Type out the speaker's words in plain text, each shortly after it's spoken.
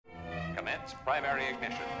Commence primary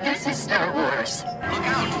ignition. This is Star Wars. Look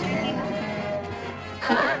out!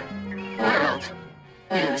 Core World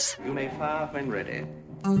News. You may fire when ready.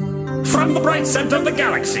 From the bright center of the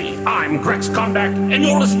galaxy, I'm Grex Kondak, and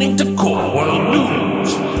you're listening to Core World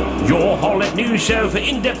News, your whole-net news show for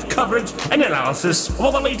in-depth coverage and analysis of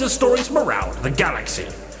all the latest stories from around the galaxy.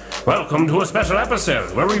 Welcome to a special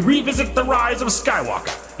episode where we revisit the rise of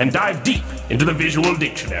Skywalker and dive deep into the visual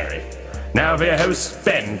dictionary. Now for your hosts,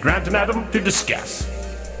 Ben, Grant, and Adam to discuss.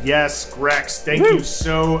 Yes, Grex, thank you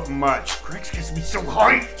so much. Grex gets me so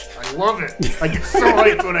hyped. I love it. I get so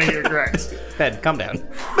hyped when I hear Grex. Ben, calm down.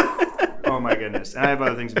 Oh my goodness. And I have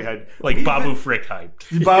other things to be hyped. Like Babu Frick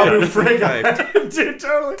hyped. Babu Frick hyped. Dude,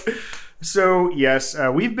 totally. So, yes,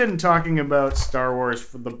 we've been talking about Star Wars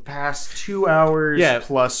for the past 2 hours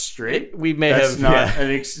plus straight. We may That's have... not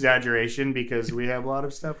an exaggeration because we have a lot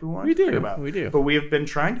of stuff we want to talk about. We do. But we have been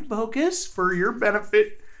trying to focus for your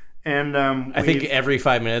benefit. And I think every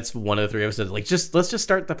 5 minutes, one of the three of us says, like, let's just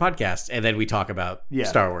start the podcast, and then we talk about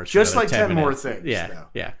Star Wars. Just like 10 minutes. more things.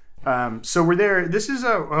 Yeah. So we're there. This is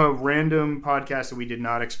a random podcast that we did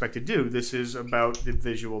not expect to do. This is about the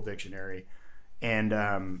visual dictionary. And,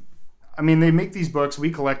 I mean, they make these books.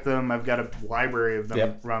 We collect them. I've got a library of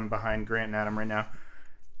them run behind Grant and Adam right now.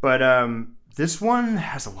 But this one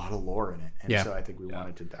has a lot of lore in it. And so I think we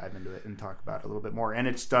wanted to dive into it and talk about it a little bit more. And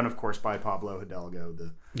it's done, of course, by Pablo Hidalgo,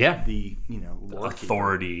 the lore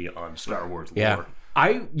authority on Star Wars lore. Yeah.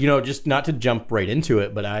 I, just not to jump right into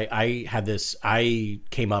it, but I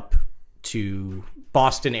came up to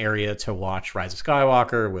Boston area to watch Rise of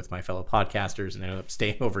Skywalker with my fellow podcasters, and ended up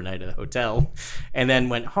staying overnight at a hotel, and then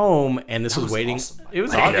went home. And this was waiting. Awesome. It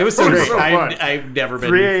was awesome. It was so great. I've never been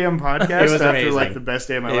 3 a.m. podcast it was after amazing. like the best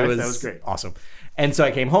day of my life. That was great. Awesome. And so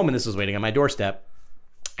I came home, and this was waiting on my doorstep,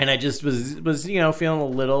 and I just was feeling a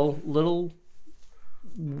little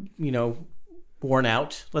worn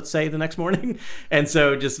out, let's say, the next morning. And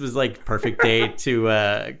so just was like perfect day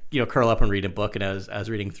to curl up and read a book. And I was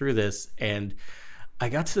reading through this, and I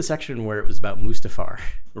got to the section where it was about Mustafar.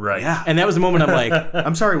 Right. Yeah. And that was the moment I'm like,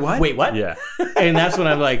 I'm sorry, what? Wait, what? Yeah. And that's when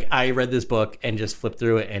I'm like, I read this book and just flipped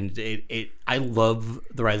through it, and I love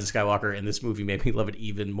The Rise of Skywalker, and this movie made me love it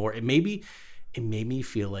even more. It made me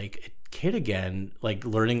feel like a kid again, like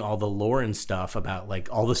learning all the lore and stuff about like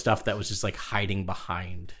all the stuff that was just like hiding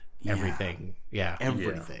behind everything. Yeah.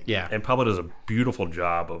 Everything. Yeah. And Pablo does a beautiful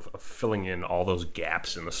job of filling in all those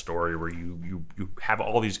gaps in the story where you have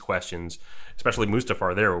all these questions, especially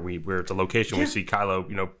Mustafar there, where it's a location we see Kylo,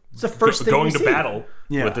 it's the first thing going we to see. battle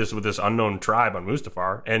with this unknown tribe on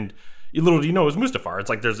Mustafar, and little do you know it was Mustafar. It's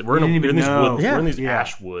like we're in these woods, we're in these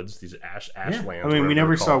ash woods, these ashlands. I mean, we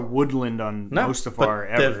never saw woodland on Mustafar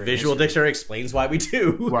but ever. The visual dictionary explains why we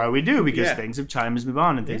do. Why we do, because time has moved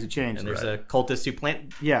on and things have changed. And there's a cultist who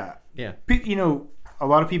plant. Yeah. A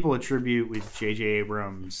lot of people attribute with J.J.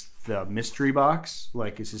 Abrams the mystery box,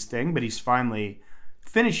 like is his thing, but he's finally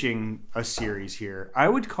finishing a series here. I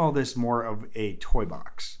would call this more of a toy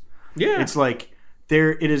box. Yeah. It's like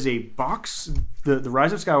it is a box. The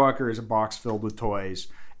Rise of Skywalker is a box filled with toys,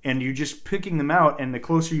 and you're just picking them out, and the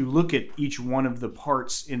closer you look at each one of the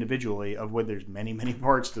parts individually, of what there's many, many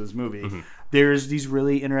parts to this movie, there's these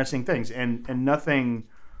really interesting things, and nothing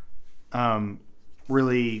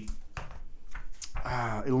really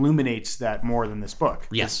illuminates that more than this book.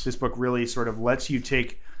 Yes. This book really sort of lets you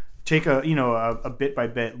take a bit by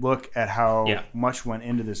bit look at how much went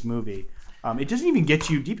into this movie. It doesn't even get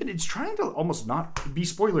you deep in. It's trying to almost not be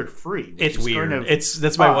spoiler free. It's weird.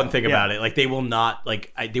 That's my one thing about it. Like they will not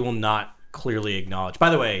clearly acknowledge.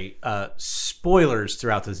 By the way, spoilers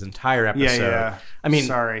throughout this entire episode. Yeah. I mean,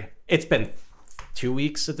 sorry. It's been 2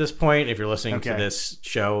 weeks at this point. If you're listening to this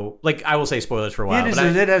show, like I will say spoilers for a while.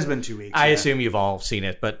 Yeah, it has been 2 weeks. I assume you've all seen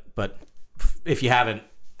it, but if you haven't,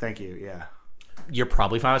 thank you. Yeah, you're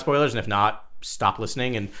probably fine with spoilers, and if not, stop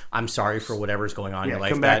listening. And I'm sorry for whatever's going on in your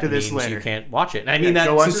life. Come back that to this means later. You can't watch it, and I mean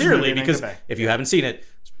that sincerely, because if you haven't seen it,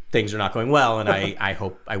 things are not going well, and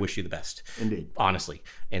I wish you the best. Indeed, honestly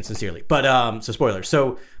and sincerely. But so spoilers.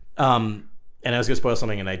 So and I was going to spoil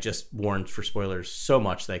something, and I just warned for spoilers so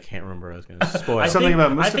much that I can't remember what I was going to spoil. Something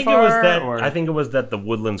about Mustafar? I think it was that the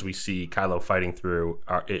woodlands we see Kylo fighting through,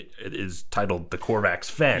 it is titled the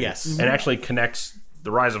Korvax Fen. Yes. And actually connects the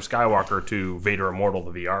Rise of Skywalker to Vader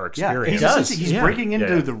Immortal, the VR experience. He's breaking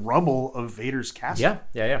into the rubble of Vader's castle.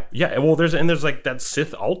 Yeah. Well, there's like that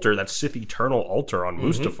Sith altar, that Sith eternal altar on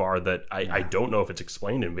Mustafar that I don't know if it's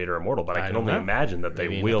explained in Vader Immortal, but I can only imagine that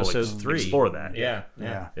they will explore that.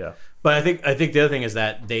 Yeah. But I think the other thing is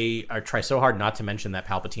that they try so hard not to mention that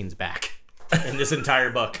Palpatine's back in this entire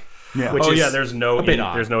book. Yeah. Which Oh is yeah, there's no a bit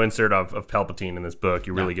odd. there's no insert of Palpatine in this book.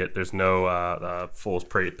 You really get there's no full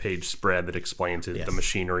page spread that explains the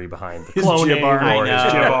machinery behind the cloning jib arm. or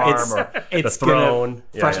his jib arm It's, or it's the throne.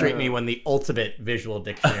 gonna frustrate me when the ultimate visual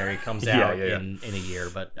dictionary comes out yeah. in a year,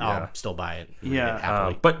 but I'll still buy it. and read Yeah. it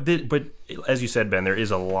happily. But as you said, Ben, there is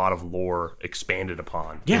a lot of lore expanded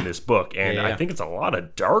upon in this book, and Yeah. I think it's a lot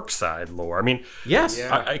of dark side lore. I mean, yes.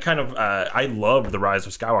 I kind of I loved the Rise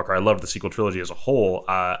of Skywalker. I loved the sequel trilogy as a whole.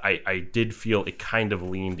 I did feel it kind of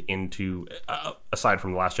leaned into, aside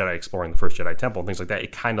from the Last Jedi exploring the first Jedi Temple and things like that,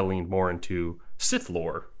 it kind of leaned more into Sith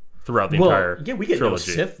lore throughout the entire yeah, we get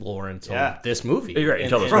trilogy. no Sith lore until Yeah. this movie. You're right,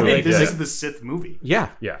 until this And- movie. Right, this Yeah. is the Sith movie. Yeah,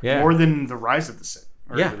 Yeah. More than the Rise of the Sith.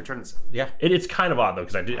 Or Yeah. the Return of the Sith. yeah. It's kind of odd though,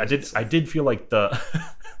 because I did feel like the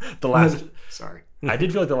last. Sorry. I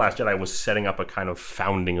did feel like The Last Jedi was setting up a kind of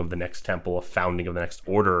founding of the next temple, a founding of the next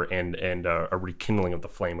order, and a rekindling of the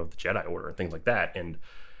flame of the Jedi Order and things like that. And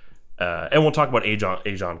we'll talk about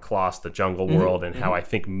Ajon Kloss, the Jungle World, and how I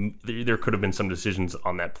think there could have been some decisions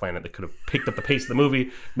on that planet that could have picked up the pace of the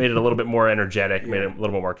movie, made it a little bit more energetic, made it a little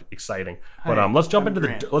bit more exciting. But let's jump into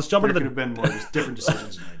Grant. the There could have been more different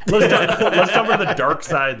decisions made. let's jump into the dark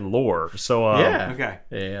side lore. So Yeah. Okay.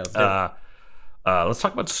 Yeah. Let's do it. let's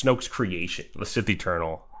talk about Snoke's creation, the Sith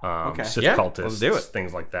Eternal, Sith Yeah, cultists, let's do it.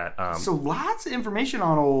 things like that. So lots of information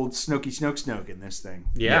on old Snoke in this thing.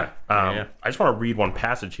 Yeah. I just want to read one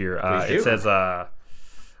passage here. do. It says,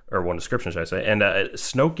 or one description, should I say? And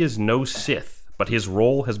Snoke is no Sith, but his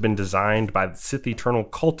role has been designed by the Sith Eternal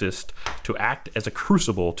cultist to act as a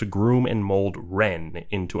crucible to groom and mold Ren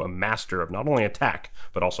into a master of not only attack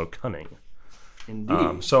but also cunning.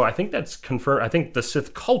 Indeed. So I think that's confirmed. I think the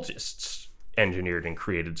Sith cultists engineered and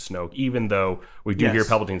created Snoke, even though we do Yes. hear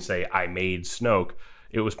Palpatine say, "I made Snoke."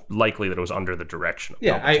 It was likely that it was under the direction of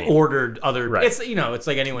Yeah, Palpatine. I ordered other. Right. It's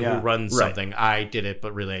like anyone Yeah. who runs Right. something. I did it,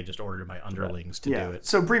 but really I just ordered my underlings to Yeah. do it.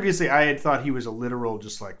 So previously, I had thought he was a literal,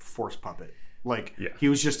 just like force puppet. Like he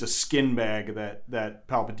was just a skin bag that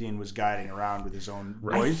Palpatine was guiding around with his own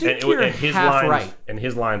voice. think you're his half lines, right. And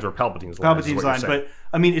his lines were Palpatine's lines. is Palpatine's what you're line, saying. but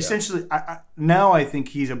I mean, essentially, now I think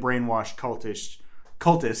he's a brainwashed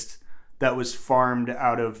cultist that was farmed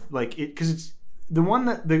out of like it because it's the one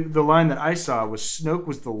that the line that I saw was Snoke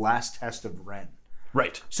was the last test of Ren.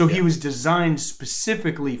 right. So he was designed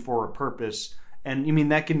specifically for a purpose, and I mean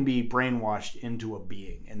that can be brainwashed into a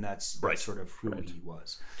being, and that's sort of who he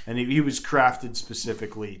was. And he was crafted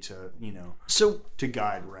specifically to So to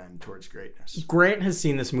guide Ren towards greatness. Grant has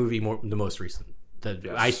seen this movie the most recent.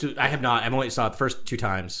 I have not. I've only saw it the first 2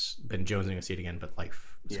 times. Been jonesing to see it again, but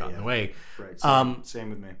life has gotten in the way. Right. Same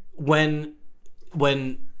with me.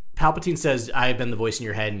 When Palpatine says, "I have been the voice in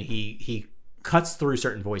your head," and he cuts through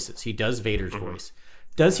certain voices. He does Vader's voice.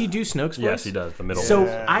 Does he do Snoke's voice? Yes, he does. The middle. So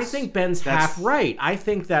Yes. I think Ben's half right. I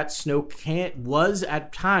think that Snoke was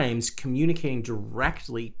at times communicating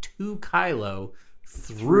directly to Kylo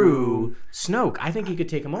through Snoke. I think he could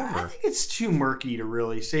take him I over. think it's too murky to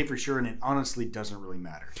really say for sure, and it honestly doesn't really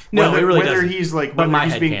matter. No, it really whether doesn't. he's like But whether my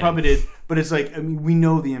he's head being canon. puppeted, but it's like I mean we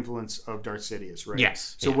know the influence of Darth Sidious, right?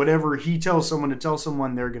 Yes. So Yeah. whatever he tells someone to tell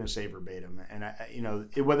someone, they're going to say verbatim, and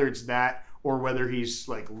whether it's that or whether he's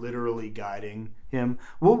like literally guiding him,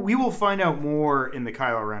 we will find out more in the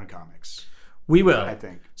Kylo Ren comics. We will. I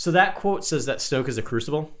think. So that quote says that Snoke is a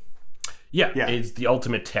crucible. Yeah, Yeah. it's the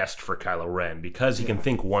ultimate test for Kylo Ren because he can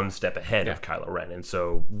think one step ahead of Kylo Ren, and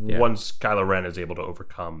so once Kylo Ren is able to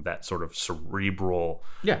overcome that sort of cerebral,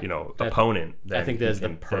 opponent, then I think that's the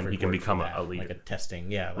then perfect he can word become for that. a leader. like a testing,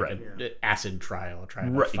 like Right. an acid trial, a trial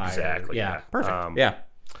Right, by fire. exactly, Yeah, yeah. perfect. Yeah.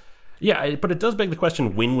 Yeah, but it does beg the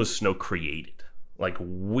question: when was Snoke created? Like,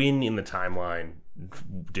 when in the timeline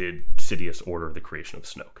did Sidious order the creation of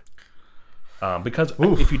Snoke? Because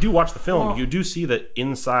if you do watch the film, you do see that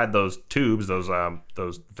inside those tubes, those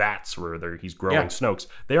vats where he's growing Snokes,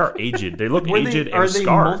 they are aged. They look aged Are and they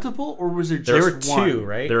scarred. multiple, or was it There just were one? 2,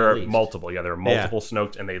 right? There At are least. multiple. Yeah, there are multiple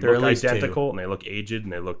Snokes, and they There are look at least 2. identical, and they look aged,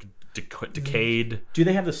 and they look decayed. Do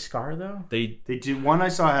they have the scar though? They. They did one I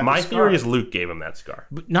saw. Had My the scar. theory is Luke gave him that scar.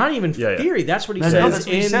 But not even Yeah. theory. That's what he No, says that's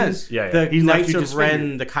what he in says. Yeah, yeah. the He left Knights you of Ren,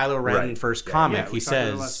 disfigured. the Kylo Ren Right. first Yeah, comic. we He talked about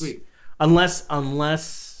it says last week. unless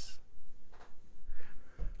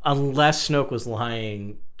Snoke was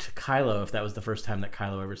lying to Kylo, if that was the first time that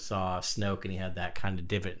Kylo ever saw Snoke, and he had that kind of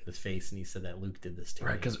divot in his face, and he said that Luke did this to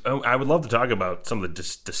him. Because I would love to talk about some of the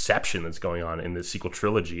deception that's going on in the sequel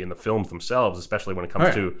trilogy and the films themselves, especially when it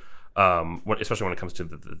comes to,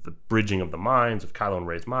 the bridging of the minds of Kylo and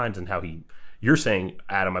Rey's minds, and how you're saying,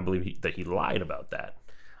 Adam, I believe that he lied about that.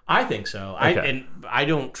 I think so. Okay. I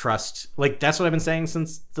don't trust. Like that's what I've been saying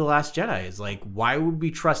since The Last Jedi. Is like, why would we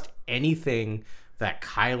trust anything that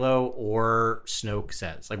Kylo or Snoke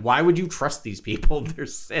says. Like, why would you trust these people? They're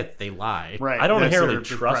Sith. They lie. Right. I don't That's inherently their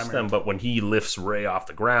trust primary- them, but when he lifts Rey off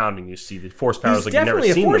the ground and you see the Force powers He's like you've never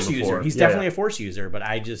definitely a seen Force them before. user. He's Yeah, definitely yeah. a Force user, but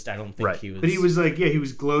I don't think Right. he was. But he was like, he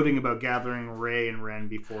was gloating about gathering Rey and Ren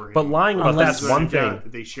before him. But lying about Unless- that's one thing.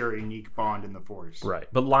 That they share a unique bond in the Force. Right.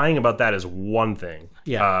 But lying about that is one thing.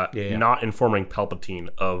 Yeah. Yeah. Not informing Palpatine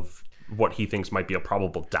of what he thinks might be a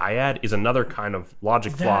probable dyad is another kind of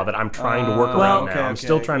logic flaw that I'm trying to work around now. I'm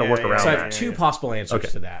still trying to work around So I that. have two possible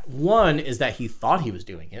answers to that. One is that he thought he was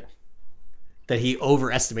doing it, that he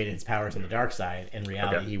overestimated his powers in the dark side. In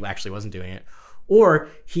reality, he actually wasn't doing it. Or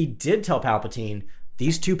he did tell Palpatine,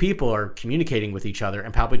 these two people are communicating with each other,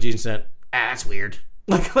 and Palpatine said, that's weird.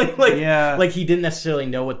 Like he didn't necessarily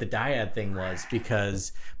know what the dyad thing was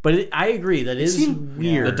but I agree that is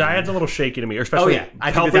weird. The dyad's a little shaky to me, or especially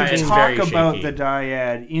I think the dyad's Talk very about shaky. the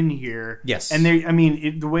dyad in here. Yes. And they, I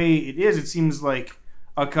mean, the way it is, it seems like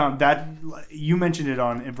that you mentioned it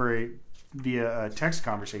via a text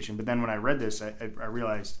conversation, but then when I read this, I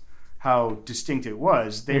realized how distinct it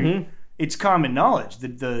was. It's common knowledge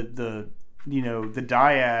that the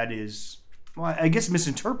dyad is. Well, I guess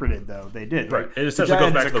misinterpreted though. They did. Right. It The essentially dyad goes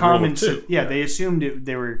is back a to the common rule of two. Yeah, they assumed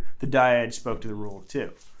the dyad spoke to the rule of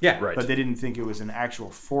two. Yeah. Right. But they didn't think it was an actual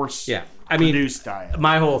force. Yeah. I mean, produced dyad.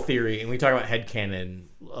 my whole theory, and we talk about headcanon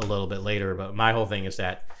a little bit later, but my whole thing is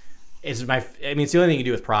that it's the only thing you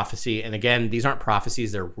do with prophecy. And again, these aren't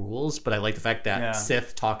prophecies; they're rules. But I like the fact that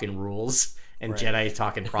Sith talk in rules and Jedi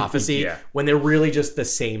talk in prophecy when they're really just the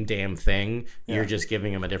same damn thing. You're just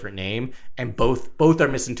giving them a different name, and both are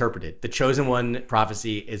misinterpreted. The Chosen One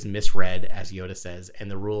prophecy is misread, as Yoda says,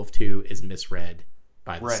 and the Rule of Two is misread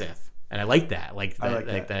by the Sith. And I like that, like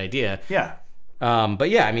that idea. Yeah.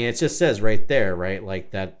 But yeah, I mean, it just says right there, right,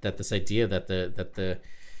 like that this idea that the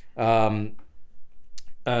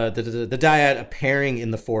dyad appearing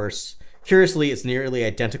in the Force. Curiously, it's nearly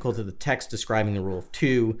identical to the text describing the Rule of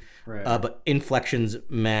Two, but inflections,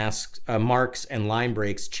 marks, and line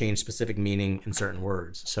breaks change specific meaning in certain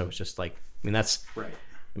words. So it's just like, I mean, that's right.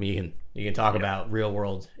 I mean, you can talk about real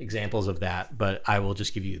world examples of that, but I will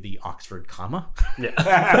just give you the Oxford comma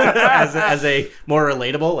as a more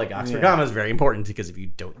relatable. Like Oxford comma is very important because if you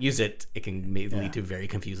don't use it, it can lead to very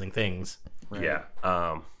confusing things. Right.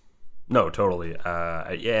 Yeah. No, totally.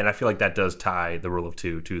 And I feel like that does tie the Rule of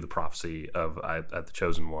Two to the prophecy of the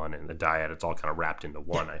Chosen One and the dyad. It's all kind of wrapped into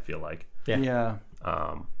one, I feel like. Yeah.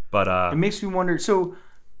 But it makes me wonder. So,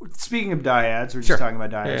 speaking of dyads, we're just talking about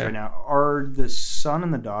dyads right now. Are the son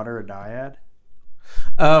and the daughter a dyad?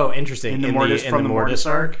 Oh, interesting. In the Mortis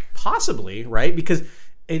arc? Possibly, right? Because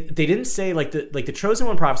they didn't say the Chosen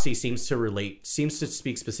One prophecy seems to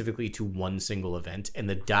speak specifically to one single event, and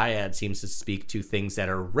the dyad seems to speak to things that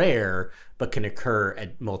are rare but can occur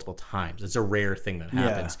at multiple times. It's a rare thing that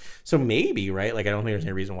happens. So maybe, right? Like I don't think there's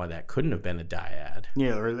any reason why that couldn't have been a dyad.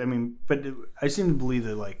 Yeah, or I mean, but I seem to believe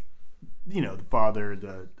that the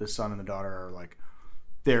father, the son, and the daughter are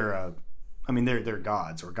they're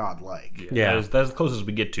gods or godlike. Yeah, that's as close as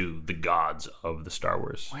we get to the gods of the Star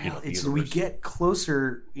Wars. Well, we get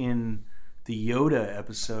closer in the Yoda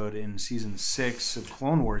episode in season 6 of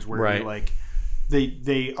Clone Wars, where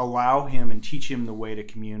they allow him and teach him the way to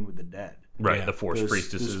commune with the dead. Right, the Force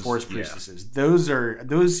priestesses. Those Force priestesses.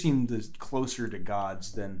 Those seem closer to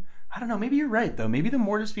gods than, I don't know. Maybe you're right though. Maybe the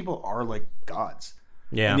Mortis people are like gods.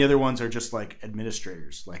 Yeah, and the other ones are just like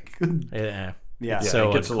administrators. Yeah, so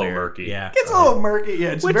it gets a little murky. Yeah, it gets a little murky.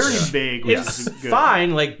 Yeah, it's very vague. Which is good.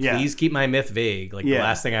 Fine. Please keep my myth vague. The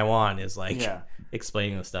last thing I want is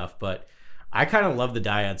explaining the stuff. But I kind of love the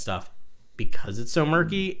dyad stuff because it's so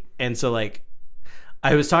murky. And so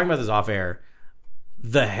I was talking about this off air.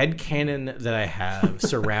 The headcanon that I have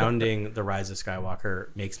surrounding The Rise of Skywalker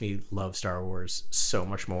makes me love Star Wars so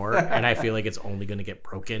much more. And I feel like it's only going to get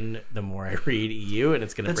broken the more I read EU, and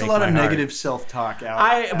it's going to break my heart. That's a lot of negative self-talk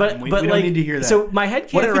out. We don't need to hear that. So my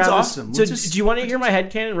headcanon what if it's around awesome? So do you want to hear my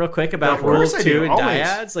headcanon real quick about Rules 2 and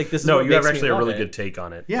dyads? This is what you have makes actually me a really love good take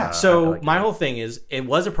on it. Yeah. So my whole thing is, it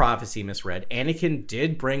was a prophecy misread. Anakin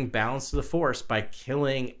did bring balance to the Force by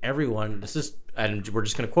killing everyone. And we're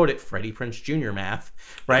just going to quote it, Freddie Prinze Jr. math,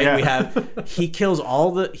 right? Yeah. We have,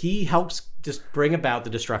 he helps just bring about the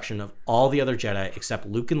destruction of all the other Jedi except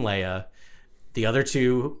Luke and Leia. The other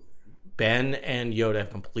two, Ben and Yoda,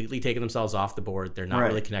 have completely taken themselves off the board. They're not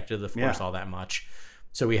really connected to the Force all that much.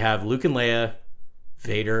 So we have Luke and Leia,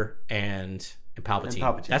 Vader, and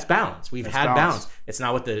Palpatine. That's balance. We've had balance. It's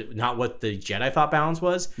not what the Jedi thought balance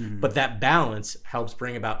was, but that balance helps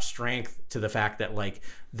bring about strength to the fact that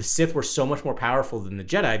the Sith were so much more powerful than the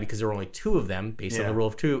Jedi because there were only two of them based on the Rule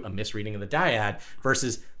of Two, a misreading of the dyad,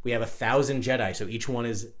 versus we have 1,000 Jedi, so each one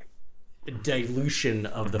is a dilution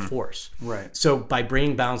of the Force. Right. So by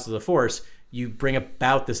bringing balance to the Force, you bring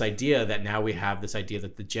about this idea that now we have this idea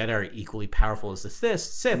that the Jedi are equally powerful as the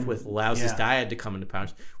Sith, which allows this dyad to come into power,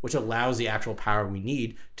 which allows the actual power we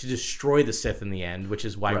need to destroy the Sith in the end, which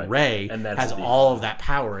is why Rey has all of that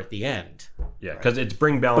power at the end. Yeah, because it's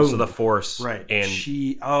bring balance to the Force. Right. And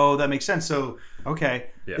that makes sense. So, okay.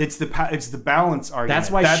 Yeah. It's the balance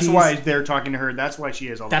argument. That's why they're talking to her. That's why she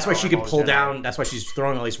has all the That's why power she of can all the pull Jedi. down. That's why she's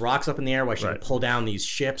throwing all these rocks up in the air. Why she can pull down these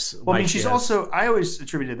ships. Well, I mean, she's also. I always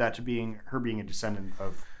attributed that to her being a descendant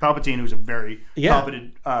of Palpatine, who's a very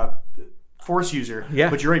competent Force user. Yeah.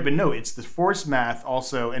 But you're right. But no, it's the Force math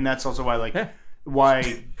also, and that's also why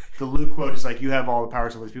why the Luke quote is like, "You have all the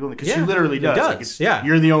powers of these people," because she literally does. Like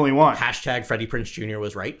you're the only one. Hashtag Freddie Prinze Jr.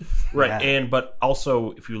 was right. Right, but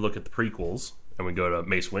also if you look at the prequels and we go to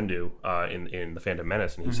Mace Windu in the Phantom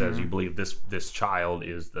Menace, and he says, "You believe this child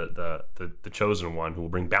is the chosen one who will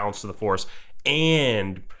bring balance to the Force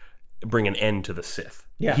and bring an end to the Sith."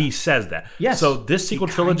 Yeah. He says that. Yes. So this sequel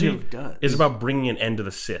trilogy is about bringing an end to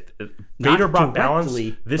the Sith. Vader brought balance.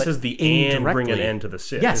 This is the and bring an end to the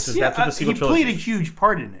Sith. Yes. That's what the sequel he trilogy. played a huge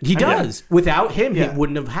part in it. He does. Without him, it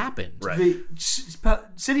wouldn't have happened. Right.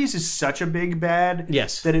 Sidious is such a big bad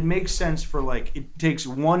that it makes sense for it takes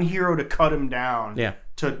one hero to cut him down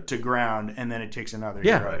to ground, and then it takes another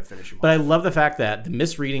hero to finish him But off. I love the fact that the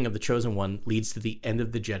misreading of the Chosen One leads to the end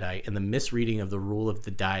of the Jedi, and the misreading of the rule of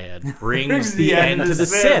the Dyad brings the end to the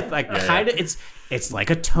Sith. Kind of, it's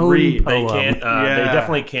like a tone poem. They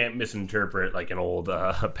definitely can't misinterpret an old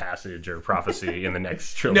passage or prophecy in the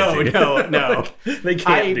next trilogy. No. They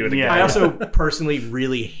can't do it again. I also personally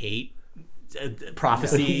really hate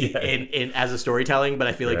prophecy in as a storytelling, but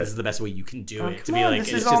I feel like this is the best way you can do it.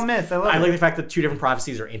 This is all myth. I like the fact that two different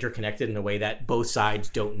prophecies are interconnected in a way that both sides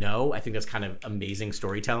don't know. I think that's kind of amazing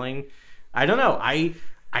storytelling. I don't know. I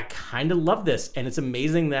kind of love this, and it's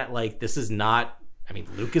amazing that this is not. I mean,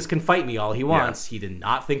 Lucas can fight me all he wants. He did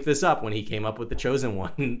not think this up when he came up with the Chosen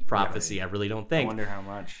One prophecy. I really don't think. I wonder how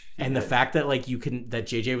much. And the fact that that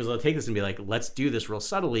JJ was able to take this and be like, let's do this real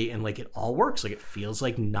subtly, and it all works. It feels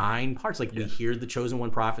like 9 parts. We hear the Chosen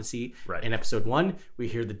One prophecy in episode 1, we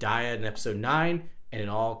hear the dyad in episode 9, and it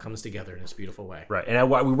all comes together in this beautiful way. Right, and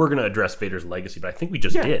we were going to address Vader's legacy, but I think we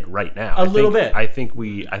just did right now. A little bit. I think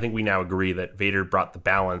we now agree that Vader brought the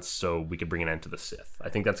balance so we could bring an end to the Sith. I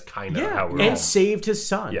think that's kind of how we're and saved his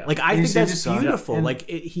son. Yeah. I think that's beautiful. Yeah.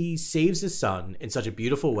 He saves his son in such a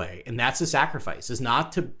beautiful way, and that's a sacrifice. Is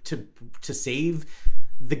not to save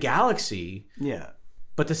the galaxy. Yeah.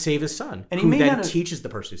 But to save his son, and who he then teaches the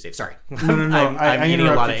person who saves. Sorry, no. I'm eating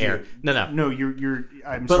a lot of air. No, you're.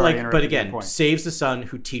 I'm sorry. But again, saves the son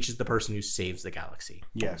who teaches the person who saves the galaxy.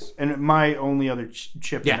 Yes, and my only other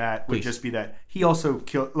chip in that would just be that he also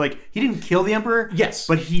killed. He didn't kill the Emperor. Yes,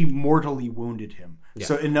 but he mortally wounded him. Yeah.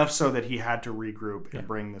 So enough so that he had to regroup and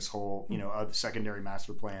bring this whole secondary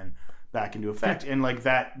master plan back into effect, and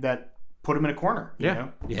that put him in a corner. You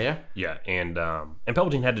know? Yeah. And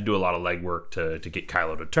Palpatine had to do a lot of legwork to get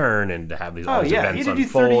Kylo to turn and to have these all these events he had to do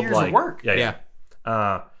unfold. 30 years of work.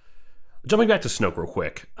 Jumping back to Snoke real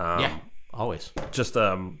quick. Always. Just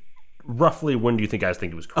roughly, when do you think guys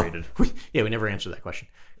think it was created? We never answered that question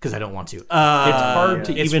because I don't want to. It's hard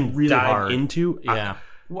to even really dive hard. into. Yeah.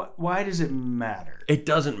 Why does it matter? It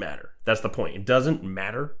doesn't matter. That's the point. It doesn't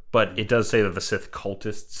matter, but it does say that the Sith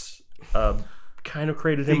cultists kind of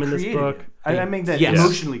created him in this book. I make that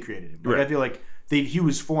emotionally created him. I feel like he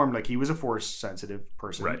was formed he was a force sensitive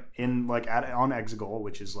person in on Exegol,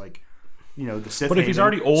 which is the Sith. But if he's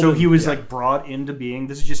already old, so he was brought into being.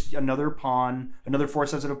 This is just another pawn, another force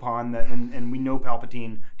sensitive pawn and we know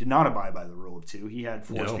Palpatine did not abide by the rule of 2. He had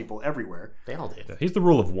force people everywhere. They all did. He's the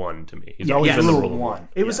rule of 1 to me. He's always been the the rule of 1.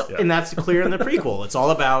 It was, and that's clear in the prequel. It's all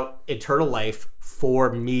about eternal life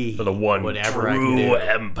for me, for the one whatever true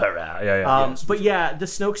emperor. But the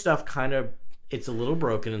Snoke stuff kind of it's a little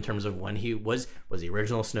broken in terms of when he was the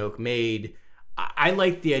original Snoke made. I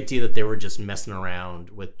like the idea that they were just messing around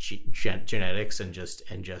with genetics and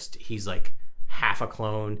just he's half a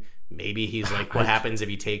clone. Maybe he's what happens if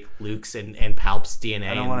you take Luke's and Palp's DNA?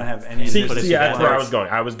 I don't want to have any. That's where I was going.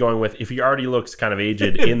 I was going with if he already looks kind of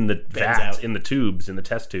aged in the vats, in the tubes, in the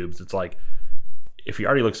test tubes. It's if he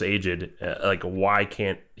already looks aged, why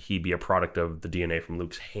can't he be a product of the DNA from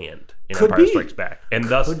Luke's hand in Empire Strikes Back? And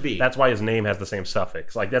thus, that's why his name has the same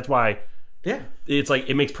suffix. That's why Yeah. It's like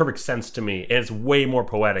it makes perfect sense to me, and it's way more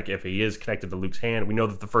poetic if he is connected to Luke's hand. We know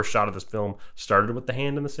that the first shot of this film started with the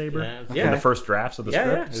hand and the saber Yeah. in the first drafts of the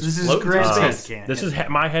script. So this is Floating Grant's through head space. canon. This is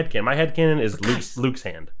my headcanon. My headcanon is Luke's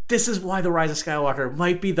hand. This is why The Rise of Skywalker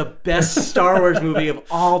might be the best Star Wars movie of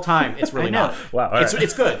all time. It's really not. Wow, all right.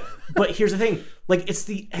 It's good. But here's the thing. Like, it's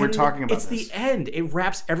the end. We're talking about It's this. the end. It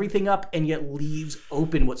wraps everything up and yet leaves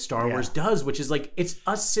open what Star Wars does, which is like, it's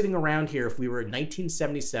us sitting around here if we were in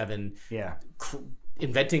 1977 Yeah.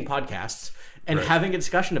 inventing podcasts and having a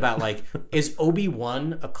discussion about, like, is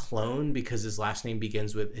Obi-Wan a clone because his last name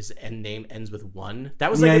begins with, his end name ends with 1?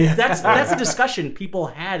 That was like, that's a discussion people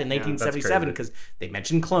had in 1977 because they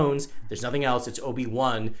mentioned clones. There's nothing else. It's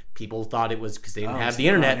Obi-Wan. People thought it was, because they didn't have the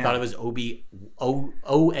internet, thought it was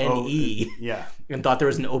O-N-E. Yeah. And thought there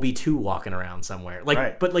was an Obi-2 walking around somewhere. Like,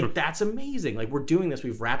 Right. but like, that's amazing. Like, we're doing this.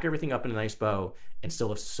 We've wrapped everything up in a nice bow and still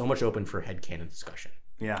have so much open for headcanon discussion.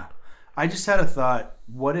 Yeah. I just had a thought.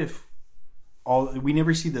 What if we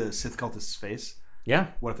never see the Sith cultist's face? Yeah,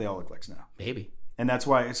 What if they all look like Snow? maybe. And that's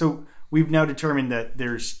why. So we've now determined that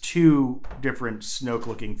there's 2 different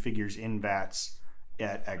Snoke-looking figures in vats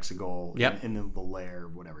at Exegol in the lair,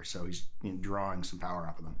 whatever. So he's drawing some power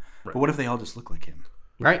off of them. Right. But what if they all just look like him?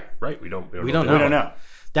 Right. Right. We don't know. We don't know.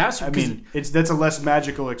 That's I mean, that's a less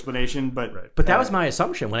magical explanation, but but that was my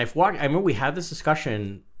assumption when I remember we had this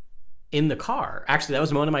discussion in the car. Actually, that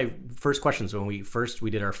was one of my first questions when we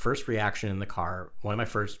did our first reaction in the car. One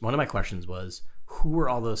of my questions was, who were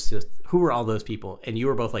all those Sith, who were all those people? And you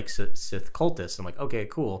were both like Sith cultists. I'm like, okay,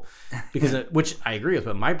 cool, because which I agree with.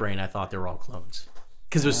 But in my brain, I thought they were all clones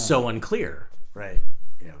because it was so unclear. right.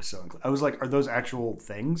 Yeah, it was so unclear. I was like, are those actual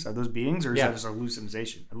things? Are those beings, or is that just a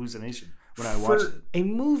hallucination? When I watched it. A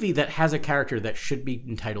movie that has a character that should be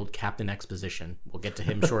entitled Captain Exposition. We'll get to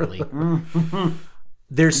him shortly.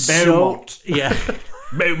 There's Beaumont.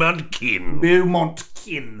 Beaumont Kin.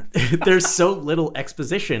 Beaumontkin. there's so little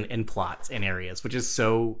exposition in plots and areas, which is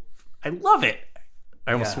so, I love it.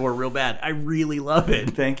 I almost swore real bad. I really love it.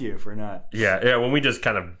 Thank you for not. Yeah. When we just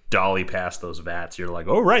kind of dolly past those vats, you're like,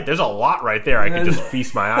 oh, right, there's a lot right there I could just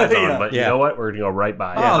feast my eyes on. But you know what? We're going to go right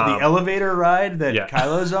by. Oh, the elevator ride that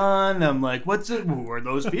Kylo's on. I'm like, who are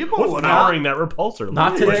those people? What's powering that repulsor?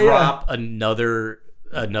 Not to drop another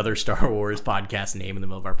Star Wars podcast name in the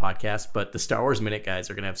middle of our podcast, but the Star Wars Minute guys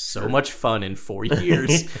are going to have so much fun in 4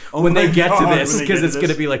 years when they get to this, because it's going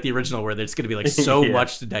to be like the original where there's going to be like so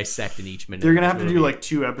much to dissect in each minute. They're going to have to do like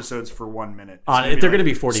 2 episodes for 1 minute. They're going to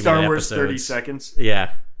be 40 Star minute Wars episodes. 30 seconds.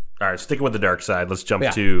 Yeah. All right, sticking with the dark side, let's jump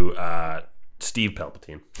to Steve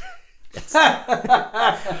Palpatine. That's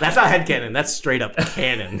not headcanon. That's straight up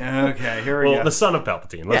canon. Okay, here we go. The son of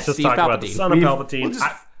Palpatine. Let's just Steve talk about the Palpatine. son of Palpatine. We'll just,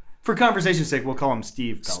 for conversation's sake, we'll call him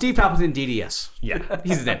Steve Palpatine. Steve Palpatine DDS. Yeah.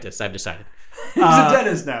 He's a dentist, I've decided. He's a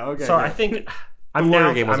dentist now. Okay. So I think I'm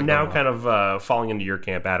lawyer game wasn't now going kind of falling into your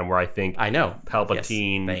camp, Adam, where I think I know.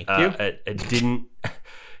 Palpatine Yes. Thank you. didn't.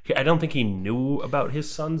 I don't think he knew about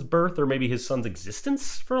his son's birth or maybe his son's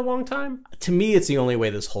existence for a long time. To me, it's the only way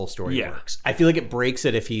this whole story works. I feel like it breaks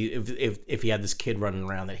it if he had this kid running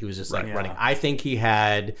around that he was just like running. I think he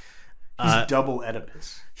had. He's double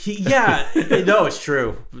Oedipus. No, it's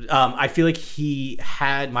true. I feel like he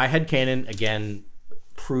had my headcanon, again,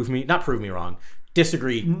 not prove me wrong.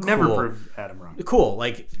 Disagree. Never cool. prove Adam wrong. Cool.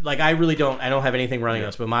 Like I really don't have anything running on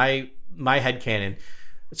this, but my headcanon.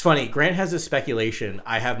 It's funny. Grant has this speculation.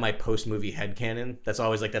 I have my post-movie headcanon. That's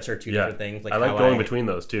always like, that's our two different things. Like I like going between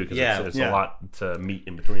those two because it's a lot to meet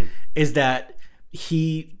in between. Is that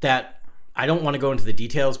I don't want to go into the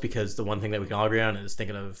details because the one thing that we can all agree on is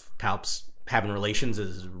thinking of Palps having relations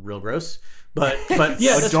is real gross. But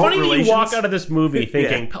yeah, it's funny that you walk out of this movie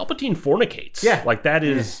thinking Palpatine fornicates. Yeah. Like that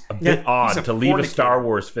is a bit odd to leave a Star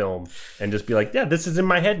Wars film and just be like, yeah, this is in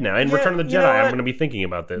my head now. In Return of the Jedi, I'm going to be thinking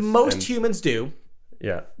about this. Most humans do.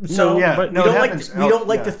 Yeah. So, but we don't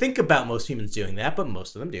like to think about most humans doing that, but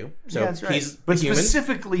most of them do. So that's right. he's but human.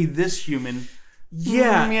 Specifically this human.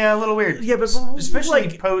 Yeah. A little weird. Yeah, but especially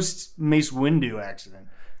like, post Mace Windu accident.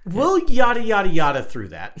 We'll yada yada yada through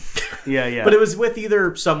that. Yeah. But it was with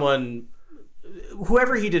either someone,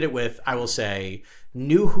 whoever he did it with, I will say,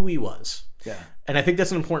 knew who he was. Yeah. And I think that's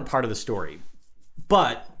an important part of the story.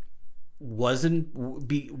 But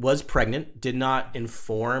was pregnant, did not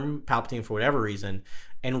inform Palpatine for whatever reason,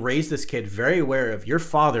 and raised this kid very aware of, your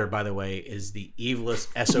father, by the way, is the evilest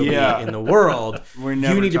SOB in the world. We're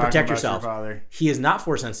never you need to talking protect about yourself. your father. He is not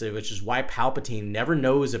force sensitive, which is why Palpatine never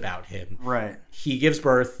knows about him. Right. He gives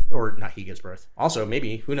birth, or not he gives birth. Also,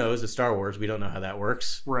 maybe, who knows, it's Star Wars. We don't know how that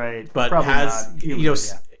works. Right. But Probably has, not.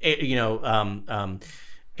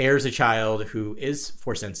 Airs a child who is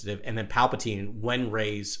force sensitive, and then Palpatine, when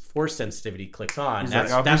Rey's force sensitivity clicks on, He's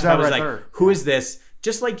that's like, "Oh, that's who's that what is right like, there?" who is this?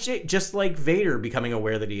 Just like Vader becoming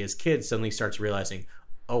aware that he is kid, suddenly starts realizing,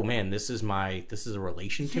 oh man, this is a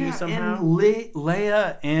relation to me somehow. And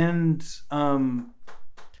Leia and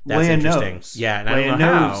That's Leia interesting. knows. Yeah, and I Leia don't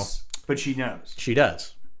know how. knows, but she knows. She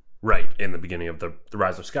does. Right, in the beginning of the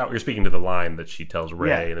Rise of Skywalker, you're speaking to the line that she tells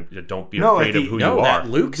Rey, Yeah. and don't be No, afraid at of the- who No, you that are.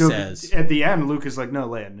 Luke So says at the end, Luke is like, "No,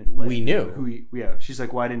 Leia, We knew. She's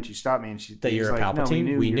like, "Why didn't you stop me?" And That you're a like, "No,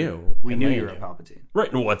 Palpatine? We you knew. We And knew Leia you were a knew. Palpatine."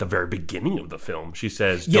 Right, well, at the very beginning of the film, she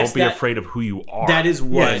says, Yes, "Don't be that- afraid of who you are." that is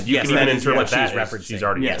what. Yes, you yes, can that even is interpret what that she's as referencing. she's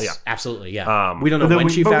already- yes, yeah. absolutely. Yeah, we don't But know then when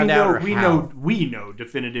she found out or we how. we know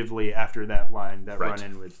definitively after that line, that Right.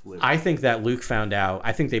 run-in with Luke. I think that Luke found out.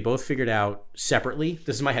 I think they both figured out separately.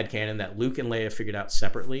 This is my headcanon, that Luke and Leia figured out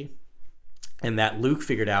separately. And that Luke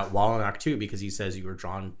figured out while in Act 2 because he says you were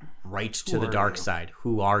drawn right to the dark side.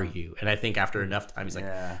 Who are you? And I think after enough time, he's like,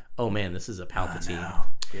 oh man, this is a Palpatine.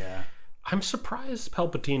 Yeah. I'm surprised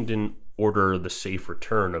Palpatine didn't order the safe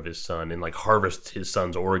return of his son and like harvest his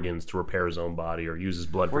son's organs to repair his own body or use his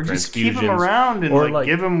blood Or for just transfusions. keep him around and or like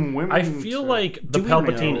give him women. I feel like the we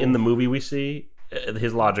Palpatine know? in the movie we see,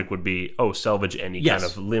 his logic would be, salvage any Yes.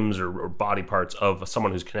 kind of limbs or body parts of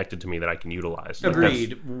someone who's connected to me that I can utilize. Like,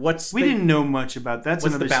 Agreed. What's we the, didn't know much about that's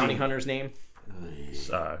what's the another bounty scene. hunter's name? That's,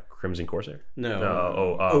 Crimson Corsair? No.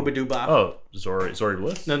 No. Obadubah. Oh, Zori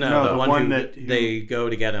Bliss? No, No, the one who that they go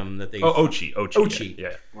to get him. That they. Oh, Ochi. Ochi.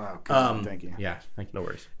 Yeah. Wow. Good. Thank you. Yeah. Thank you. No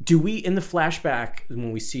worries. Do we in the flashback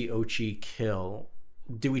when we see Ochi kill?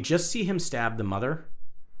 Do we just see him stab the mother,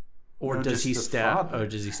 or No, does just he the stab? father. Or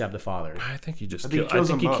does he stab the father? I think he just I think he kills. kills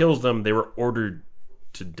I think them he both. kills them. They were ordered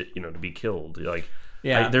to be killed. Like,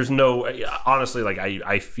 Yeah. there's no honestly. Like,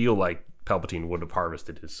 I feel like Palpatine would have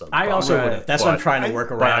harvested his son. I also would have. That's what I'm trying to work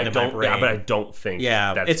But around I in my don't. brain. Yeah, but I don't think.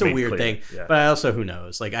 Yeah, that's it's a made weird clear. thing. Yeah. But I also, who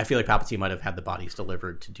knows? Like, I feel like Palpatine might have had the bodies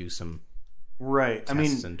delivered to do some. Right. I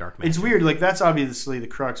mean, and dark it's magic. weird. Like that's obviously the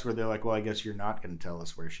crux where they're like, "Well, I guess you're not going to tell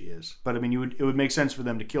us where she is." But I mean, it would make sense for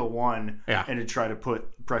them to kill one Yeah. and to try to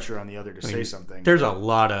put pressure on the other to say something. There's a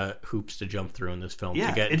lot of hoops to jump through in this film Yeah,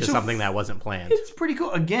 to get to it's a- something that wasn't planned. It's pretty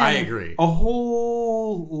cool. Again, I agree. A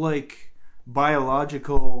whole like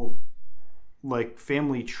biological like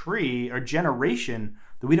family tree or generation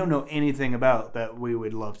that we don't know anything about that we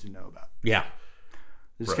would love to know about. Yeah.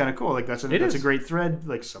 It's kind of cool. Like that's a is. great thread.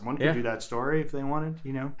 Like someone could Yeah. do that story if they wanted.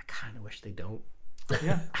 You know. I kind of wish they don't.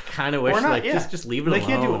 Yeah. I kind of wish Or not, like yeah. just leave it They alone.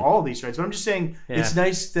 can't do all these threads, but I'm just saying it's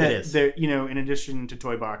nice it that is. there, in addition to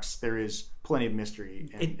Toy Box, there is plenty of mystery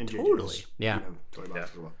in JJ's, totally. Yeah. Toy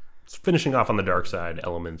Box as well. Finishing off on the dark side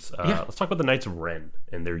elements, let's talk about the Knights of Ren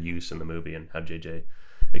and their use in the movie and how JJ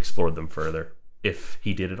explored them further, if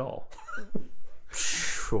he did at all.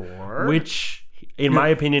 Sure. Which, in my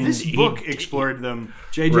opinion, This he- book explored them.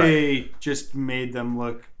 JJ just made them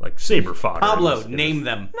look like saber fodder. Pablo, in this- name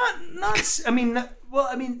them. not. I mean,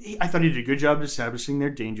 I thought he did a good job establishing they're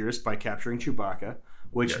dangerous by capturing Chewbacca,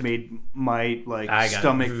 which made my I got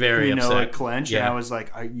stomach very upset. like clench, and Yeah. I was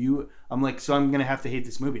like, "Are you?" I'm like, "So I'm gonna have to hate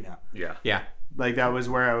this movie now." Yeah. Yeah. Like that was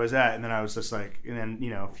where I was at, and then I was just like, and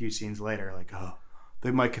then a few scenes later, like, oh,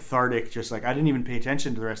 my cathartic, just like I didn't even pay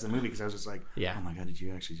attention to the rest of the movie because I was just like, Yeah. oh my god, did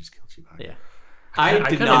you actually just kill Chewbacca? Yeah. I did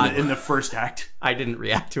kinda not. In the first act, I didn't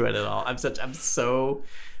react to it at all. I'm so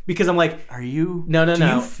because I'm like, are you? no. Do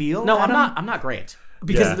you feel? No, Adam? I'm not great.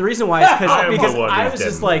 Because Yeah. the reason why is I am because the one I who's was dead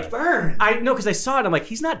just in like, Burn. I know because I saw it. I'm like,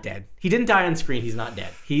 he's not dead. He didn't die on screen. He's not dead.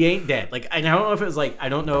 He ain't dead. Like, I don't know if it was like, I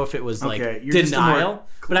don't know if it was like Okay, you're just a more- denial,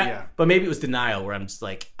 yeah. but maybe it was denial where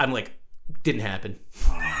I'm like, didn't happen.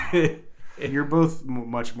 You're both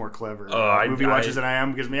much more clever movie I- watchers than I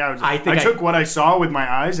am because I think I- took what I saw with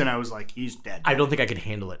my eyes and I was like, he's dead. I don't think I could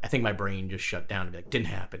handle it. I think my brain just shut down and be like, didn't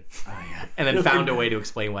happen, and then found a way to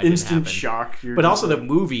explain why it didn't Instant happen. shock. You're But just also, the like-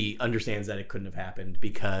 movie understands that it couldn't have happened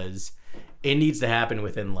because it needs to happen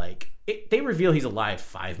within they reveal he's alive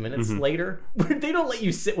 5 minutes Mm-hmm. later. They don't let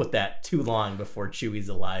you sit with that too long before Chewie's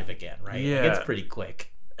alive again, right? Like, Yeah. it's pretty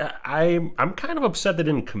quick. I'm kind of upset they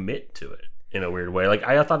didn't commit to it in a weird way. Like,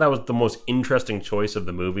 I thought that was the most interesting choice of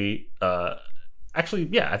the movie. Actually,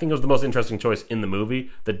 yeah, I think it was the most interesting choice in the movie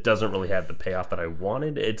that doesn't really have the payoff that I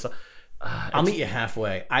wanted. I'll meet you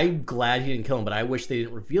halfway. I'm glad he didn't kill him, but I wish they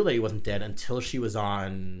didn't reveal that he wasn't dead until she was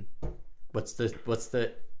on what's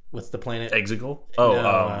the planet? Exegol?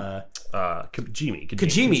 No, Kajimi.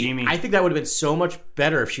 Kajimi. I think that would have been so much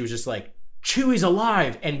better if she was just like, Chewie's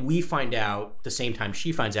alive, and we find out the same time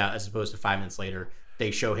she finds out, as opposed to 5 minutes later they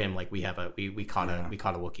show him like we caught a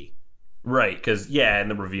Wookiee. Right, because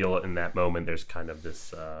and the reveal in that moment, there's kind of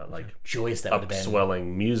this Joyous that would have been.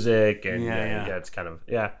 upswelling music, and Yeah. it's kind of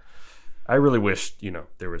I really wish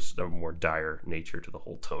there was a more dire nature to the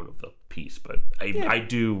whole tone of the piece, but I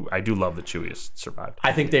do love that Chewie has survived.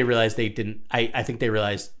 I think they realized they didn't. I think they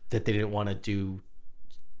realized that they didn't want to do.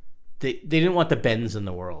 They didn't want the Bens in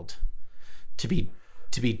the world to be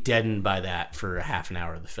deadened by that for a half an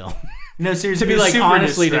hour of the film. No, seriously, to be like, super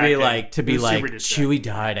honestly, to be distracting. like, Super distracting. Chewie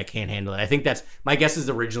died, I can't handle it. I think that's my guess is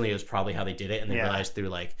originally it was probably how they did it, and they realized through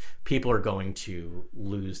like people are going to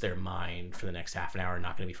lose their mind for the next half an hour and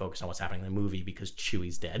not going to be focused on what's happening in the movie because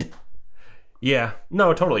Chewie's dead. Yeah,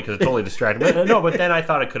 no, totally, because it totally distracted. But then I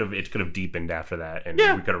thought it could have deepened after that, and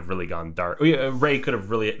we could have really gone dark. Ray could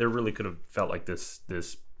have really could have felt like this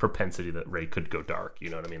propensity that Ray could go dark. You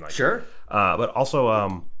know what I mean? Like, Sure. But also,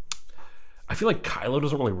 I feel like Kylo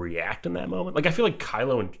doesn't really react in that moment. Like, I feel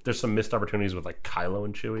like there's some missed opportunities with like Kylo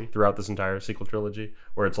and Chewie throughout this entire sequel trilogy,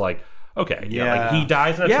 where it's like, okay, like he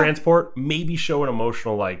dies in a transport, maybe show an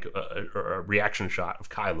emotional like a reaction shot of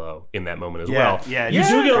Kylo in that moment as well. Yeah, you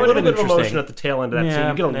do get a little bit of interesting. emotion at the tail end of that scene.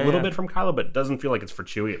 You get a little yeah. bit from Kylo, but it doesn't feel like it's for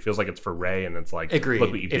Chewie. It feels like it's for Rey, and it's like, Agreed. look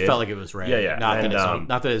what you did. It felt like it was Ray. Yeah. Not And,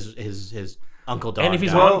 that his uncle dog. and if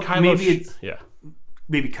he's died. wrong, Kylo, maybe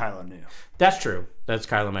maybe Kylo knew. That's true. That's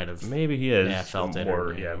Kylo might have. maybe he is felt it more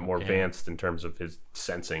or- more yeah. advanced in terms of his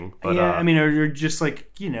sensing. But, I mean, or just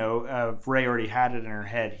like Ray already had it in her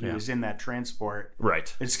head. He was in that transport.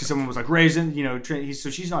 right. It's because someone was like, Ray's in, so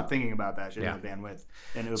she's not thinking about that. She doesn't have the bandwidth.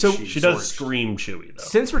 And oops, So She does scream Chewie though.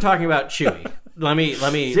 Since we're talking about Chewie, let me so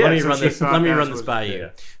run she this. thought Let me that run was- this by you. yeah.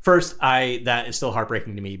 First, that is still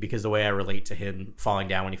heartbreaking to me because the way I relate to him falling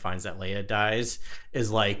down when he finds that Leia dies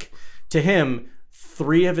is like to him,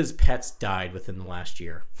 3 of his pets died within the last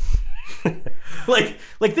year. like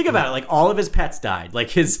think about it. Like all of his pets died. Like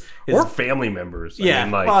his or family members. I yeah.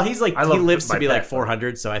 mean, like, well, he's like I he love lives to my be like pets,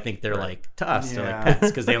 400, so I think they're like to us they're like Yeah. pets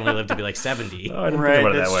because they only live to be like 70. Oh, I didn't Right, think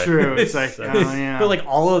about it that's that way. true. It's like, oh yeah. But like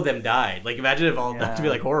all of them died. Like imagine if all not to be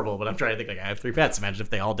Yeah. like horrible, but I'm trying to think like I have 3 pets. Imagine if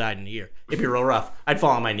they all died in a year. It'd be real rough. I'd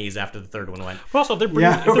fall on my knees after the 3rd one went. But also, they're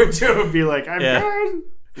bringing, yeah, it would be like, I'm Yeah. done.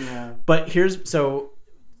 Yeah. But here's so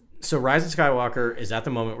Rise of Skywalker is at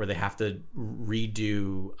the moment where they have to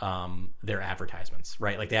redo their advertisements,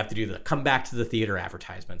 right? Like they have to do the come back to the theater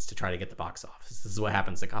advertisements to try to get the box office. This is what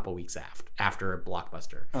happens a couple weeks after a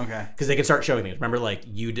blockbuster. Okay. Because they can start showing things. Remember, like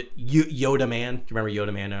Yoda Man. Do you remember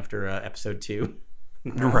Yoda Man after episode 2?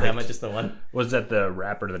 Right. That much just the one. Was that the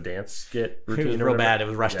rapper to the dance skit routine? It was or real whatever? bad. It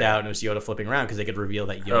was rushed Yeah. out, and it was Yoda flipping around because they could reveal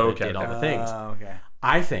that Yoda did all the things. Oh, okay.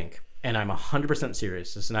 I think, and I'm 100%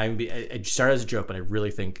 serious. This, and I started as a joke, but I really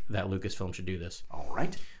think that Lucasfilm should do this. All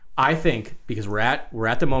right. I think because we're at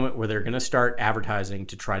the moment where they're going to start advertising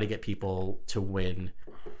to try to get people to win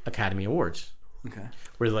Academy Awards. Okay.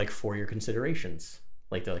 Where they're like for your considerations.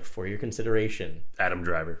 Like they're like for your consideration. Adam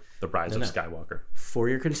Driver, The Rise of no. Skywalker. For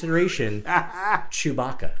your consideration,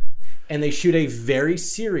 Chewbacca. And they shoot a very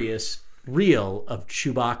serious reel of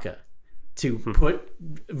Chewbacca to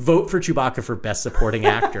vote for Chewbacca for Best Supporting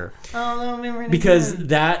Actor.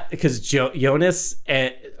 because Jonas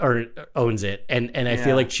owns it, and I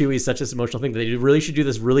feel like Chewie is such this emotional thing that they really should do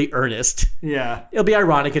this really earnest. Yeah. It'll be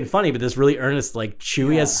ironic and funny, but this really earnest, like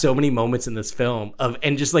Chewie has so many moments in this film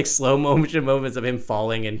and just like slow motion moments of him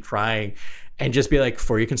falling and crying, and just be like,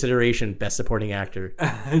 for your consideration, Best Supporting Actor,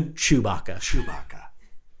 Chewbacca.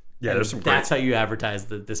 Yeah, there's some great. That's how you advertise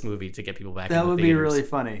this movie to get people back. That in the would be theaters. really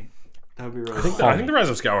funny. That would be really I think The Rise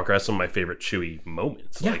of Skywalker has some of my favorite Chewie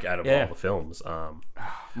moments, like out of all the films. I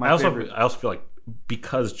also feel like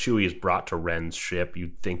because Chewie is brought to Ren's ship,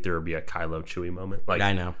 you'd think there would be a Kylo Chewie moment. Like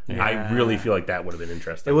I know. Yeah. I really feel like that would have been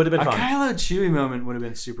interesting. It would have been A fun. Kylo Chewie moment would have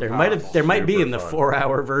been super powerful. There might be Super in the fun.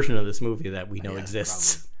 4-hour version of this movie that we know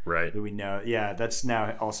exists. Right. that we know. Yeah, that's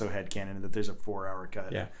now also headcanon that there's a 4-hour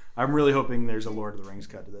cut. Yeah. I'm really hoping there's a Lord of the Rings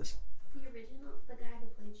cut to this. The original, the guy who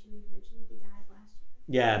played Chewie originally, he died last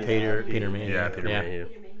year. Yeah, Peter Mayhew. Yeah, Peter Mayhew.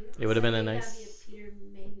 Peter Mayhew. It would have been a So I think nice- that'd be a Peter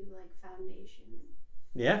Mayhew like foundation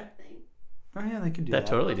Yeah, thing. Oh yeah, they could do that that.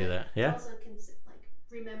 totally do that. Yeah, Also like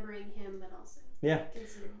remembering him, but also yeah.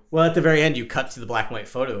 considering. Well, at the very end, you cut to the black and white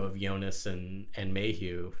photo of Jonas and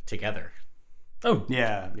Mayhew together. Oh,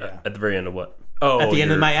 Yeah, yeah. At the very end of what? Oh, At the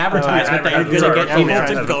end of my advertisement, that you're going to get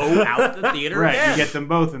people to go out the theater. Right, Yeah. you get them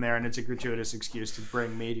both in there, and it's a gratuitous excuse to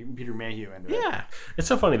bring Peter Mayhew into it. Yeah. It's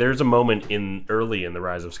so funny. There's a moment early in The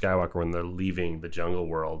Rise of Skywalker when they're leaving the jungle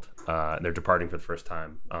world. They're departing for the first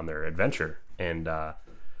time on their adventure. And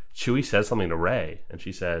Chewie says something to Rey, and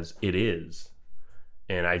she says, "It is."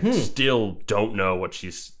 And I still don't know what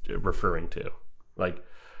she's referring to. Like,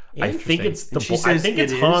 I think Interesting. it's And she I says, think "It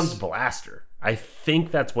it's is?" Han's blaster. I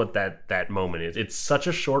think that's what that moment is. It's such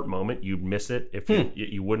a short moment, you'd miss it if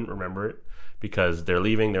you wouldn't remember it, because they're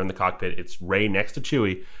leaving, they're in the cockpit, it's Rey next to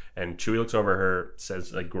Chewie, and Chewie looks over her,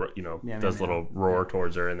 says like, does a little roar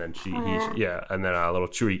towards her, and then and then a little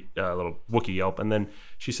Chewie, little Wookiee yelp, and then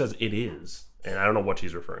she says it is, and I don't know what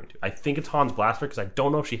she's referring to. I think it's Han's blaster, because I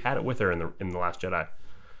don't know if she had it with her in the Last Jedi.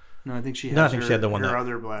 No, I think she. No, I think she had the one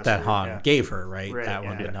other blaster, that Han gave her, right? That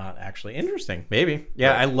one did not actually. Interesting, maybe.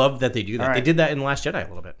 Yeah, I love that they do that. Right. They did that in The Last Jedi a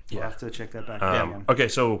little bit. We'll have to check that back again. Okay,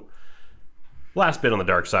 so last bit on the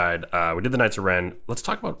dark side, we did the Knights of Ren. Let's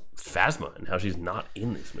talk about Phasma and how she's not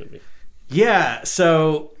in this movie. Yeah,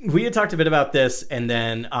 so we had talked a bit about this, and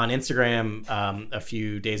then on Instagram a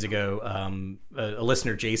few days ago, a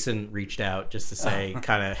listener, Jason, reached out just to say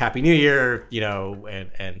kind of Happy New Year,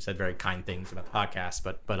 and said very kind things about the podcast,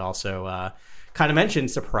 but also kind of mentioned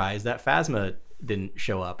surprised that Phasma didn't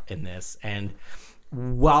show up in this. And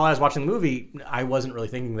while I was watching the movie, I wasn't really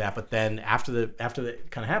thinking that, but then after that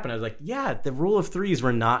kind of happened, I was like, yeah, the rule of threes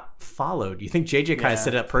were not followed. You think JJ kind of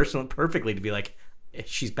set it up perfectly to be like, if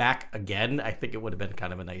she's back again, I think it would have been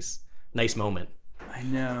kind of a nice moment. I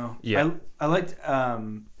know. Yeah. I liked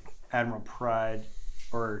Admiral Pride,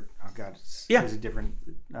 or it's a different.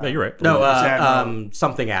 No, you're right. No,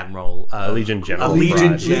 something Admiral. Legion General.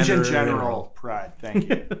 Legion General Pride. Thank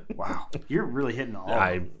you. Wow, you're really hitting all.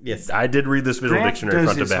 I did read this visual Grant dictionary does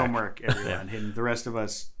front to his back. homework, everyone, and the rest of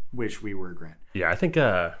us wish we were Grant. Yeah, I think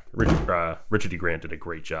Richard E. Grant did a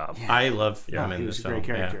great job. Yeah. I love him in he was this a great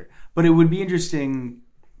film. character. But it would be interesting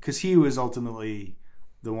because he was ultimately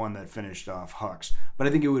the one that finished off Hux. But I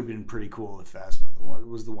think it would have been pretty cool if Phasma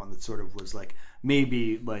was the one that sort of was like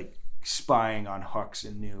maybe like spying on Hux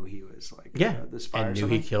and knew he was like the spy, and or knew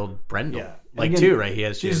something. he killed Brendel. Yeah. Like Again, too, right? He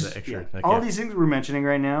has the extra. Yeah. All these things we're mentioning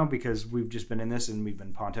right now because we've just been in this and we've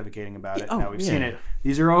been pontificating about it. Now we've seen it.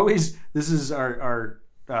 This is our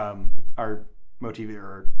motif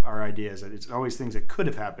or our idea is that it's always things that could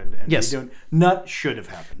have happened and yes. they don't not should have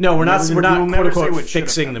happened. No, we're not we'll quote never say unquote what should have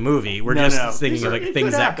fixing the happened. movie. We're just thinking These of are- like it things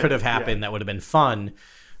could that happen. could have happened that would have been fun.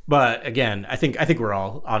 But again, I think we're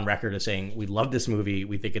all on record of saying we love this movie,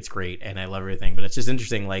 we think it's great, and I love everything. But it's just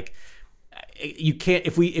interesting, like you can't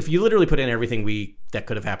if you literally put in everything that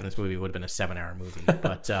could have happened in this movie, it would have been a 7-hour movie.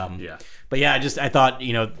 But I thought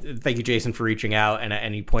thank you, Jason, for reaching out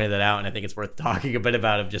and he pointed that out, and I think it's worth talking a bit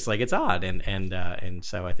about of just like it's odd and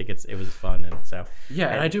so I think it was fun, and so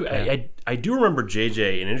I do remember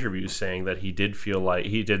JJ in interviews saying that he did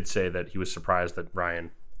say that he was surprised that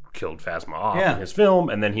Ryan killed Phasma off in his film,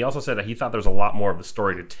 and then he also said that he thought there was a lot more of the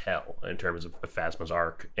story to tell in terms of Phasma's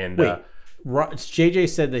arc. And JJ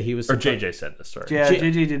said that he was JJ said this story. Yeah,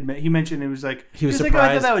 JJ did. He mentioned it was like he was like, oh, I thought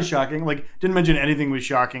surprised. that was shocking. Like, didn't mention anything was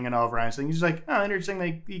shocking in all of Ryan's thing. He's like, oh,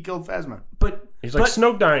 interesting. He killed Phasma. But he's like,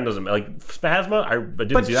 Snoke dying doesn't like Phasma. I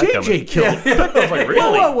didn't but see that coming. JJ killed. I was like,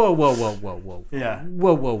 really? Whoa. Yeah.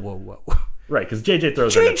 Whoa. Right, because JJ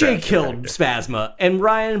throws in the JJ trash. killed Phasma, and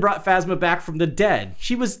Ryan brought Phasma back from the dead.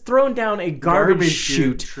 She was thrown down a garbage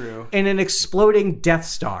chute true. in an exploding Death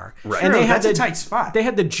Star. Right. And True, they had that's to, a tight spot. They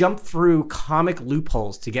had to jump through comic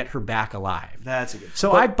loopholes to get her back alive. That's a good.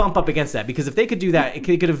 So I bump up against that, because if they could do that, it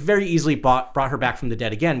could have very easily brought her back from the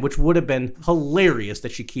dead again, which would have been hilarious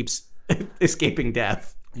that she keeps escaping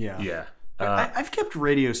death. Yeah. I've kept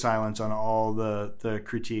radio silence on all the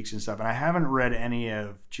critiques and stuff, and I haven't read any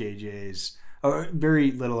of JJ's, or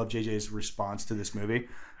very little of JJ's response to this movie.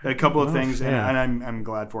 A couple of things, and I'm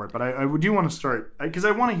glad for it. But I do want to start because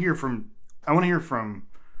I want to hear from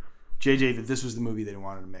JJ that this was the movie they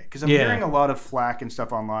wanted to make. Because I'm hearing a lot of flack and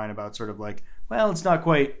stuff online about sort of like, well, it's not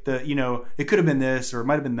quite it could have been this or it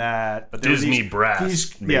might have been that. But Disney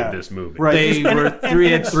brass made this movie. Right. They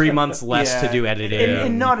had 3 months less to do editing,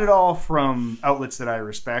 and not at all from outlets that I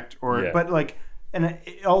respect, but like. And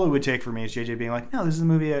all it would take for me is JJ being like, no, this is the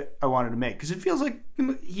movie I wanted to make. Because it feels like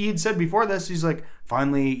he had said before this, he's like,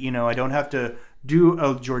 finally, I don't have to do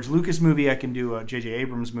a George Lucas movie. I can do a J.J.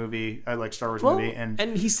 Abrams movie. I like Star Wars movie.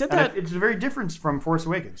 And he said that. It's very different from Force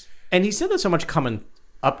Awakens. And he said that so much coming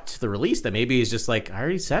up to the release that maybe he's just like, I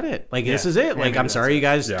already said it. Like, this is it. Like, I'm sorry you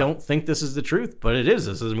guys don't think this is the truth, but it is.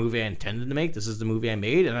 This is a movie I intended to make. This is the movie I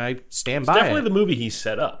made, and I stand by it. It's definitely the movie he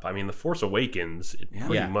set up. I mean, The Force Awakens,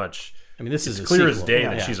 pretty much... I mean, this is clear a as day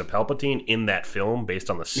that she's a Palpatine in that film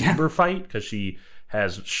based on the Saber fight, because she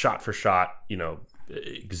has shot for shot,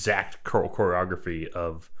 exact choreography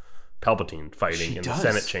of Palpatine fighting in the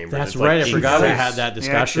Senate chamber. That's right. I forgot I had that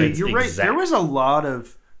discussion. Yeah, actually, you're right.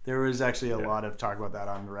 There was actually a lot of talk about that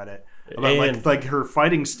on Reddit. About like her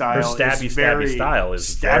fighting style. Her stabby style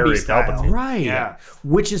is stabby very style. Palpatine. Right. Yeah.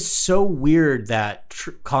 Which is so weird that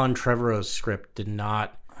Colin Trevorrow's script did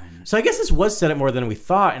not So I guess this was set up more than we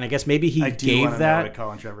thought, and I guess maybe he I do gave wanna know that. what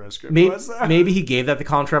Colin Trevorrow's script Maybe, was. maybe he gave that to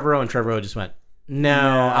Colin Trevorrow, and Trevorrow just went, "No,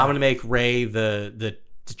 Yeah. I'm going to make Ray the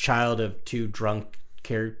child of two drunk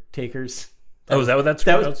caretakers." Oh, is that what that's?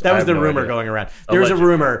 That was the rumor idea. going around. There's a Allegedly.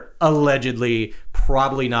 rumor, allegedly,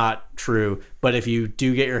 probably not true, but if you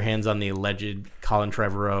do get your hands on the alleged Colin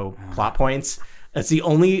Trevorrow plot points, that's the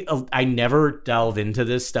only. I never delve into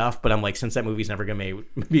this stuff, but I'm like, since that movie's never gonna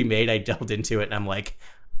be made, I delved into it, and I'm like,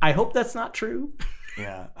 I hope that's not true.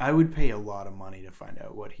 Yeah, I would pay a lot of money to find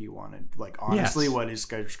out what he wanted. Like, honestly, Yes. what his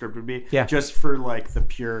script would be. Yeah. Just for, like, the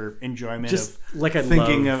pure enjoyment Just of like I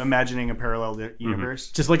thinking love- of imagining a parallel universe.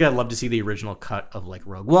 Just like I'd love to see the original cut of like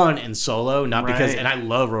Rogue One and Solo, not because, Right. and I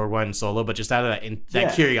love Rogue One and Solo, but just out of that that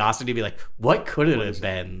Yeah. curiosity to be like, what could it have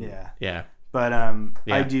been? Yeah. Yeah. But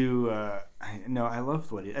Yeah. I do. I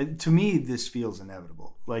loved what to me this feels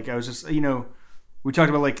inevitable. Like I was just we talked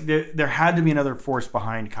about like there had to be another force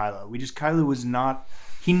behind Kylo. Kylo was not.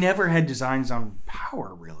 He never had designs on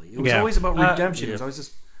power really. It was Yeah. always about redemption. yeah. It was always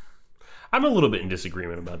just I'm a little bit in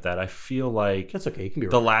disagreement about that. I feel like That's okay. You can be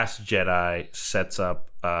The right. Last Jedi sets up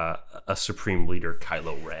a supreme leader,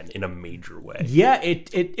 Kylo Ren, in a major way. Yeah,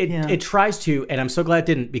 it tries to, and I'm so glad it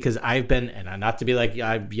didn't, because I've been, and not to be like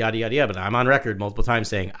yada yada yada, but I'm on record multiple times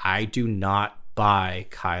saying I do not buy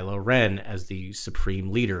Kylo Ren as the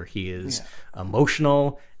supreme leader. He is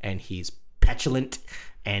emotional, and he's petulant,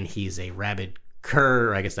 and he's a rabid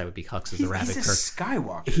cur. I guess that would be Hux as a rabid he's cur. a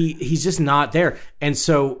Skywalker. He's just not there. And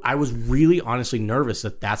so I was really honestly nervous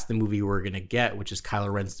that that's the movie we're going to get, which is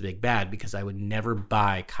Kylo Ren's the big bad, because I would never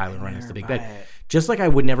buy Kylo Ren as the big bad. it. Just like I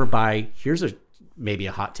would never buy, maybe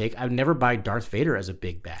a hot take, I would never buy Darth Vader as a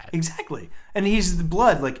big bad. Exactly. And he's the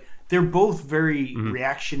blood. Like they're both very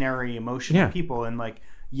reactionary, emotional Yeah. people. And like,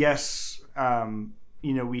 yes,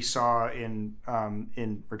 we saw in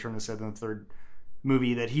Return of the Seventh and Third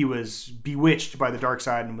movie that he was bewitched by the dark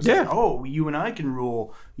side and was like, oh, you and I can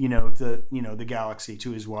rule, the galaxy,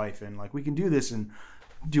 to his wife, and like we can do this and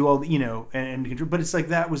do all the, and control. But it's like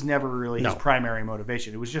that was never really his primary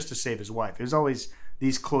motivation. It was just to save his wife. It was always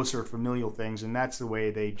these closer familial things, and that's the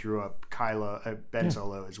way they drew up Ben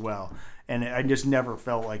Solo as well. And I just never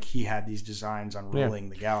felt like he had these designs on ruling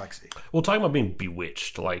the galaxy. Well, talking about being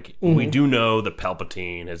bewitched, like we do know that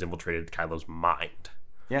Palpatine has infiltrated Kylo's mind.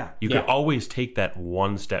 Yeah. You can always take that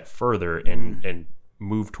one step further and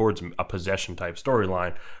move towards a possession type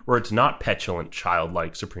storyline where it's not petulant,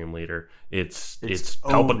 childlike supreme leader. It's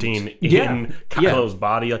Palpatine in Kylo's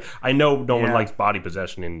body. Like, I know no one likes body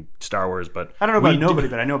possession in Star Wars, but I don't know about nobody,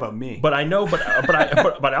 but I know about me. But I know, but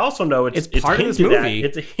I also know it's part of this hinted at- movie.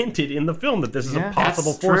 It's hinted in the film that this is a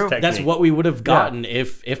possible that's force true. technique. That's what we would have gotten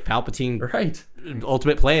if Palpatine right.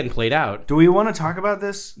 ultimate plan played out. Do we want to talk about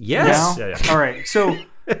this? Yes. Now? Yeah, yeah. All right.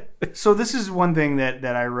 So this is one thing that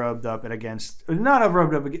I rubbed up against. Not I've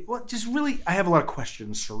rubbed up against. Well, just really, I have a lot of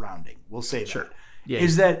questions surrounding. We'll say that. Yeah.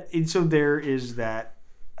 Is that so? There is that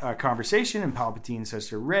conversation, and Palpatine says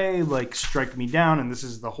to Rey, like, "Strike me down," and this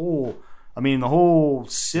is the whole. I mean, the whole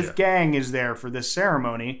Sith gang is there for this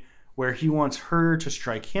ceremony where he wants her to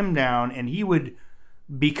strike him down, and he would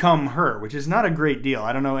become her, which is not a great deal.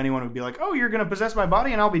 I don't know anyone would be like, "Oh, you're going to possess my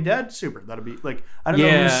body and I'll be dead." Super. That'd be like, I don't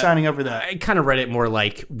know who's signing up for that. I kind of read it more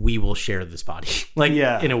like we will share this body, like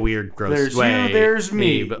in a weird, gross There's way. you, there's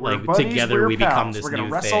me. but We're like buddies, together we're we become pals. this We're gonna new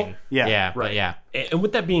wrestle. thing. Yeah, but yeah. And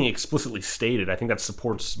with that being explicitly stated, I think that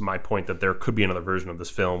supports my point that there could be another version of this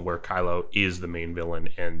film where Kylo is the main villain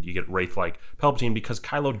and you get Wraith-like Palpatine, because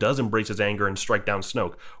Kylo does embrace his anger and strike down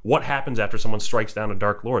Snoke. What happens after someone strikes down a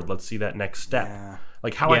Dark Lord? Let's see that next step.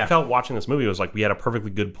 Like how I felt watching this movie was like we had a perfectly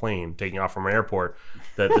good plane taking off from an airport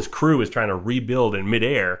that this crew is trying to rebuild in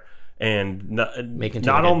midair and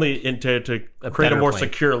not only to create a more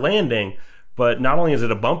secure landing, but not only is it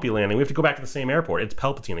a bumpy landing, we have to go back to the same airport. It's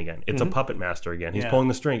Palpatine again. It's a puppet master again. He's pulling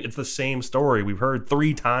the string. It's the same story we've heard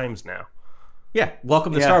 3 times now. Yeah,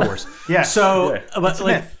 welcome to Star Wars. So, but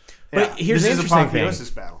like, but here's the this is interesting thing. Apotheosis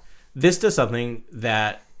battle. This does something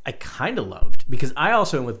that I kind of loved, because I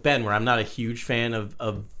also am with Ben, where I'm not a huge fan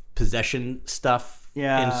of possession stuff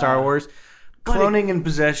in Star Wars. Cloning and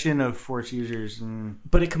possession of Force users.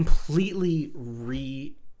 But it completely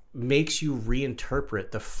makes you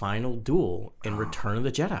reinterpret the final duel in Return of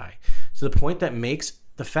the Jedi, to the point that makes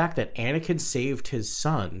the fact that Anakin saved his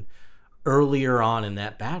son earlier on in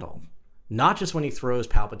that battle, not just when he throws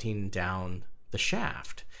Palpatine down the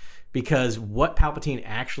shaft. Because what Palpatine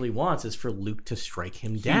actually wants is for Luke to strike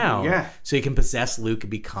him down so he can possess Luke and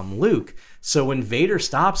become Luke. So when Vader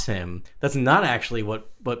stops him, that's not actually what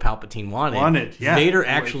Palpatine wanted. Vader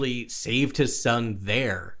actually saved his son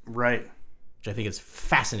there. Right. Which I think is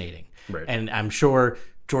fascinating. Right. And I'm sure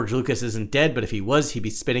George Lucas isn't dead, but if he was, he'd be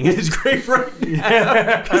spinning in his grave right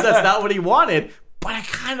now because that's not what he wanted. But I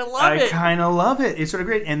kind of love it. I kind of love it. It's sort of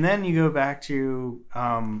great. And then you go back to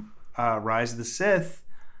Rise of the Sith,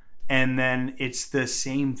 and then it's the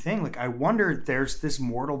same thing. Like, I wonder, there's this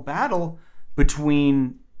mortal battle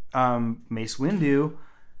between Mace Windu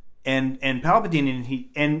and Palpatine,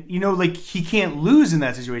 and he can't lose in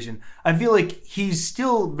that situation. I feel like he's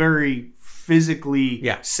still very physically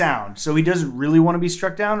sound, so he doesn't really want to be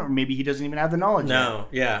struck down, or maybe he doesn't even have the knowledge. No,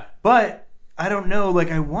 yeah. But I don't know.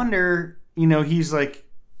 Like, I wonder. He's like,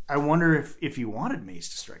 I wonder if he wanted Mace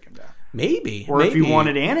to strike him down, maybe, or if he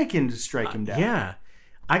wanted Anakin to strike him down. Yeah,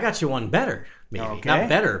 I got you one better. Maybe Okay. not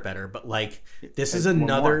better, but like this is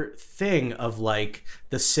another thing of like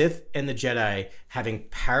the Sith and the Jedi having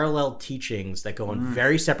parallel teachings that go in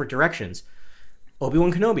very separate directions.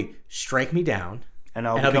 Obi-Wan Kenobi, strike me down, and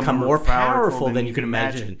I'll become more powerful than you can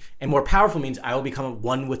imagine. And more powerful means I will become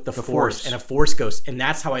one with the Force and a Force ghost, and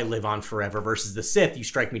that's how I live on forever. Versus the Sith, you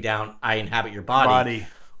strike me down, I inhabit your body.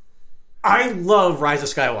 I love Rise of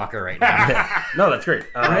Skywalker right now. No, that's great.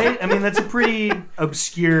 Right? I mean, that's a pretty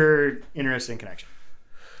obscure, interesting connection.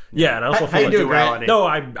 Yeah, and I also How feel you like doing, Grant? No,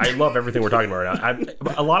 I love everything we're talking about right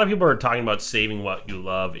now. A lot of people are talking about saving what you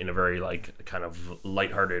love in a very like kind of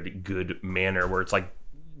lighthearted, good manner, where it's like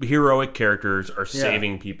heroic characters are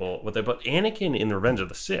saving people. But Anakin in Revenge of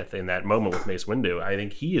the Sith, in that moment with Mace Windu, I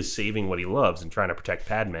think he is saving what he loves and trying to protect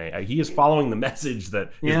Padme. He is following the message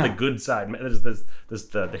that is the good side. There's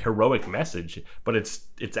the heroic message, but it's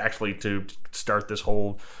actually to start this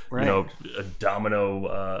whole a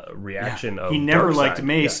domino reaction of he never dark liked side.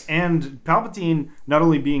 Mace, and Palpatine, not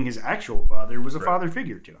only being his actual father, was a father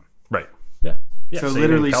figure to him. Right. Yeah. So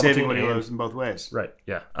literally saving what he loves in both ways. Right.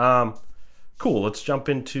 Yeah. Cool. Let's jump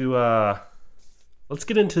into let's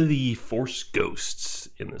get into the Force ghosts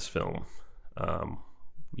in this film.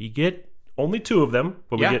 We get only 2 of them,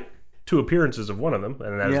 but we get 2 appearances of one of them,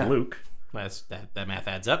 and that is Luke. That math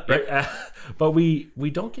adds up. Right? But we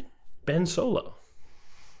don't get Ben Solo.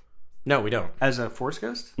 No, we don't. As a Force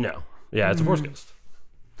ghost? No. Yeah, it's a Force ghost.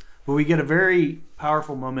 But we get a very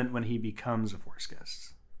powerful moment when he becomes a Force ghost.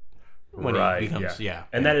 When he becomes,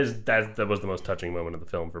 and that was the most touching moment of the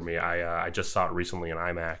film for me. I just saw it recently in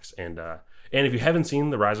IMAX, and if you haven't seen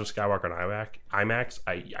The Rise of Skywalker in IMAX,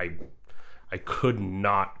 I could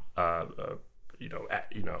not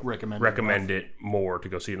recommend it more to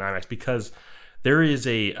go see it in IMAX, because there is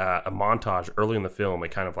a montage early in the film, a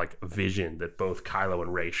kind of like vision that both Kylo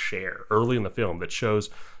and Rey share early in the film that shows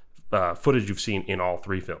footage you've seen in all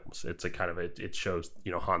 3 films. It's a kind of it shows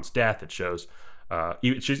Han's death. It shows.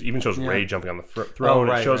 It even shows Rey jumping on the throne.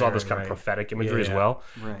 It shows all this kind of prophetic imagery as well.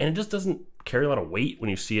 Right. And it just doesn't carry a lot of weight when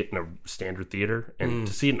you see it in a standard theater. And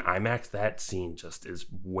to see it in IMAX, that scene just is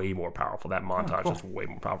way more powerful. That montage is way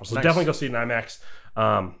more powerful. So definitely go see it in IMAX.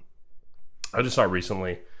 I just saw it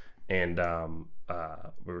recently, and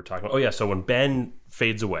we were talking about, so when Ben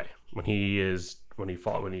fades away, when he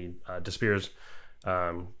disappears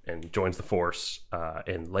and joins the Force,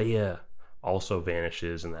 and Leia also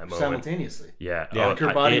vanishes in that moment simultaneously. Yeah, like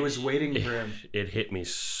her body was waiting for him. It hit me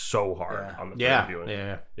so hard on the third viewing.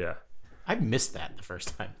 Yeah. I missed that the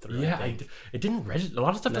first time through. Yeah, it didn't register. A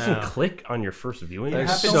lot of stuff doesn't click on your first viewing. It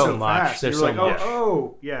happens so much. Fast. You're like,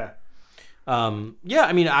 yeah.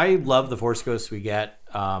 I mean, I love the Force ghosts we get.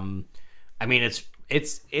 I mean, it's.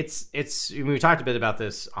 We talked a bit about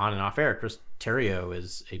this on and off air. Chris Terrio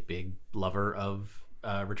is a big lover of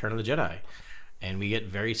Return of the Jedi. And we get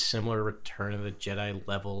very similar Return of the Jedi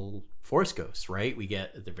level Force ghosts, right? We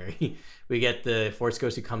get the Force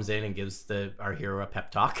ghost who comes in and gives our hero a pep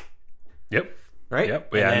talk. Yep. Right.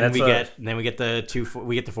 Yep. And then we get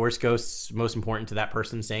the Force ghosts most important to that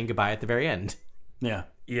person saying goodbye at the very end. Yeah.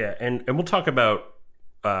 Yeah, and we'll talk about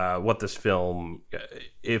what this film,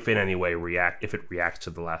 if in any way reacts to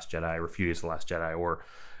The Last Jedi, refuses The Last Jedi, or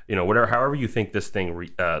however you think this thing,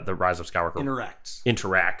 the Rise of Skywalker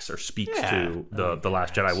interacts or speaks to the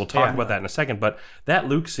Last Jedi. We'll talk about that in a second. But that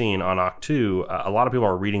Luke scene on Ahch-To, a lot of people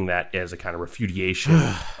are reading that as a kind of refudiation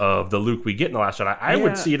of the Luke we get in The Last Jedi. I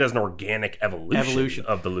would see it as an organic evolution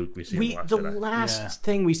of the Luke we see in The Last Jedi. The last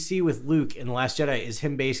thing we see with Luke in The Last Jedi is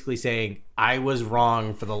him basically saying, I was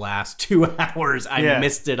wrong for the last 2 hours. I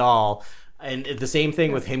missed it all. And the same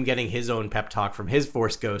thing with him getting his own pep talk from his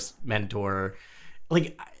Force Ghost mentor.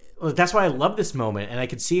 Like, that's why I love this moment, and I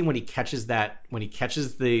could see him when he catches the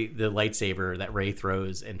lightsaber that Rey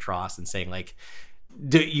throws in Tross, and saying like,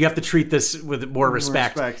 you have to treat this with more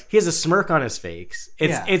respect. He has a smirk on his face.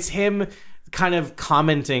 It's him kind of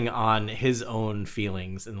commenting on his own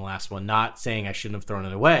feelings in the last one, not saying I shouldn't have thrown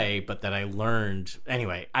it away, but that I learned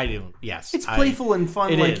anyway. I didn't. Yes, It's playful and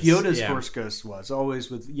fun, it like is, Yoda's yeah. Force Ghost was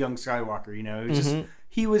always with young Skywalker. You know, it was just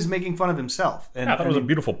he was making fun of himself. And I thought it was a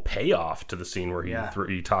beautiful payoff to the scene where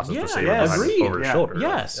he tosses the saber agreed. over his shoulder.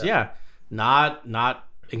 Yes, yeah. Not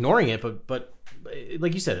ignoring it, but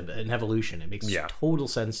like you said, an evolution. It makes total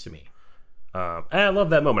sense to me. And I love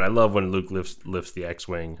that moment. I love when Luke lifts the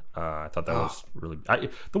X-wing. I thought that was really.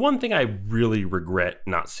 The one thing I really regret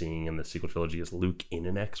not seeing in the sequel trilogy is Luke in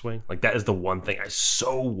an X-wing. Like that is the one thing I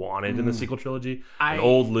so wanted in the sequel trilogy. An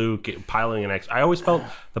old Luke piloting an X. I always felt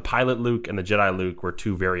the pilot Luke and the Jedi Luke were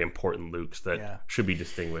two very important Lukes that should be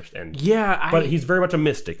distinguished. And but he's very much a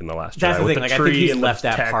mystic in the Last Jedi. That's the thing. The like, I think he's and left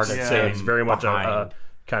that text, part of he's very much behind. a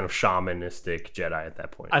kind of shamanistic Jedi at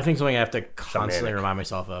that point. I think something I have to constantly remind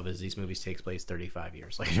myself of is these movies takes place 35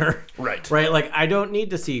 years later. Right. Like, I don't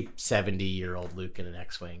need to see 70-year-old Luke in an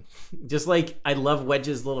X-Wing. Just like, I love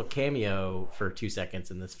Wedge's little cameo for 2 seconds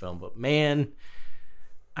in this film, but man,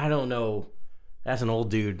 I don't know. That's an old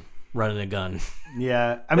dude running a gun.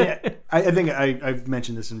 Yeah. I mean, I think I've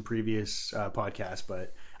mentioned this in previous podcasts,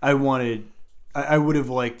 but I would have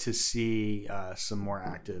liked to see some more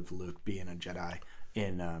active Luke being a Jedi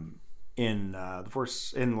in the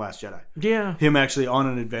Force, in the Last Jedi. Yeah, him actually on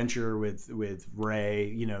an adventure with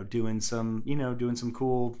Rey, doing some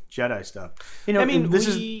cool Jedi stuff. I mean,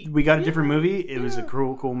 we got a different movie. It was a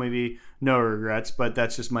cool movie. No regrets, but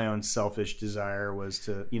that's just my own selfish desire was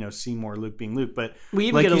to see more Luke being Luke. But we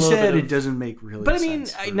even like get a you little said, bit of, it doesn't make really. But I mean,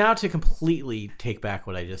 sense now to completely take back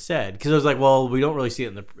what I just said, because I was like, well, we don't really see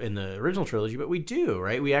it in the original trilogy, but we do,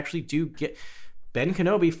 right? We actually do get. Ben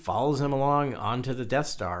Kenobi follows him along onto the Death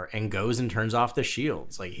Star and goes and turns off the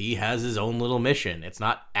shields. Like, he has his own little mission. It's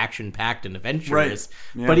not action-packed and adventurous,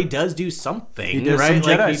 but he does do something, He does right?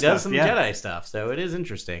 some Jedi he does stuff, some Jedi stuff. So it is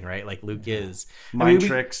interesting, right? Like, Luke is mind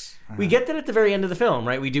tricks. We get that at the very end of the film,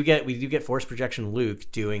 right? We do get Force projection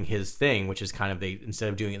Luke doing his thing, which is kind of instead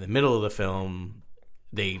of doing it in the middle of the film,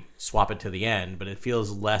 they swap it to the end, but it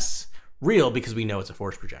feels less real because we know it's a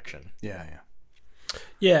Force projection. Yeah.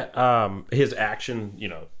 Yeah, his action,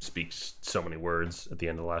 speaks so many words at the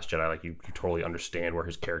end of The Last Jedi. Like, you totally understand where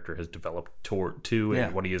his character has developed to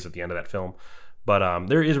and what he is at the end of that film. But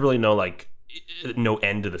there is really no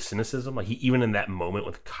end to the cynicism. Like, even in that moment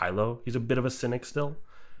with Kylo, he's a bit of a cynic still.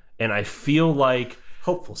 And I feel like...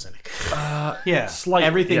 Hopeful cynic. Slight.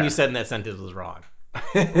 Everything you said in that sentence was wrong.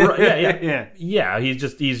 Yeah.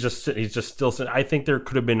 He's just still. I think there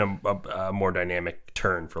could have been a more dynamic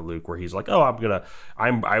turn for Luke, where he's like, "Oh,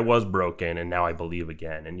 I was broken, and now I believe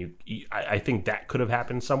again." And I think that could have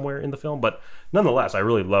happened somewhere in the film, but nonetheless, I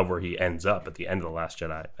really love where he ends up at the end of The Last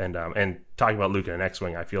Jedi. And talking about Luke in an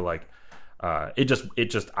X-wing, I feel like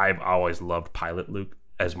I've always loved pilot Luke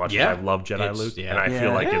as much as I've loved Jedi Luke, and I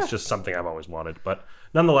feel like it's just something I've always wanted, but.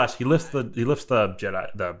 Nonetheless, he lifts the Jedi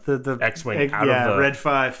the X-wing out of the Red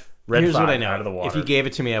 5. Here's what I know. Out of the water. If he gave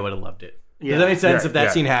it to me, I would have loved it. Yeah. Does that make sense? If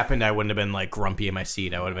that scene happened, I wouldn't have been like grumpy in my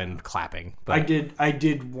seat. I would have been clapping. But I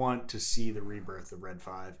did want to see the rebirth of Red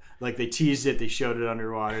 5. Like, they teased it, they showed it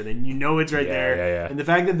underwater, then it's right there. Yeah. And the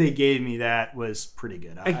fact that they gave me that was pretty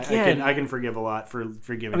good. I can forgive a lot for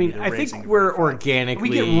giving me the I racing think of we're Red 5. organically...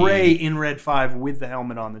 We get Rey in Red 5 with the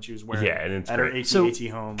helmet on that she was wearing and it's at her great. AT-AT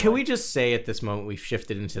home. Can we just say at this moment we've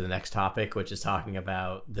shifted into the next topic, which is talking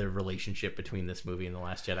about the relationship between this movie and The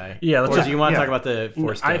Last Jedi? Yeah, let's or do you want to talk about the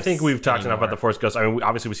Force Ghosts? I think we've talked enough about the Force Ghosts. I mean,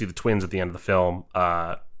 obviously we see the twins at the end of the film.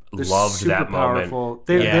 They're Loved super that powerful. moment.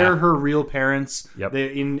 They're her real parents. Yep. They're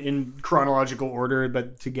in chronological order,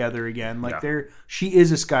 but together again. Like she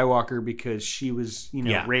is a Skywalker because she was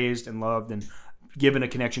raised and loved and given a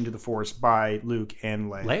connection to the Force by Luke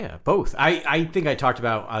and Leia. Both. I think I talked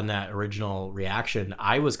about on that original reaction.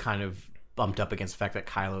 I was kind of bumped up against the fact that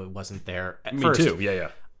Kylo wasn't there at first. Me too. Yeah.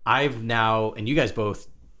 I've now, and you guys both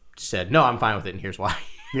said no, I'm fine with it, and here's why.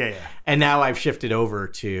 Yeah. And now I've shifted over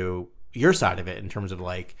to your side of it in terms of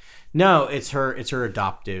like, no, it's her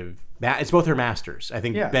adoptive. It's both her masters. I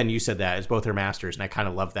think Ben, you said that it's both her masters, and I kind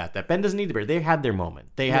of love that. That Ben doesn't need to be. They had their moment.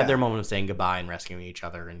 They had their moment of saying goodbye and rescuing each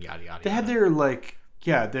other and yada yada. They had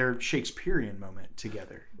their Shakespearean moment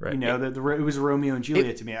together. Right. It was Romeo and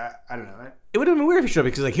Juliet to me. I don't know. It would have been weird if you showed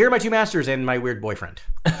because like here are my two masters and my weird boyfriend.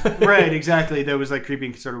 Right. Exactly. That was like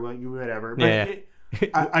creepy, sort of like whatever. But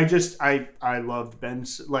I loved Ben.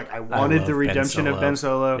 Like, I wanted the redemption of Ben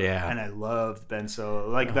Solo, and I loved Ben Solo.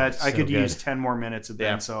 Like that, I could use 10 more minutes of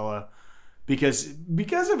Ben Solo because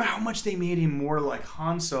of how much they made him more like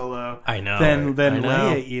Han Solo. I know than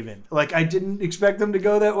Leia even. Like, I didn't expect them to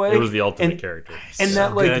go that way. It was the ultimate character. And so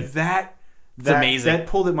that like good. that amazing. That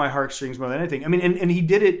pulled at my heartstrings more than anything. I mean, and he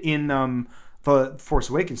did it in the Force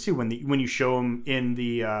Awakens too. When you show him in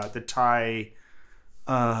the TIE,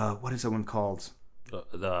 what is that one called?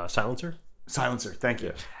 The Silencer. Silencer. Thank you.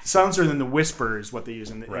 Yeah. Silencer, and then the Whisper is what they use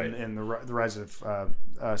in the Rise of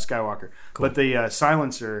Skywalker. Cool. But the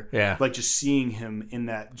Silencer, like just seeing him in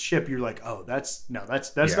that ship, you're like, oh, that's not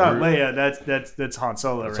Leia. That's Han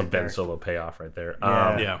Solo. That's right a Ben there. Solo payoff right there.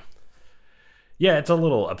 Yeah. It's a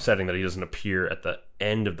little upsetting that he doesn't appear at the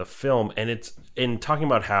end of the film. And it's in talking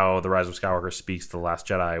about how the Rise of Skywalker speaks to the Last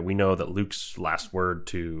Jedi. We know that Luke's last word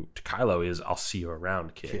to Kylo is, "I'll see you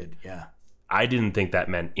around, kid." Yeah. I didn't think that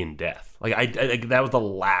meant in death. Like I that was the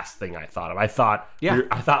last thing I thought of. I thought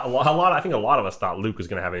a lot. I think a lot of us thought Luke was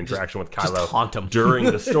going to have an interaction with Kylo, just haunt him during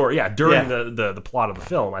the story. The plot of the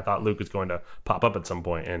film. I thought Luke was going to pop up at some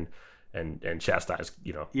point and chastise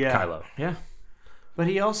Kylo. Yeah. But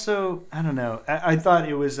he also, I don't know. I thought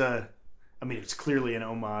it was it's clearly an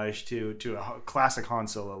homage to a classic Han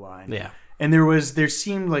Solo line. Yeah. And there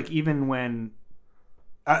seemed like even when,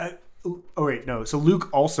 so Luke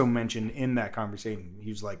also mentioned in that conversation, he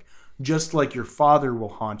was like, just like your father will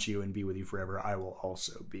haunt you and be with you forever, I will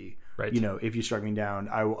also be. Right. If you struck me down,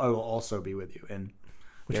 I will also be with you. And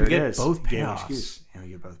which there we get it is. both He gave an payoffs. excuse. Yeah, we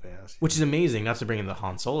get both payoffs. Which is amazing. Not to bring in the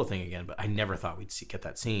Han Solo thing again, but I never thought we'd get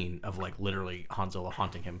that scene of like literally Han Solo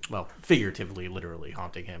haunting him. Well, figuratively, literally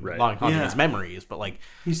haunting him, Right. haunting Yeah. his memories. But like,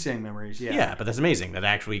 He's saying memories. Yeah. yeah, but that's amazing that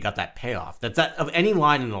actually got that payoff. That's that of any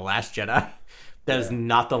line in The Last Jedi. That is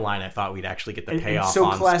not the line I thought we'd actually get the payoff. It's so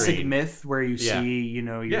on classic screen. myth where you Yeah. see,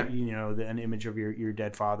 an image of your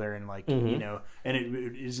dead father, and like, and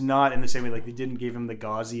it is not in the same way. Like they didn't give him the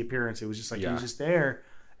gauzy appearance. It was just like he was just there,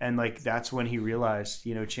 and like that's when he realized,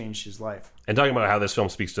 changed his life. And talking about how this film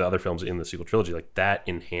speaks to other films in the sequel trilogy, like that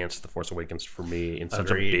enhanced The Force Awakens for me in such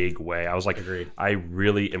Agreed. a big way. I was like, I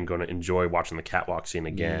really am going to enjoy watching the catwalk scene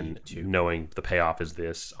again, knowing the payoff is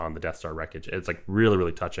this on the Death Star wreckage. It's like really,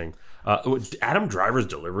 really touching. Adam Driver's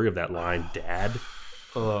delivery of that line, "Dad,"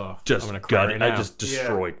 just I'm gonna cry right I now. just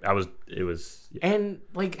destroyed. It was. And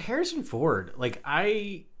like Harrison Ford,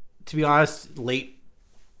 to be honest, late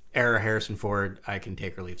era Harrison Ford, I can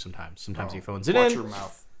take or leave sometimes. Sometimes he phones it Watch in. your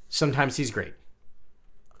mouth. Sometimes he's great.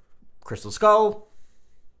 Crystal Skull.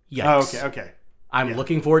 Yikes. Oh, okay. I'm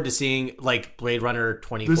looking forward to seeing like Blade Runner This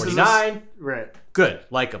 2049. is right. Good.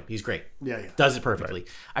 Like him. He's great. Yeah. Does it perfectly.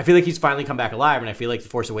 I feel like he's finally come back alive, and I feel like The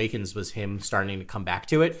Force Awakens was him starting to come back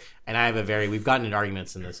to it. And I have we've gotten into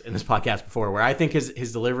arguments in this podcast before where I think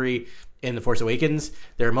his delivery in The Force Awakens,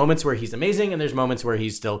 there are moments where he's amazing, and there's moments where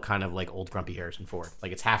he's still kind of like old grumpy Harrison Ford.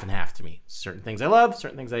 Like it's half and half to me. Certain things I love,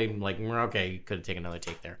 certain things I'm like, okay, you could have taken another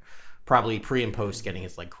take there. Probably pre and post getting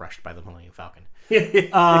his leg crushed by the Millennium Falcon.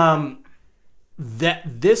 That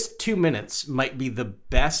this 2 minutes might be the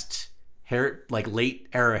best late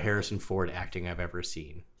era Harrison Ford acting I've ever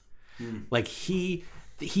seen. Like he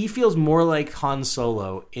feels more like Han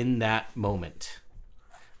Solo in that moment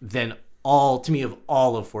than all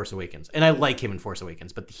of Force Awakens. And I like him in Force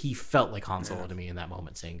Awakens, but he felt like Han Solo to me in that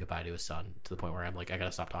moment, saying goodbye to his son, to the point where I'm like, I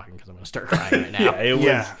gotta stop talking because I'm gonna start crying right now. It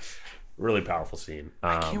was really powerful scene.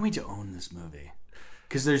 I can't wait to own this movie.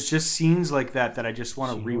 Because there's just scenes like that I just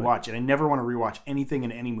want to rewatch. And I never want to rewatch anything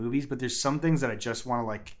in any movies, but there's some things that I just want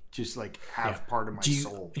to have part of my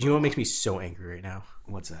soul. Do you know what makes me so angry right now?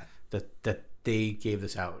 What's that? That they gave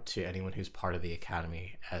this out to anyone who's part of the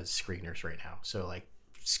Academy as screeners right now. So like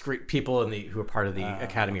people who are part of the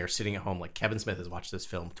Academy are sitting at home. Like Kevin Smith has watched this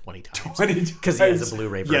film 20 times because he has a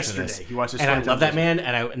Blu-ray version of this. He watched this and I 20 love times that man.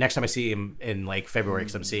 And next time I see him in like February,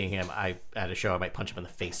 because I'm seeing him at a show, I might punch him in the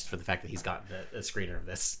face for the fact that he's gotten a screener of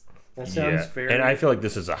this. That sounds very... And I feel like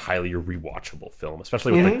this is a highly rewatchable film,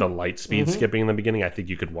 especially with like the light speed skipping in the beginning. I think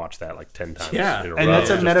you could watch that like 10 times. Yeah. in a And row that's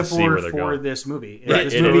a just to see metaphor where they're for going. this movie. Right.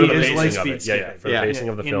 This And movie for the is pacing light of speed it. skipping. For the pacing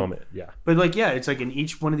of the film. But like, it's like in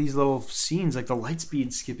each one of these little scenes, like the light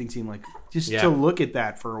speed skipping scene, like just Yeah. to look at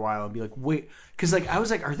that for a while and be like, wait, because like I was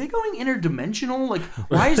like, are they going interdimensional? Like,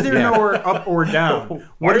 why is there nowhere up or down?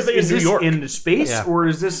 Why are they in is New this York? into space, Yeah. or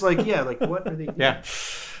is this like like what are they doing? Yeah.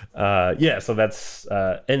 So that's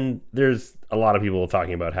and there's a lot of people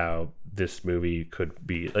talking about how this movie could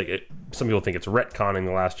be like some people think it's retconning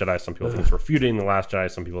The Last Jedi, some people think it's refuting The Last Jedi,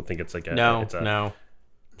 some people think it's like No.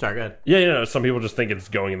 Sorry, go ahead. Some people just think it's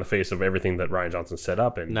going in the face of everything that Rian Johnson set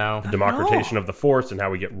up and No. the democratization of the Force and how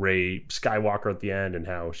we get Rey Skywalker at the end and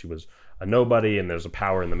how she was a nobody and there's a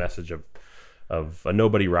power in the message of a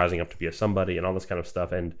nobody rising up to be a somebody and all this kind of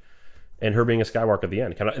stuff. And and her being a Skywalker at the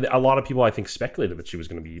end. Kind of, a lot of people I think speculated that she was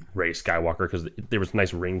going to be Rey Skywalker because there was a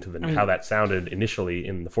nice ring to how that sounded initially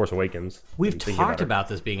in The Force Awakens. We've talked about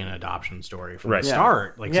this being an adoption story from Right. the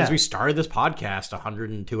start. Since we started this podcast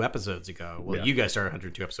 102 episodes ago. Well, Yeah. you guys started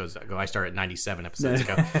 102 episodes ago. I started 97 episodes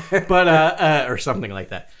ago. But or something like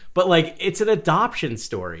that. But it's an adoption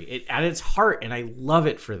story at its heart, and I love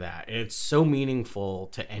it for that. And it's so meaningful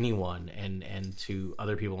to anyone and to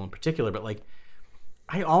other people in particular. But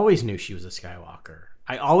I always knew she was a Skywalker.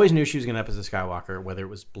 I always knew she was going to end up as a Skywalker, whether it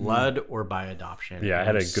was blood or by adoption. Yeah, I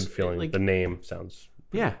had a good feeling. The name sounds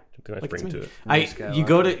yeah. nice ring to it. You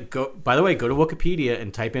go. By the way, go to Wikipedia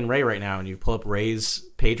and type in Rey right now, and you pull up Rey's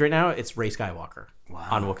page right now. It's Rey Skywalker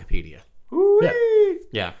on Wikipedia.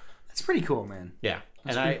 Yeah, That's pretty cool, man. yeah.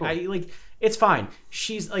 That's And pretty cool. I it's fine.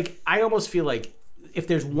 She's I almost feel like if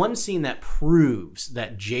there's one scene that proves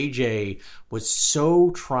that JJ was so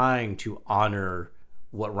trying to honor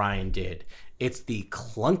what Ryan did, it's the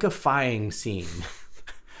clunkifying scene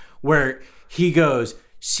where he goes,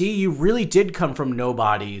 see, you really did come from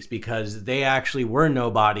nobodies because they actually were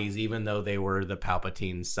nobodies even though they were the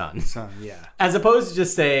Palpatine son. Yeah. As opposed to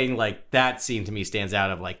just saying that scene to me stands out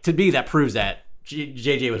of to me that proves that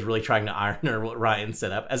JJ was really trying to honor what Ryan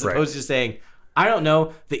set up as opposed to just saying, I don't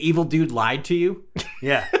know, the evil dude lied to you.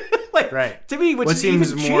 Yeah. Right. To me, which What is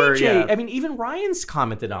seems even more, JJ. yeah. I mean, even Ryan's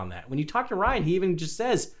commented on that. When you talk to Ryan, he even just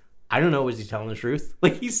says, I don't know, was he telling the truth?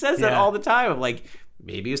 He says that all the time of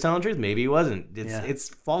maybe he was telling the truth, maybe he wasn't. It's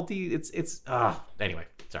faulty. Anyway,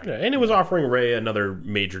 sorry. Yeah, and it was offering Rey another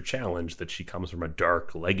major challenge that she comes from a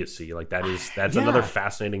dark legacy. That's another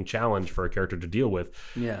fascinating challenge for a character to deal with.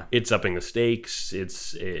 Yeah. It's upping the stakes.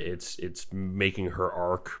 It's making her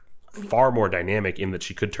arc far more dynamic in that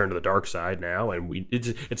she could turn to the dark side now, and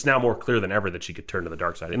it's now more clear than ever that she could turn to the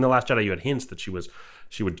dark side. In The Last Jedi, you had hints that she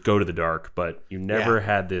would go to the dark, but you never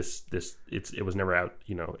had this. It was never out,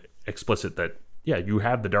 explicit that you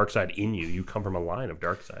have the dark side in you. You come from a line of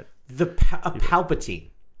dark side. A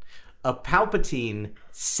Palpatine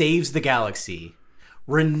saves the galaxy,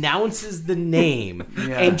 renounces the name,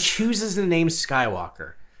 and chooses the name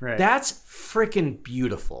Skywalker. Right. That's freaking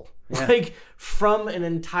beautiful. From an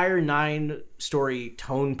entire 9-story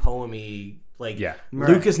tone poem-y,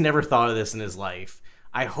 Lucas never thought of this in his life.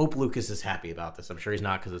 I hope Lucas is happy about this. I'm sure he's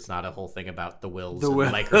not because it's not a whole thing about the wills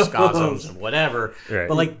and microcosms and whatever. Right.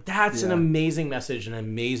 But that's an amazing message, an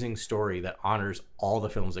amazing story that honors all the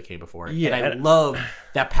films that came before it. Yeah, and I love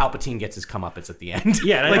that Palpatine gets his comeuppance at the end.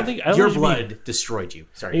 Yeah, and I don't think your you should blood destroyed you.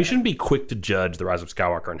 Sorry, you shouldn't be quick to judge The Rise of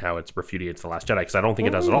Skywalker and how it's repudiates The Last Jedi, because I don't think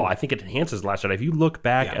it does at all. I think it enhances The Last Jedi. If you look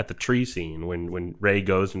back at the tree scene when Rey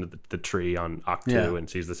goes into the tree on Ahch-To and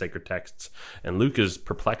sees the sacred texts, and Luke is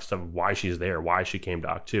perplexed of why she's there, why she came to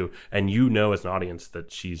Ahch-To, and you know as an audience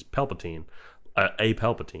that she's Palpatine. A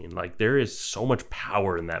Palpatine. There is so much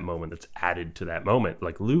power in that moment that's added to that moment.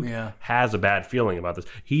 Luke has a bad feeling about this.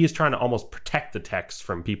 He is trying to almost protect the text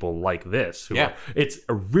from people like this. It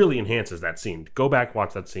really enhances that scene. Go back,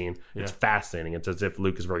 watch that scene. It's fascinating. It's as if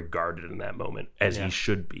Luke is very guarded in that moment, as he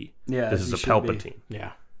should be. Yeah, this is a Palpatine.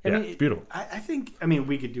 Yeah. It's beautiful. I think,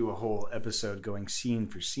 we could do a whole episode going scene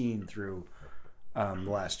for scene through The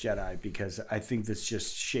Last Jedi, because I think this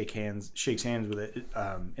just shakes hands with it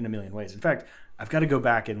in a million ways. In fact, I've got to go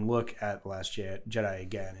back and look at The Last Jedi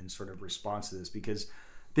again in sort of response to this, because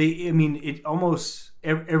it almost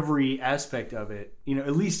every aspect of it,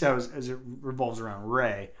 at least as it revolves around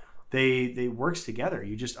Rey, they works together.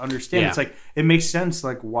 You just understand. It's it makes sense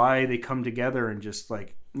why they come together and just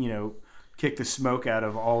kick the smoke out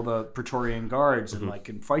of all the Praetorian guards and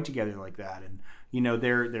can fight together like that, and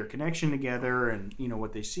their connection together, and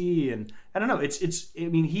what they see, and I don't know. It's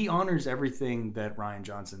he honors everything that Rian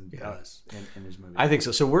Johnson does in his movie. I think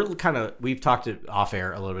so. So we've talked off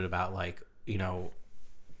air a little bit about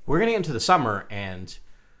we're gonna get into the summer, and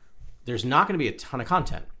there's not gonna be a ton of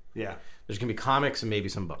content. Yeah, there's gonna be comics and maybe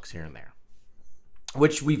some books here and there,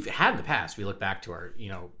 which we've had in the past. We look back to our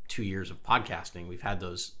 2 years of podcasting. We've had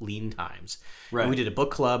those lean times. Right. And we did a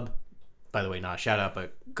book club. By the way, not a shout out,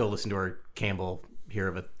 but go listen to our Campbell Here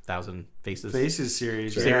of 1,000 Faces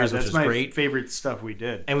series. Which that's was my great. favorite stuff we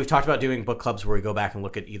did. And we've talked about doing book clubs where we go back and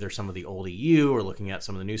look at either some of the old EU or looking at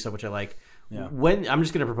some of the new stuff, which I like. Yeah. When I'm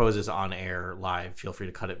just going to propose this on air live, feel free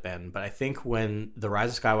to cut it, Ben. But I think when The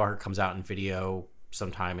Rise of Skywalker comes out in video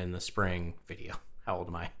sometime in the spring, how old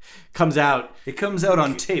am I? Comes out. It comes out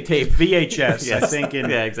on tape. VHS, I think.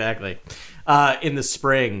 Yeah, exactly. In the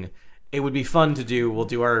spring. it would be fun to do. We'll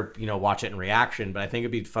do our, watch it in reaction, but I think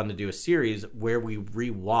it'd be fun to do a series where we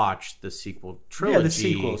rewatch the sequel trilogy. Yeah, the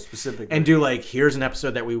sequel specifically. And do here's an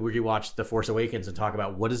episode that we rewatch The Force Awakens and talk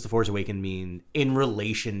about what does The Force Awakens mean in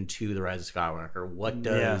relation to The Rise of Skywalker? What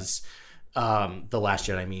does The Last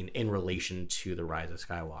Jedi mean in relation to The Rise of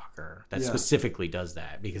Skywalker? That specifically does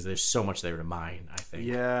that, because there's so much there to mine, I think.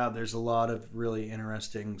 Yeah, there's a lot of really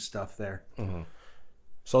interesting stuff there. Mm-hmm.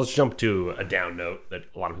 So let's jump to a down note that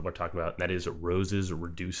a lot of people are talking about, and that is Rose's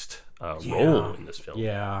reduced role in this film.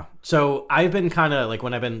 Yeah. So I've been kind of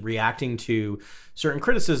when I've been reacting to certain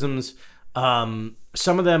criticisms, some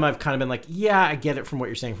of them I've kind of been like, yeah, I get it from what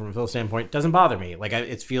you're saying from a film standpoint. It doesn't bother me.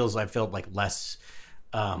 I felt like less.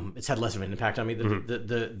 It's had less of an impact on me.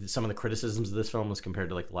 The some of the criticisms of this film as compared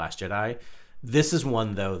to The Last Jedi. This is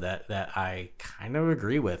one though that I kind of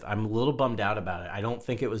agree with. I'm a little bummed out about it. I don't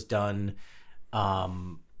think it was done.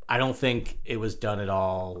 I don't think it was done at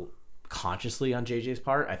all consciously on JJ's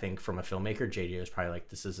part. I think from a filmmaker, JJ was probably like,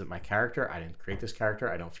 this isn't my character. I didn't create this character.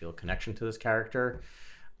 I don't feel a connection to this character.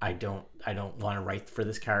 I don't want to write for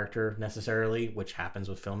this character necessarily, which happens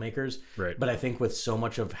with filmmakers. Right. But I think with so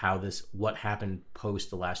much of what happened post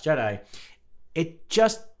The Last Jedi, it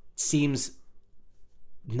just seems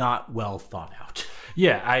not well thought out.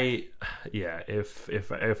 Yeah, I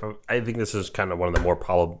think this is kind of one of the more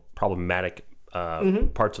problematic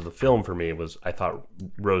parts of the film for me. Was I thought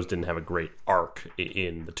Rose didn't have a great arc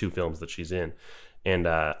in the two films that she's in, and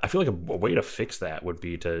I feel like a way to fix that would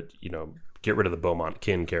be to get rid of the Beaumont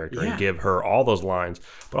Kin character and give her all those lines,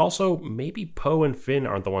 but also maybe Poe and Finn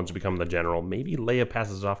aren't the ones who become the general. Maybe Leia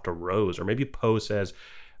passes it off to Rose, or maybe Poe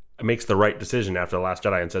makes the right decision after The Last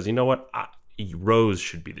Jedi and says, you know what, Rose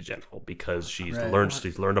should be the general because she's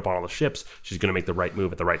learned up on all the ships. She's going to make the right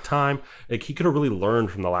move at the right time. He could have really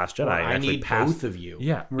learned from The Last Jedi. I need both of you.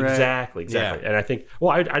 Yeah, right. exactly. Yeah. And I think,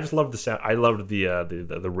 I just loved the sound. I loved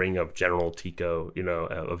the ring of General Tico,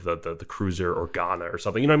 of the cruiser Organa or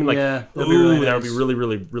something. You know what I mean? That would be really,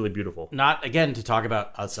 really, really beautiful. Not again to talk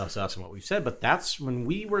about us and what we've said, but that's when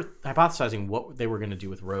we were hypothesizing what they were going to do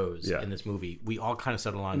with Rose in this movie. We all kind of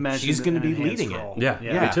settled on she's going to be leading it.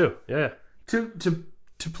 Yeah, me too. Yeah.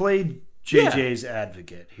 To play JJ's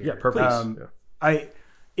advocate here. Yeah, perfect.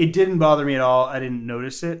 It didn't bother me at all. I didn't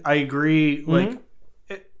notice it. I agree.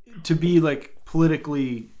 To be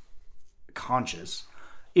politically conscious,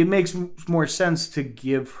 it makes more sense to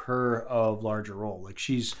give her a larger role.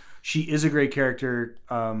 She is a great character,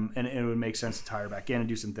 and it would make sense to tie her back in and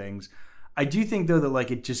do some things. I do think though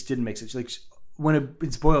that it just didn't make sense. When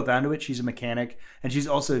it's boiled down to it, she's a mechanic, and she's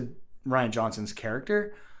also Rian Johnson's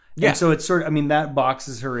character. Yeah. And so it's sort of, that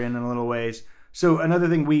boxes her in a little ways. So another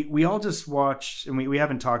thing, we all just watched, and we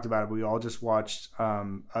haven't talked about it, but we all just watched,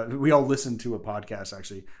 we all listened to a podcast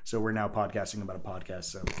actually. So we're now podcasting about a podcast.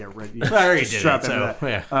 So get ready. I already did it, so,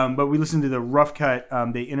 yeah. But we listened to the rough cut.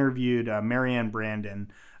 They interviewed Marianne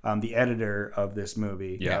Brandon, the editor of this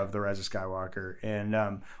movie, of The Rise of Skywalker.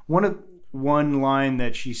 And one line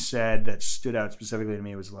that she said that stood out specifically to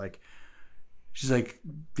me was she's like,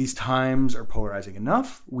 these times are polarizing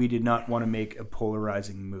enough. We did not want to make a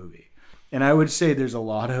polarizing movie. And I would say there's a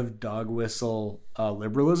lot of dog whistle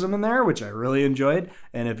liberalism in there, which I really enjoyed.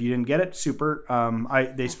 And if you didn't get it, super.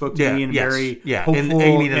 They spoke to me in very hopeful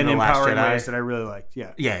and empowering ways that I really liked.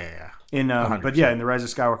 Yeah. But in The Rise of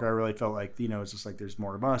Skywalker, I really felt it's just there's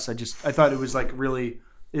more of us. I thought it was really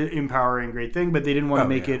empowering, great thing, but they didn't want to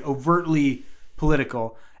make it overtly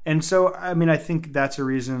political. And so, I think that's a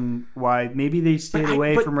reason why maybe they stayed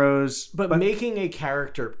away from Rose. But making a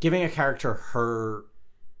character, giving a character her,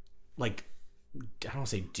 I don't want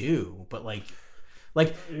to say due, but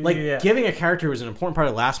giving a character who was an important part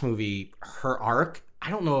of the last movie her arc. I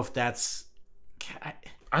don't know if that's.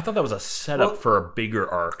 I thought that was a setup for a bigger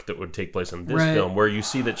arc that would take place in this film, where you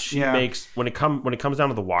see that she makes when it comes down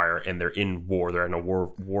to the wire and they're in war, they're in a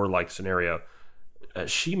warlike scenario.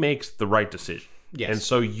 She makes the right decision. Yes. And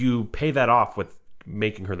so you pay that off with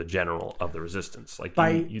making her the general of the resistance. That's how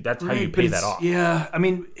you pay that off. Yeah.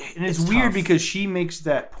 And it's weird because she makes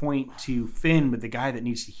that point to Finn, but the guy that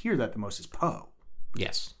needs to hear that the most is Poe.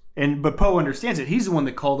 Yes. But Poe understands it. He's the one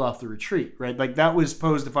that called off the retreat, right? That was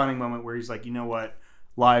Poe's defining moment where he's like, you know what?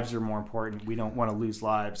 Lives are more important. We don't want to lose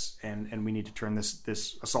lives, and we need to turn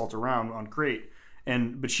this assault around on Crate.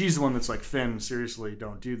 But she's the one that's like, Finn, seriously,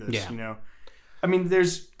 don't do this. Yeah.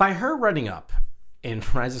 There's by her running up in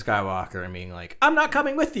Rise of Skywalker and being like, I'm not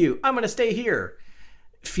coming with you, I'm going to stay here,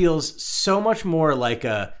 feels so much more like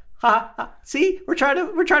a Ha, ha. See, we're trying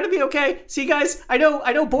to be okay. See, guys, I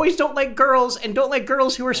know boys don't like girls and don't like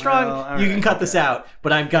girls who are strong. Well, you can cut this out,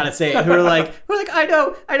 but I'm gonna say it. We're like, I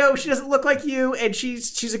know, she doesn't look like you, and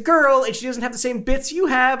she's a girl, and she doesn't have the same bits you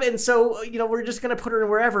have, and so we're just gonna put her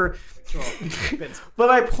wherever. But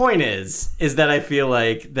my point is that I feel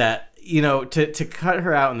like that to cut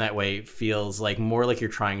her out in that way feels like more like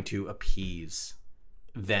you're trying to appease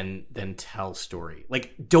than tell story.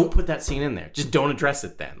 Like, don't put that scene in there. Just don't address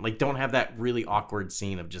it then. Like, don't have that really awkward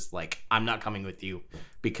scene of just like, I'm not coming with you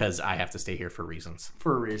because I have to stay here for reasons.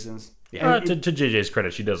 Yeah. To JJ's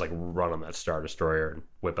credit, she does like run on that Star Destroyer and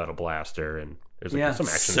whip out a blaster, and there's like some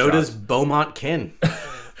action. So shots. does Beaumont Kin.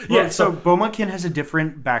 So Beaumont Kin has a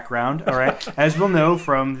different background, all right? As we'll know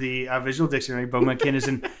from the visual dictionary, Beaumont Kin is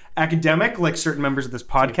an academic, like certain members of this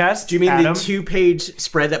podcast. Do you mean Adam? the 2-page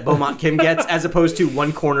spread that Beaumont Kim gets as opposed to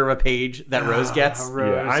one corner of a page that Rose gets?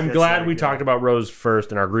 Rose I'm gets glad that, we yeah. talked about Rose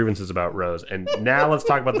first and our grievances about Rose. And now let's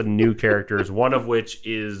talk about the new characters, one of which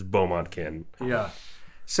is Beaumont Kin. Yeah.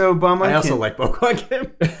 So Beaumont I also Kin, like Beaumont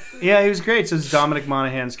Kim. yeah, he was great. So it's Dominic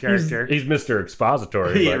Monaghan's character. He's Mr.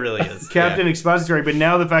 Expository. He but- really is. Captain Yeah. Expository, but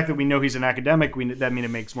now the fact that we know he's an academic, that means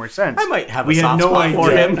it makes more sense. I might have a We had soft no spot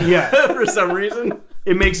for idea. him Yeah. for some reason.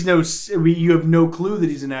 It makes you have no clue that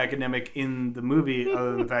he's an academic in the movie,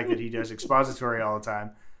 other than the fact that he does expository all the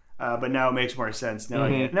time. But now it makes more sense. Now,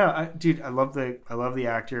 dude, I love the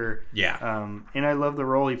actor. Yeah. And I love the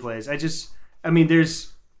role he plays.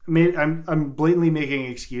 I'm blatantly making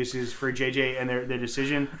excuses for JJ and their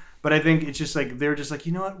decision, but I think it's just like they're just like,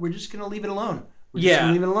 you know what, we're just gonna leave it alone. We're just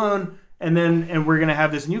gonna leave it alone, and we're gonna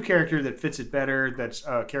have this new character that fits it better. That's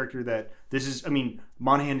a character that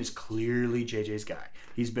Monahan is clearly JJ's guy.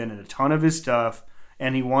 He's been in a ton of his stuff,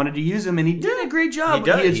 and he wanted to use him, and he did a great job.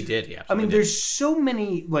 He did. He absolutely did. There's so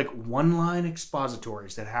many like one-line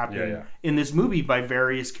expositories that happen in this movie by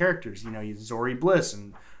various characters. Zori Bliss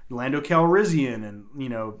and Lando Calrissian and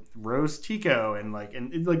Rose Tico and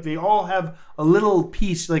they all have a little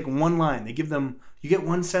piece, like one line. They give them, you get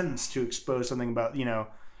one sentence to expose something about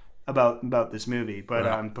about this movie. But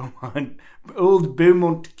old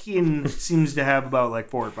Beaumont Kin seems to have about like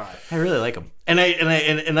 4 or 5. I really like him, and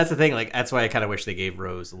that's the thing. Like, that's why I kind of wish they gave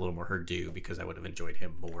Rose a little more her due, because I would have enjoyed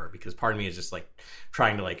him more. Because part of me is just like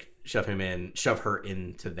trying to like shove her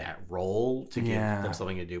into that role to give them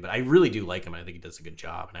something to do. But I really do like him. And I think he does a good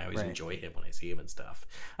job, and I always enjoy him when I see him and stuff.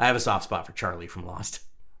 I have a soft spot for Charlie from Lost.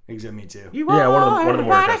 Exactly, me too. One of the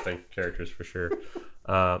more interesting characters for sure.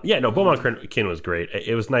 Beaumont Kin was great.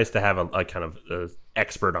 It was nice to have a kind of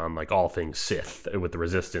expert on like all things Sith with the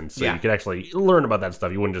Resistance, so you could actually learn about that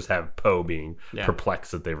stuff. You wouldn't just have Poe being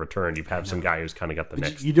perplexed that they returned. You'd have some guy who's kind of got the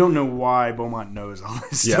next. You don't know why Beaumont knows all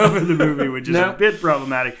this stuff in the movie, which is a bit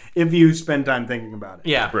problematic if you spend time thinking about it.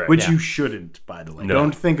 Yeah, right. Which you shouldn't, by the way. No.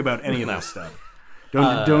 Don't think about any of this stuff.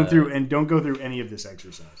 Don't go through any of this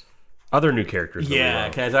exercise. Other new characters.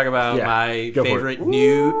 Can I talk about my Go for favorite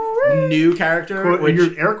new character?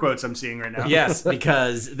 Your air quotes I'm seeing right now. Yes,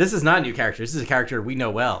 because this is not a new character. This is a character we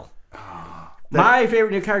know well. My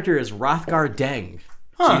favorite new character is Hrothgar Deng.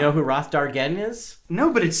 Do you know who Hrothgar Deng is?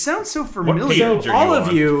 No, but it sounds so familiar. So all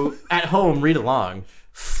of you at home, read along.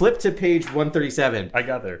 Flip to page 137. I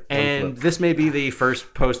got there. And this may be the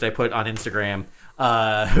first post I put on Instagram.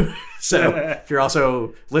 So if you're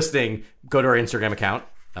also listening, go to our Instagram account.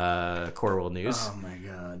 Core World News. Oh my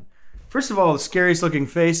god. First of all, the scariest looking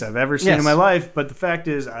face I've ever seen in my life, but the fact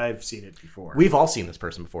is I've seen it before. We've all seen this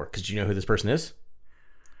person before, because do you know who this person is?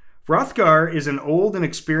 Hrothgar is an old and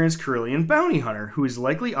experienced Carillion bounty hunter who is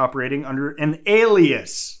likely operating under an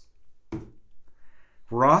alias.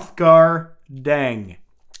 Hrothgar Deng.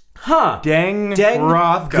 Huh. Deng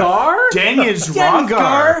Hrothgar? Deng is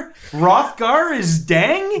Hrothgar? Hrothgar is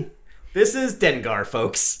Deng? This is Dengar,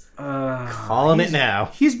 folks. Calling it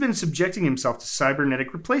now. He's been subjecting himself to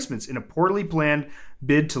cybernetic replacements in a poorly planned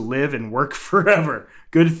bid to live and work forever.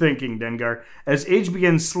 Good thinking, Dengar. As age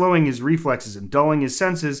begins slowing his reflexes and dulling his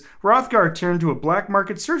senses, Hrothgar turned to a black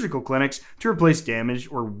market surgical clinics to replace damaged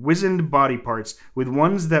or wizened body parts with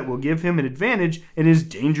ones that will give him an advantage in his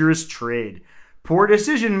dangerous trade. Poor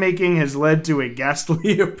decision-making has led to a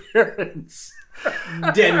ghastly appearance.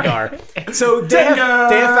 Dengar. So they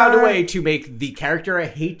have found a way to make the character I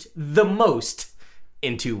hate the most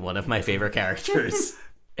into one of my favorite characters.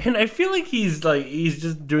 And I feel like he's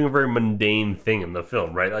just doing a very mundane thing in the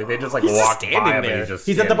film, right? Like they just He's just walk standing by him there. and he's just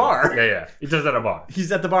He's at the standing bar. there. Yeah. He's just at a bar.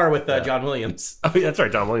 He's at the bar with John Williams. Oh, yeah, that's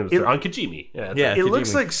right, John Williams on Kijimi. Yeah, that's right. It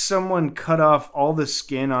looks like someone cut off all the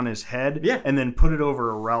skin on his head and then put it over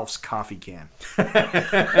a Ralph's coffee can.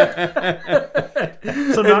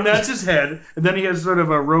 So that's his head. And then he has sort of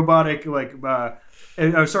a robotic,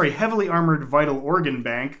 heavily armored vital organ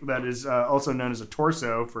bank that is also known as a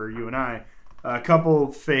torso for you and I. A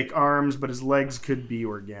couple fake arms, but his legs could be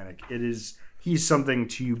organic. He's something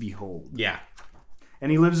to behold. Yeah.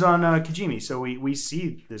 And he lives on Kijimi, so we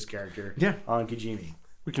see this character on Kijimi.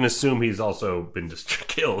 We can assume he's also been just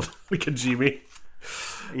killed. Kijimi.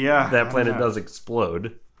 Yeah. That planet does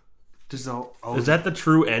explode. Is that the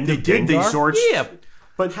true end They of did. They Dengar? Zorch. Yeah.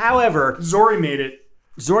 But however, Zori made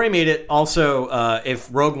it. Also, if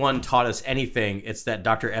Rogue One taught us anything, it's that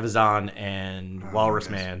Dr. Evazan and Walrus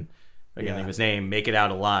Man, I can't think of his name, make it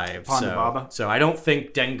out alive. Ponda Baba. So I don't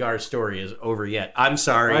think Dengar's story is over yet. I'm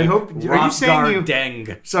sorry. I hope. Are you saying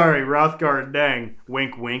Deng. Sorry, Rothgar Dang.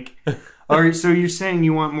 Wink, wink. All right, so you're saying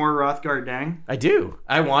you want more Rothgar Dang? I do.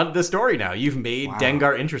 I want the story now. You've made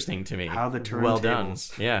Dengar interesting to me. How the turntables. Well done.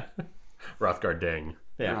 Yeah. Rothgar Deng.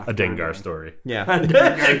 Yeah. A Dengar story. Yeah.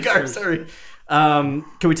 Dengar story.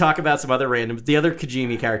 Can we talk about some other the other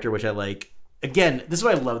Kijimi character, which I like? Again, this is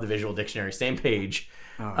why I love the visual dictionary. Same page.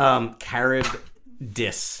 Carib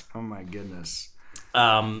Dis. Oh my goodness.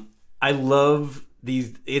 I love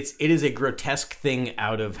these. It is a grotesque thing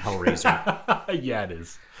out of Hellraiser. Yeah, it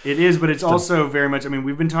is. It is, but it's also very much. I mean,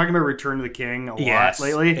 we've been talking about Return of the King a lot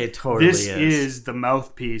lately. It totally this is the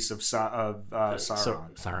mouthpiece of Sauron.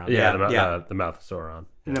 Sauron. Yeah, the mouth of Sauron.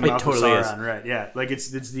 The mouth totally of Sauron, is. right? Yeah, like it's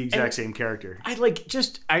the exact same character. I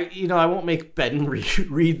won't make Ben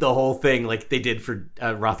read the whole thing like they did for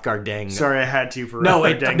Rothgar Deng. Sorry, I had to for No,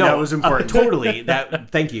 Rothgar Deng. That was important. Totally.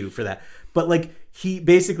 Thank you for that. But like he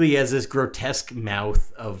basically has this grotesque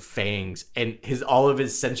mouth of fangs, and all of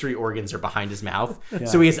his sensory organs are behind his mouth. Yeah.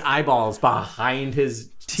 So he has eyeballs behind his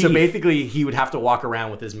teeth. So basically, he would have to walk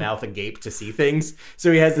around with his mouth agape to see things.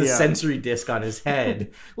 So he has this sensory disc on his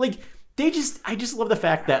head. Like I just love the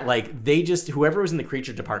fact that like whoever was in the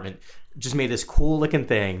creature department just made this cool looking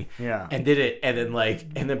thing, and did it,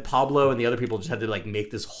 and then Pablo and the other people just had to like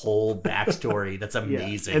make this whole backstory that's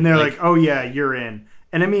amazing. And they're like, oh yeah, you're in.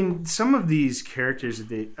 And I mean, some of these characters,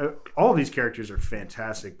 all of these characters are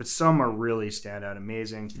fantastic, but some are really stand out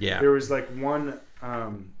amazing. Yeah. There was like one,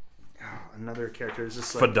 another character is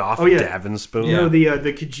just like Fadaf Davenspoon. You know,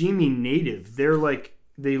 the Kijimi native.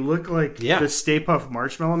 They look like the Stay Puft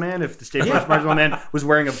Marshmallow Man if the Stay Puft Marshmallow Man was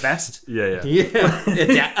wearing a vest. Yeah.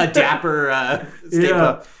 A dapper Stay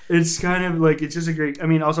Puft. It's kind of like it's just a great. I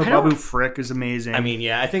mean, also Babu Frick is amazing. I mean,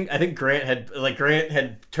 yeah, I think Grant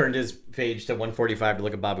had turned his page to 145 to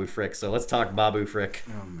look at Babu Frick. So let's talk Babu Frick.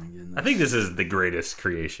 Oh my goodness! I think this is the greatest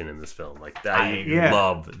creation in this film. Like I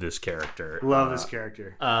love this character. Love this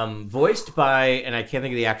character. Voiced by, and I can't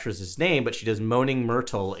think of the actress's name, but she does Moaning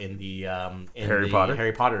Myrtle in the Harry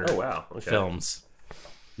Potter. Oh wow, films.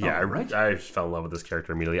 Yeah, I fell in love with this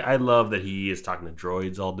character immediately. I love that he is talking to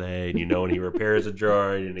droids all day, and when he repairs a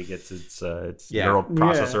droid and it gets its neural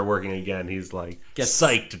processor working again, he's like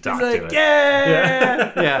psyched to talk to it.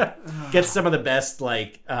 Yeah. Gets some of the best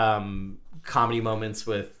comedy moments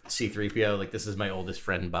with C-3PO. Like, this is my oldest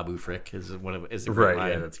friend, Babu Frick, is a great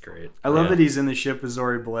line. Yeah, that's great. I love that he's in the ship with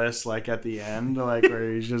Zori Bliss, like at the end, like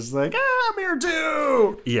where he's just like, I'm here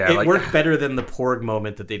too. Yeah, it worked better than the Porg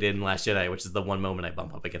moment that they did in Last Jedi, which is the one moment I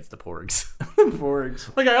bump up against the Porgs.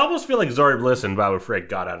 Porgs. Like, I almost feel like Zori Bliss and Babu Frick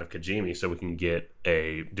got out of Kijimi so we can get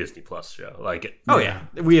a Disney Plus show. Like, we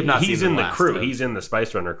have not. He's seen in the crew. Of. He's in the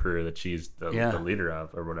Spice Runner crew that she's the leader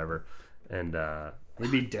of, or whatever. And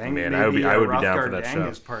maybe Dang. Man, maybe I would be down Rothgar for that Dang show.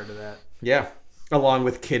 is part of that. Yeah, along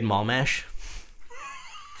with Kid Malmash.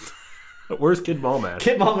 Where's Kid Malmash?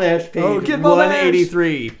 Kid Malmash. Kid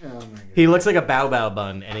 183. Oh my God. He looks like a Bao Bao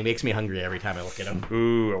bun, and he makes me hungry every time I look at him.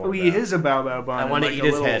 Ooh, he is a Bao Bao bun. I want to eat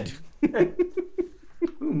his head. Ooh,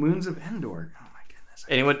 Moons of Endor. Oh my goodness.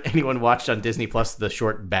 Anyone watched on Disney Plus the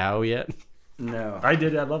short Bao yet? No, I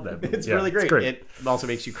did. I love that. It's really great. It also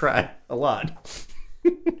makes you cry a lot.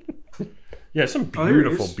 Yeah, some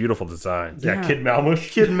beautiful designs. Yeah, Kid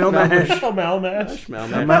Malmash. Kid Malmash. Malmash.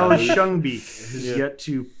 Malshungbeak has yet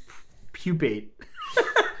to pupate.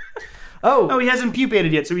 Oh, he hasn't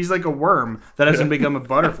pupated yet, so he's like a worm that hasn't become a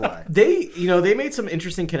butterfly. They made some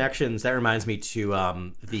interesting connections. That reminds me to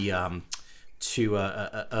the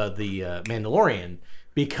Mandalorian,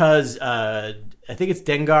 because I think it's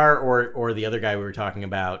Dengar or the other guy we were talking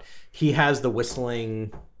about. He has the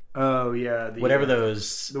whistling Oh yeah, the, whatever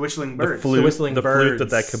those. the whistling The birds. flute, whistling the flute that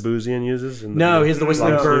birds. Kabuzian uses. In the No, video. he's the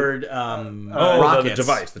whistling No. bird. Oh, rockets. the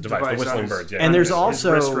device, the Device whistling on his- birds. Yeah, And there's his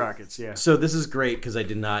also- wrist rockets. Yeah. So this is great because I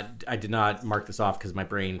did not mark this off because my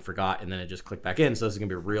brain forgot and then it just clicked back in. So this is gonna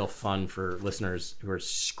be real fun for listeners who are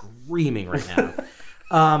screaming right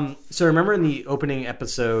now. So remember in the opening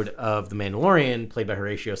episode of The Mandalorian, played by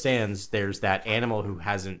Horatio Sands, there's that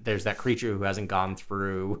there's that creature who hasn't gone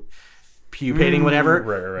through pupating, whatever.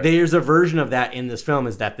 right. There's a version of that in this film.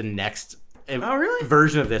 Is that the next really?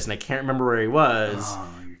 version of this? And I can't remember where he was.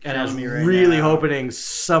 You're And I was killing me right really now. hoping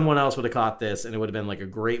someone else would have caught this, and it would have been like a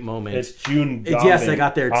great moment. It's June. Yes, I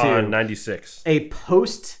got there, too. On 96. A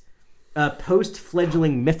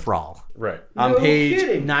post-fledgling Mithril Right. on No page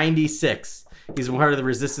kidding. 96. He's part of the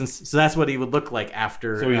Resistance, so that's what he would look like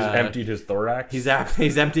after. So he's emptied his thorax. He's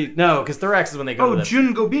empty. No, because thorax is when they go. Oh, to the,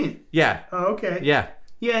 Jun Gobin. yeah, Oh, okay. yeah.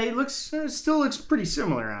 Yeah, he looks still looks pretty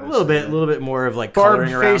similar. A Honestly. little bit more of like Barbed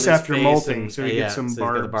coloring around face his after face molting, and- so he gets some so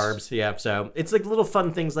he's got the barbs. barbs. Yeah, so it's like little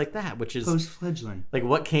fun things like that, which is Post-fledgling. like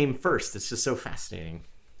what came first. It's just so fascinating.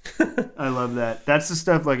 I love that. That's the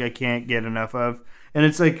stuff like I can't get enough of. And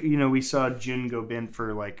it's like, we saw Jun Gobin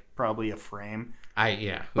for like probably a frame, Who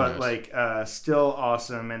but knows? like still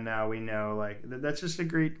awesome. And now we know like that's just a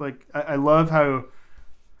great like I love how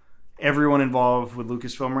everyone involved with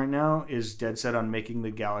Lucasfilm right now is dead set on making the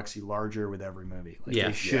galaxy larger with every movie. Like Yeah,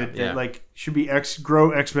 they should yeah. should be grow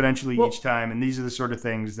exponentially each time, and these are the sort of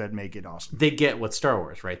things that make it awesome. they get what Star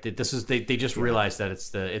Wars, right? They just realized that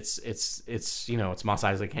it's it's Mos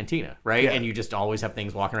Eisley Cantina, right? Yeah. And you just always have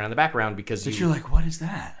things walking around in the background because But you're like, what is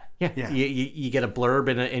that? yeah. Yeah. You get a blurb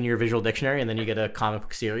in your visual dictionary, and then you get a comic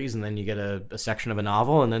book series, and then you get a section of a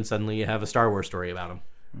novel, and then suddenly you have a Star Wars story about them.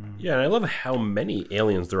 Yeah, and I love how many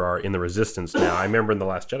aliens there are in the Resistance now. I remember in The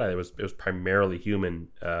Last Jedi, it was primarily human,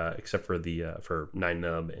 except for for Nine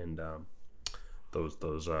Nub and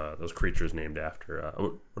those creatures named after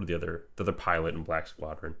what are the other pilot in Black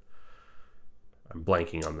Squadron. I'm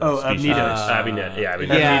blanking on the species. Abinet. Yeah,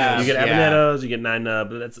 Abinet. Yeah. You get Yeah. Abinettos, you get Nine Nub,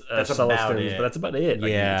 but that's about Celestins, it. but that's about it.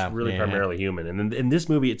 Like, Yeah, it's really yeah. primarily human. And then in this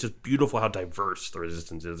movie, it's just beautiful how diverse the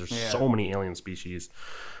Resistance is. There's so many alien species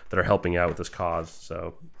that are helping out with this cause.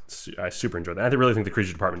 So I super enjoyed that. I really think the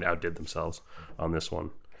creature department outdid themselves on this one,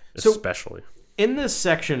 especially. In this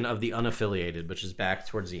section of the unaffiliated, which is back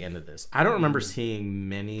towards the end of this, I don't remember seeing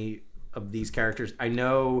many of these characters. I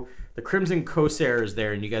know the Crimson Corsair is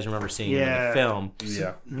there, and you guys remember seeing him in the film.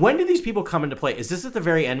 Yeah. When do these people come into play? Is this at the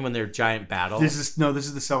very end when they're giant battle? This is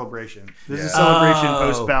the celebration. This is celebration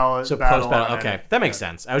post ballot. So post battle. Okay, that makes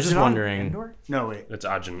sense. I was just wondering. No wait. It's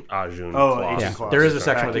Ajun Oh, Claus. Agent Yeah, Claus. there is a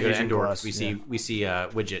Sorry. section where they go to Agent Endor. Claus, We see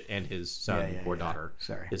Widget and his son or daughter.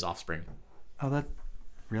 Sorry. His offspring. Oh, that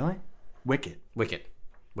really? Wicket. Wicket.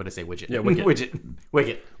 What did I say? Widget. Yeah, Wicket.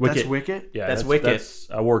 Wicket. That's Wicket. Yeah, That's Wicket. That's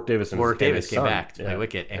Warwick Davis. Warwick Davis came son. back to play Yeah.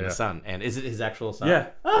 Wicket and his son. And is it his actual son? Yeah.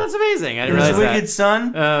 Oh, that's amazing. I didn't Is realize that. Wicked's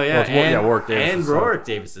son? Oh yeah, Well, it's Warwick Davis' and son. Warwick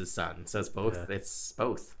Davis's son. So it's both. It's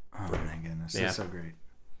both. Oh my goodness, Yeah. that's so great.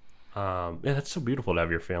 Yeah, that's so beautiful to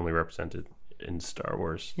have your family represented in Star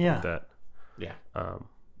Wars. Yeah. Like that. Yeah.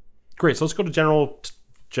 Great. So let's go to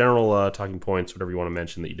general talking points, whatever you want to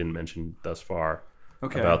mention that you didn't mention thus far.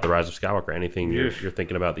 Okay. About the Rise of Skywalker. Anything you're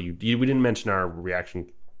thinking about that we didn't mention in our reaction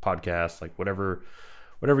podcast, like whatever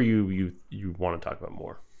you want to talk about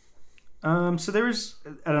more. So there was,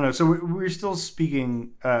 I don't know. So we're still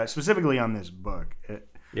speaking specifically on this book.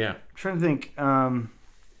 Yeah. I'm trying to think.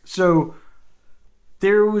 So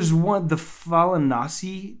there was the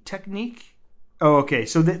Falanasi technique. Oh, okay.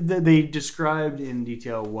 So they described in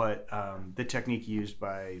detail what the technique used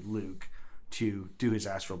by Luke to do his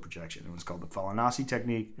astral projection. It was called the Falanasi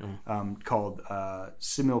technique, called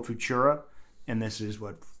simul futura, and this is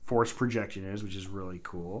what force projection is, which is really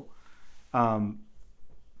cool.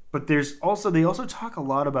 But they also talk a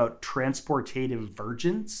lot about transportative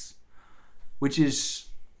vergence, which is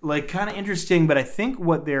like kind of interesting. But I think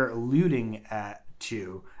what they're alluding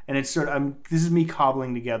to, and it's sort of this is me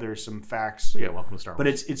cobbling together some facts. Yeah. Welcome to Star Wars. But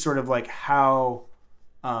it's sort of like how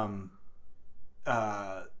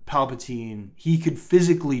Palpatine, he could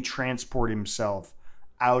physically transport himself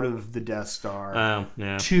out of the Death Star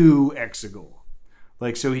to Exegol.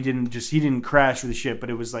 Like, so he didn't crash with the ship, but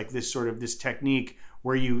it was like this technique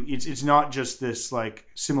where it's not just this like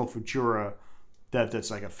simul futura that's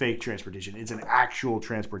like a fake transportation. It's an actual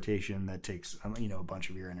transportation that takes a bunch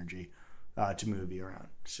of your energy. to move you around.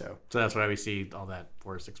 So that's why we see all that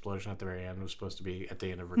forced explosion at the very end. It was supposed to be at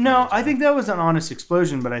the end of Return no, of the I Jedi. think that was an honest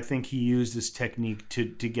explosion, but I think he used this technique to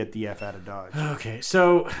get the F out of Dodge. Okay,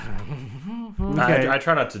 so Okay. I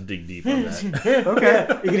try not to dig deep on that. Okay.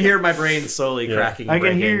 you can hear my brain slowly cracking. I can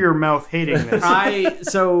breaking. hear your mouth hating this. I'm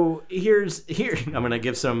gonna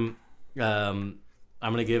give some. I'm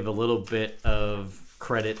gonna give a little bit of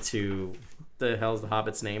credit to the hell's the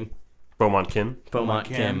Hobbit's name? Beaumont Kin. Beaumont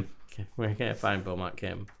Kim. Where can I find Beaumont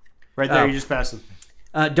Kim? Right there, Oh. you just passed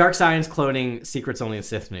it. Dark science, cloning, secrets only a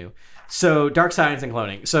Sith knew. So dark science and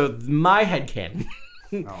cloning. So my headcanon.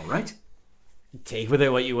 All right. Take with it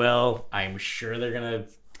what you will. I'm sure they're gonna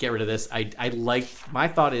get rid of this. I like. My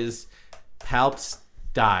thought is, Palps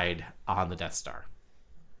died on the Death Star.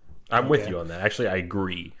 I'm with you on that. Actually, I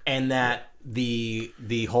agree. And that the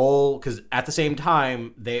whole, because at the same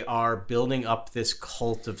time they are building up this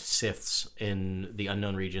cult of Siths in the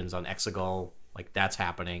unknown regions on Exegol. Like that's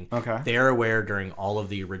happening. Okay. They're aware during all of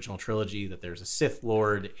the original trilogy that there's a Sith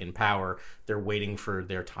Lord in power. They're waiting for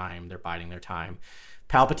their time. They're biding their time.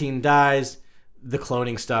 Palpatine dies. The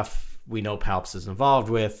cloning stuff we know Palps is involved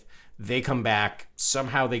with. They come back.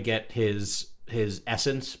 Somehow they get his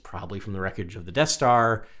essence, probably from the wreckage of the Death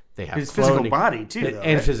Star. They have His physical cloning- body, too, though,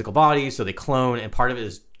 and right? physical body. So they clone, and part of it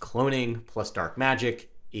is cloning plus dark magic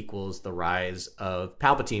equals the rise of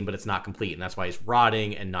Palpatine, but it's not complete, and that's why he's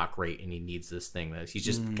rotting and not great, and he needs this thing that he's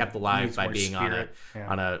just kept alive needs by more being spirit.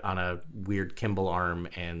 Yeah. on a weird Kimball arm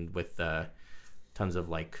and with tons of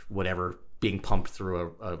like whatever being pumped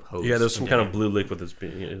through a hose. Yeah, there's some into kind him. of blue liquid that's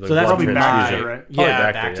being. So that's Probably my Bacta, right?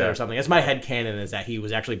 yeah, Bacta, Bacta or something. That's my headcanon, is that he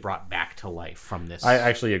was actually brought back to life from this. I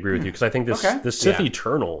actually agree with you because I think this Okay. this Sith Yeah.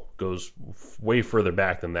 Eternal goes way further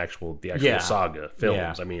back than the actual Yeah. saga films.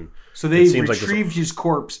 Yeah. I mean, So they it seems like retrieved his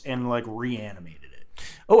corpse and like reanimated it.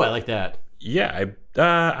 I like that. yeah,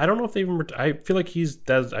 I don't know if they even. I feel like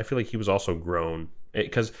I feel like he was also grown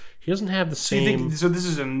because he doesn't have the So you same. think so? This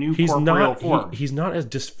is a new He's corporeal not. form. He's not as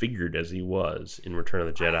disfigured as he was in Return of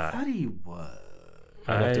the Jedi. I thought he was.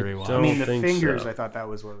 I'd have to rewatch. don't I mean, the think fingers. so. I thought that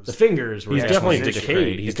was what it was. The fingers were He's actually definitely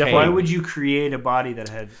decayed. He's decayed. Why would you create a body that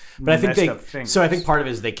had But I think messed up fingers? so I think part of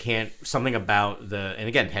it is they can't, something about and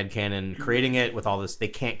again, headcanon, creating it with all this, they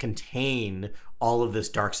can't contain all of this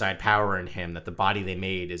dark side power in him, that the body they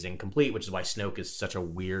made is incomplete, which is why Snoke is such a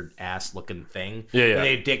weird ass looking thing. Yeah.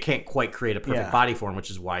 They can't quite create a perfect Yeah. body for him, which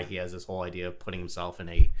is why he has this whole idea of putting himself in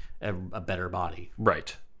a better body.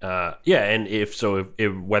 Right. Yeah, and if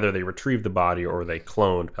whether they retrieve the body or they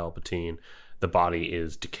cloned Palpatine, the body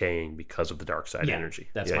is decaying because of the dark side Yeah, energy.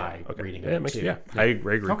 that's my okay. reading Yeah, of it it, makes, too. yeah, I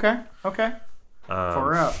agree. Okay.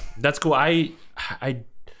 Far out. That's cool. I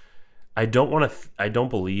don't want to. I don't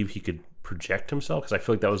believe he could project himself because I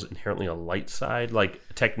feel like that was inherently a light side like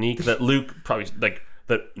technique that Luke probably like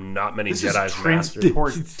that not many This is Jedi's mastered.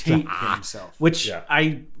 transportate himself. Which Yeah.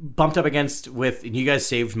 I bumped up against with, and you guys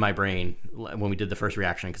saved my brain when we did the first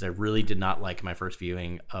reaction, because I really did not like my first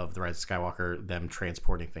viewing of The Rise of Skywalker, them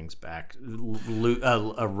transporting things back.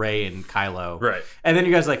 Rey and Kylo. Right. And then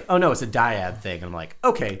you guys like, oh no, it's a dyad thing. And I'm like,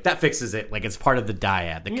 okay, that fixes it. Like it's part of the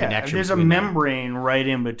dyad, the Yeah, connection. there's a between them. membrane right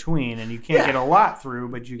in between, and you can't Yeah. get a lot through,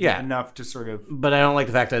 but you get Yeah. enough to sort of. But I don't like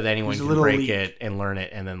the fact that anyone There's a can little break leak. it and learn it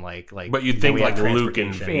and then like. But you'd then think we have like Luke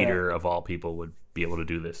and transportation. Vader of all people would be able to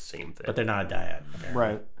do this same thing. But they're not a dyad. apparently.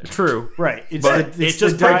 Right. True. Right. It's But the, it it's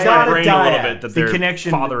just the breaks dyad- my brain a little dyad. bit that The they're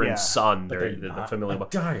connection, father yeah. and son. They're the familiar.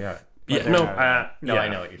 Dyad. Yeah, they're no, not. No, yeah. I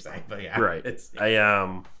know what you're saying, but yeah, Right. It's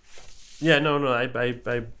Yeah, no.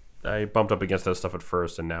 I bumped up against that stuff at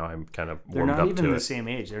first, and now I'm kind of They're warmed not up even to the it. same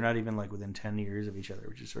age. They're not even like within 10 years of each other,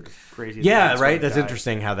 which is sort of crazy. yeah, right. what That's a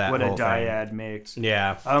interesting how that What a whole thing. dyad makes.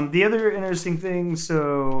 Yeah. The other interesting thing,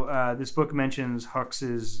 so this book mentions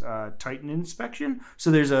Hux's Titan inspection.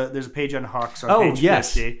 So there's a page on Hux on Oh page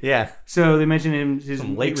yes. 50. Yeah. So they mentioned him his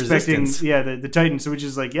Some late expecting, resistance. yeah, the Titan. So which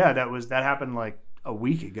is like, yeah, that happened like a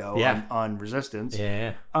week ago Yeah. on Resistance.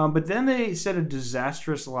 Yeah. But then they said a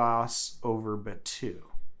disastrous loss over Batu.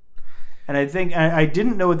 And I think I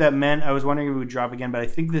didn't know what that meant. I was wondering if it would drop again, but I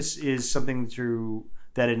think this is something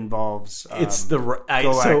that involves It's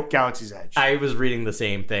the Galaxy's Edge. I was reading the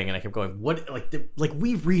same thing, and I kept going, "What? Like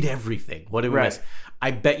we read everything. What did we Right. miss?"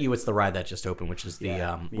 I bet you it's the ride that just opened, which is the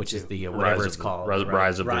me which is too. the whatever it's called,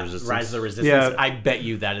 Rise of the Resistance. Rise of the Resistance. Yeah. I bet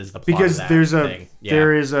you that is the plot because of that there's thing.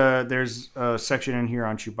 Yeah. there's a section in here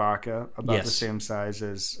on Chewbacca about the Yes. same size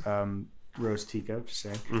as Rose Tico, just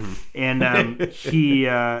saying, Mm-hmm. and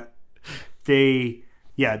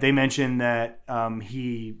they mentioned that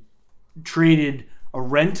he traded a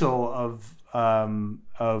rental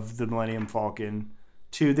of the Millennium Falcon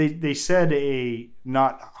to they said a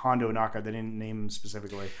not Hondo knockout. They didn't name him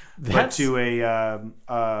specifically, but to a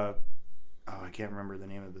I can't remember the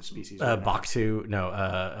name of the species. Right Baktu,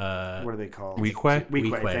 what are they called? Weequay?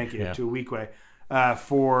 Weequay, thank you. Yeah. To a Weequay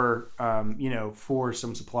for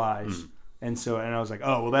some supplies. And I was like,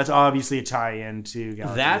 oh, well, that's obviously a tie-in to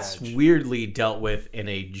Galaxy's That's Edge. weirdly dealt with in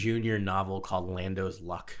a junior novel called Lando's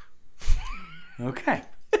Luck. Okay.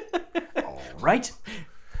 All right.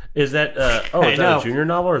 Is that is that know. a junior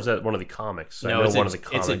novel or is that one of the comics? I know it's one of the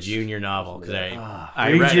comics. It's a junior novel because I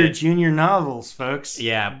Read read your it. junior novels, folks.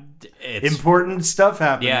 Yeah, it's Important stuff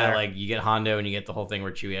happening there. like you get Hondo and you get the whole thing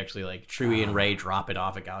where Chewie actually Chewie and Rey drop it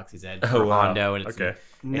off at Galaxy's Edge Oh, for wow. Hondo, and it's Okay.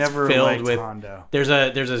 Never filled liked with Hondo. There's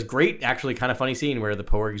this great, actually kind of funny scene where the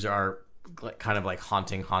Porgs are kind of like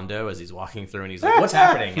haunting Hondo as he's walking through, and he's like, "What's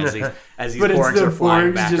happening?" As these But it's Porgs the are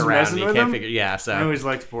flying Porgs back just around, messing and you with can't him? figure. Yeah, so I always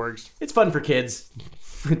liked Porgs. it's fun for kids.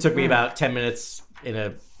 It took me about 10 minutes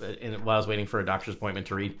while I was waiting for a doctor's appointment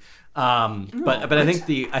to read. But I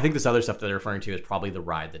think this other stuff that they're referring to is probably the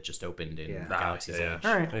ride that just opened in Galaxy's Edge.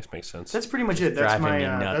 All right. Makes sense. That's pretty much it. That's driving me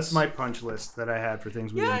nuts. that's my punch list that I had for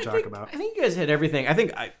things we didn't talk about. I think you guys hit everything. I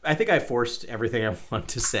think I forced everything I want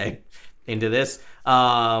to say into this.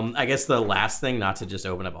 I guess the last thing, not to just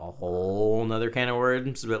open up a whole nother can of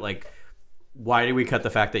worms, but like, why did we cut the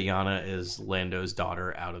fact that Yana is Lando's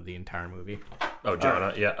daughter out of the entire movie? Oh,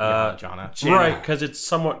 Jana, yeah. Jana. Right, because it's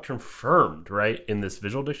somewhat confirmed, right, in this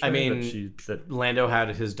visual dictionary. I mean, Lando had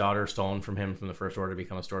his daughter stolen from him from the First Order to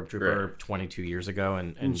become a stormtrooper 22 years ago,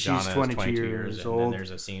 and she's Jana is 22 years years old. old. And then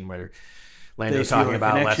there's a scene where Lando's feel talking a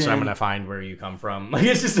about, "Let's connection. I'm going to find where you come from." Like,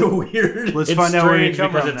 it's just a weird. Let's it's find out where you strange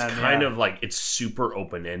come because from. it's then, kind yeah. of like it's super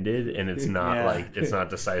open ended and it's not Yeah. it's not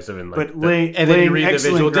decisive and like But laying And then you read the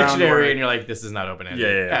excellent visual dictionary, groundwork- and you're like, "This is not open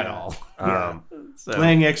ended Yeah. at all." So,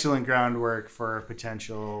 laying excellent groundwork for a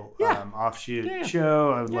potential offshoot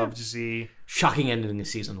show. I would love to see. shocking ending to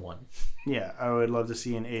season 1. Yeah, I would love to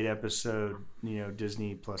see an 8-episode,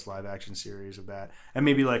 Disney plus live action series of that, and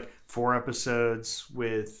maybe like 4 episodes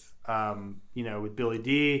with, with Billy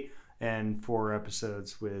D, and 4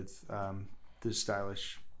 episodes with the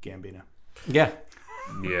stylish Gambino. Yeah.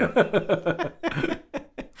 Yeah.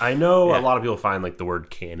 I know a lot of people find like the word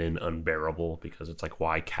canon unbearable because it's like,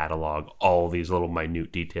 why catalog all these little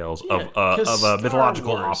minute details of a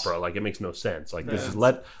mythological opera? Like, it makes no sense. Like, this is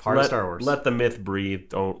let Star Wars. Let the myth breathe.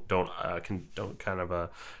 Don't kind of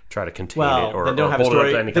try to contain Well, it or then don't or have a hold it up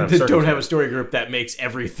story. to any kind of Then don't have a circumstance. story group that makes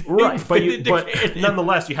everything Right, but fit into canon.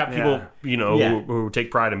 nonetheless, you have people, Yeah. who take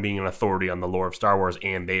pride in being an authority on the lore of Star Wars,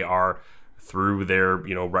 and they are, through their,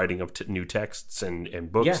 writing of new texts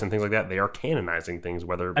and books and things like that, they are canonizing things.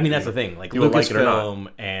 Whether I mean, that's the thing. Like, people like it or not.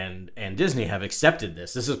 Lucasfilm and Disney have accepted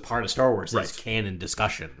this. This is part of Star Wars. It's canon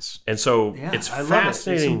discussions. And so Yeah, it's I love it.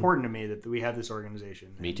 fascinating. It's important to me that we have this organization.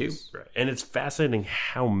 Me too. Right. And it's fascinating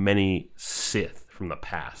how many Sith from the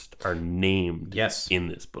past are named Yes. in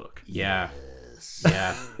this book. Yeah.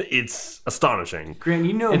 Yeah. It's astonishing. Grant,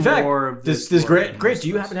 you know In fact, more of this lore Grant, than Grant, most do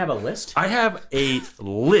you of us. happen to have a list? I have a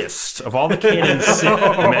list of all the canon Sith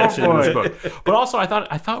mentioned in this book, but also I thought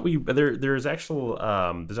there's actually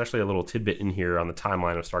a little tidbit in here on the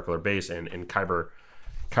timeline of Starkiller Base and Kyber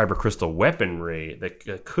crystal weaponry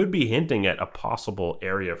that could be hinting at a possible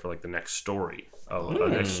area for like the next story of the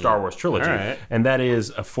next Star Wars trilogy, All right. and that is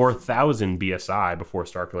a 4000 BSI before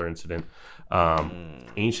Starkiller incident.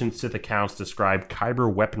 Ancient Sith accounts describe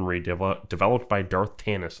Kyber weaponry developed by Darth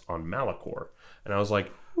Tanis on Malachor, and I was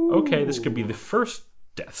like, okay, this could be the first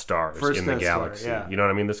Death Stars in the Death Star, galaxy. yeah. You know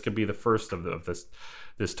what I mean? This could be the first of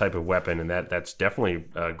this type of weapon, and that's definitely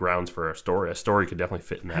grounds for a story. A story could definitely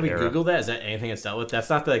fit in that Have we era. Googled that? Is that anything that's dealt with? That's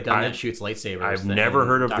not the gun that shoots lightsabers. I've that never in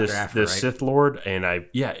heard of Dr. this Aphra, this right? Sith Lord, and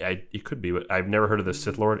it could be, but I've never heard of this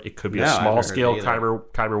Sith Lord. It could be No, a I've never small heard scale of it either.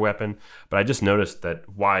 Kyber weapon, but I just noticed that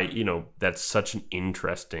that's such an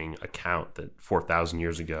interesting account that 4,000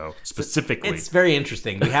 years ago specifically. It's very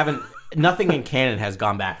interesting. We haven't. Nothing in canon has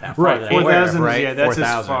gone back that far. Right, that I'm aware of, 4,000 is- right? yeah, that's as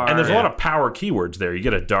 4,000. far. And there's a Yeah. lot of power keywords there. You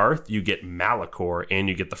get a Darth, you get Malachor, and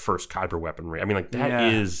you get the first Kyber weaponry. I mean, like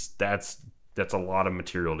that's a lot of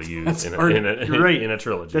material to use in You're right. a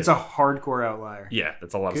trilogy. That's a hardcore outlier. Yeah,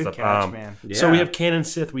 that's a lot Good of stuff. catch, man. So we Yeah. have canon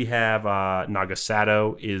Sith. We have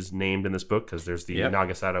Nagasato is named in this book because there's the Yep.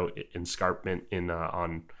 Nagasato escarpment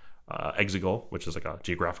on Exegol, which is like a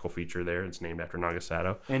geographical feature there. It's named after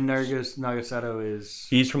Nagasato. And Nagasato is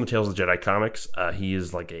He's from the Tales of the Jedi comics. He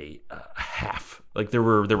is like a half. Like there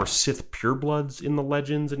were Sith purebloods in the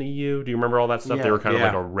Legends in EU. Do you remember all that stuff? Yeah. They were kind of Yeah.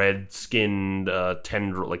 like a red-skinned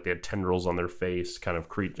tendril, like they had tendrils on their face, kind of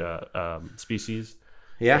species.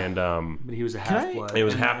 Yeah. And But he was a half-blood. it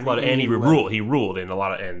was half-blood, and he ruled. He ruled in a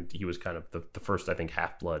lot of, and he was kind of the first, I think,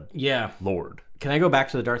 half-blood Yeah. lord. Can I go back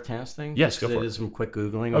to the Darth Tannis thing? Yes, go 'Cause for I it. did some quick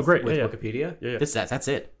Googling great. with Yeah, yeah. Wikipedia. Yeah, yeah. That's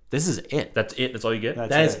it. This is it. That's it. That's all you get.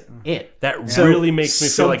 That is it. That really makes me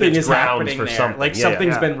feel like something it's is grounds happening for there. something. Like Yeah,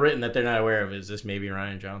 something's yeah. been written that they're not aware of. Is this maybe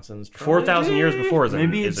Ryan Johnson's 4,000 years before.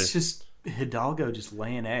 Maybe it's just Hidalgo just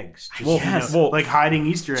laying eggs. Just, Yes. like hiding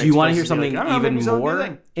Easter eggs. Do you want to hear places, be something like, I don't know, even maybe something more good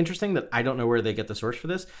thing. interesting that I don't know where they get the source for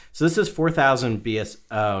this? So this is 4,000 BS.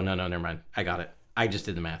 Oh no, never mind. I got it. I just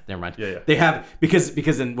did the math. Never mind. Yeah. They have because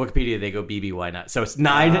in Wikipedia they go BBY not. So it's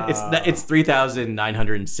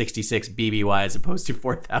 3,966 BBY as opposed to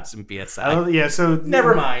 4,000 BSI. Oh, yeah, so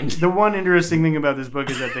Never mind. The one interesting thing about this book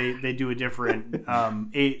is that they do a different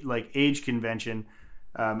age convention.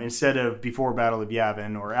 Instead of before Battle of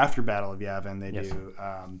Yavin or after Battle of Yavin, they do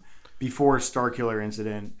before Starkiller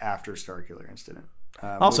Incident, after Starkiller Incident.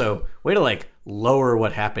 Also, way to lower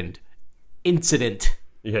what happened. Incident.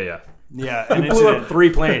 Yeah. Yeah, an Blew up incident. 3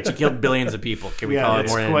 planets. You killed billions of people. Can we call it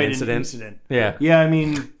it's more than an quite incident? Yeah. Yeah, I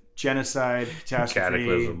mean, genocide, catastrophe.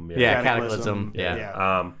 Cataclysm. Yeah, cataclysm.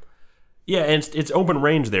 Yeah. Yeah, and it's open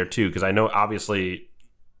range there too, because I know obviously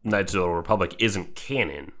Knights of the Old Republic isn't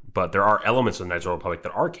canon, but there are elements of Knights of the Old Republic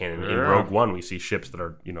that are canon. In Rogue One, we see ships that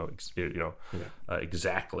are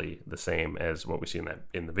exactly the same as what we see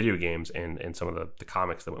in the video games and some of the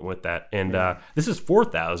comics that went with that. And this is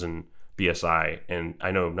 4,000 BSI, and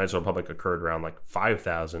I know Knights of the Republic occurred around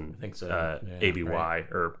 5,000 ABY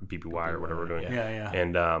or BBY or whatever we're doing. Yeah.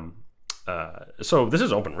 And so this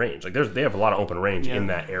is open range. They have a lot of open range in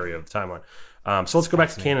that area of the timeline. So let's go back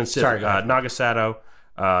to canon Sith. Sorry, go ahead. Nagasato.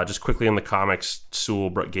 Just quickly in the comics,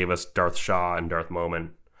 Sewell gave us Darth Shaw and Darth Momon.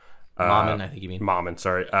 Momon, I think you mean. Momon,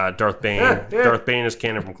 sorry. Darth Bane. Darth Bane is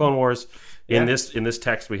canon from Clone Wars. In this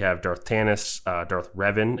text, we have Darth Tannis, Darth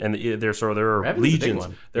Revan, and there are Revan's a big legions.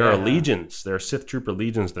 one. There are legions. There are Sith Trooper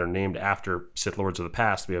legions that are named after Sith Lords of the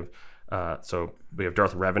past. We have Darth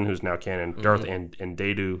Revan, who's now canon. Darth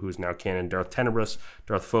Endedu, who's now canon. Darth Tenebrous,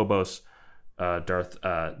 Darth Phobos, Darth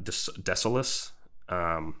Desolus.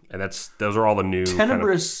 And those are all the new.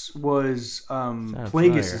 Tenebrous was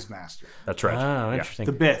Plagueis' master. That's right. Oh, interesting.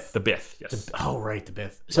 The Bith. The Bith, yes. Right, the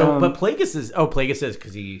Bith. So, but Plagueis is. Oh, Plagueis is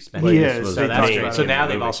because he spent. He years. is. So They that's talked great. about So it now in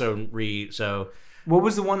the they've movie. also So What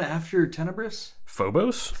was the one after Tenebrous?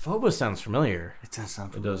 Phobos? Phobos sounds familiar. It does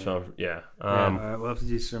sound It familiar. does sound, yeah. We'll have to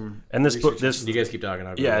do some. And this book, research. You guys keep talking.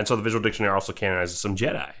 I'll go yeah, and so the visual dictionary also canonizes some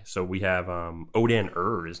Jedi. So we have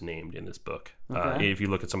Odan is named in this book. Okay. If you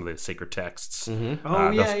look at some of the sacred texts, Oh,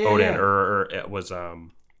 Odan yeah. was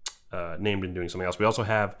named in doing something else. We also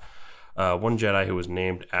have one Jedi who was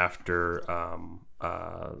named after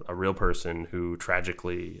a real person who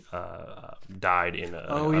tragically died in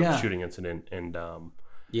a shooting incident, and who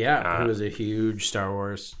was a huge Star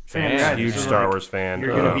Wars fan. Yeah, huge this is Star like- Wars fan.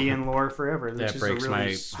 You're going to be in lore forever. Which That is breaks a really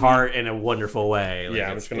my sweet- heart in a wonderful way. Yeah,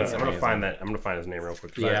 I'm gonna amazing. find that. I'm gonna find his name real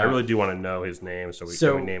quick. 'Cause Yeah. I really do want to know his name, so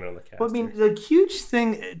we name it on the cast. Well, I mean, the huge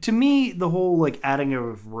thing to me, the whole adding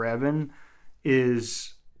of Revan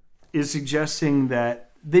is suggesting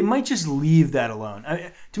that they might just leave that alone.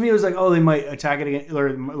 To me, it was they might attack it again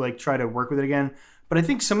or try to work with it again. But I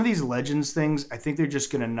think some of these Legends things, I think they're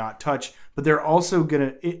just going to not touch. But they're also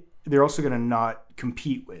going to not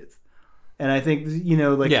compete with. And I think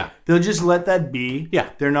they'll just let that be.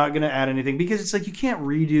 Yeah. They're not going to add anything because it's you can't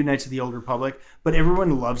redo Knights of the Old Republic, but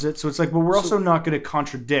everyone loves it. So it's well, we're also not going to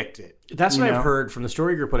contradict it. That's what I've heard from the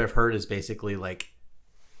story group. What I've heard is basically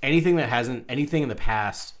anything in the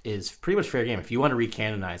past is pretty much fair game. If you want to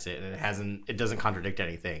recanonize it and it doesn't contradict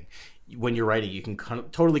anything, when you're writing, you can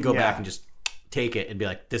totally go back and just take it and be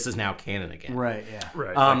this is now canon again. Right. Yeah.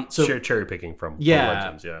 right. So cherry picking from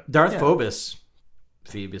Legends. Yeah. Darth Phobos,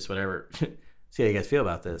 Phoebus, whatever. See how you guys feel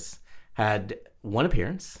about this. Had one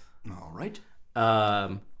appearance. All right.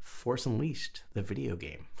 Force Unleashed, the video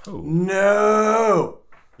game. No.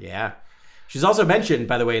 Yeah. She's also mentioned,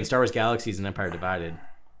 by the way, in Star Wars Galaxies and Empire Divided,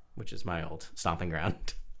 which is my old stomping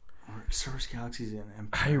ground. Star Wars Galaxies and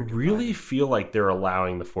Empire. I really feel like they're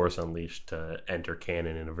allowing the Force Unleashed to enter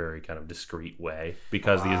canon in a very kind of discreet way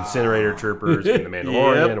because the Incinerator Troopers in the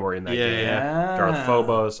Mandalorian were in that game. Yeah. Darth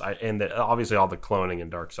Phobos, obviously all the cloning and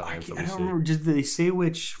dark science that I we don't see. remember. Did they say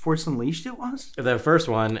which Force Unleashed it was? The first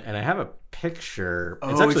one, and I have a picture. Oh,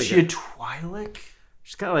 It's actually is she a Twi'lek?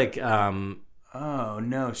 she's got Oh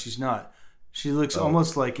no, she's not. She looks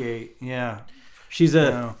almost like a she's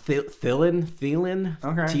a No. Thelin.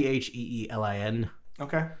 Okay. Theelin.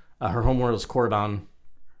 Okay. Her homeworld is Korriban.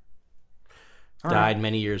 All Died right.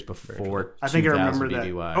 many years before. I think I 2000 remember that.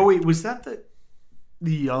 BBY. Oh wait, was that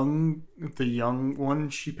the young one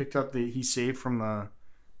she picked up? He saved from the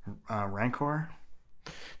Rancor?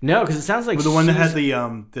 No, because it sounds like Well, the one that had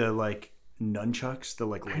she's- the like nunchucks, the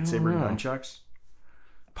like lightsaber nunchucks.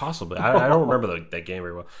 Possibly, I don't remember that game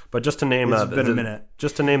very well. But just to name, It's been a minute.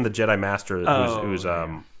 Just to name the Jedi Master, who's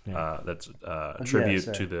yeah. that's a tribute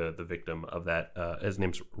sorry. to the victim of that. His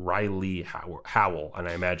name's Riley Howell, and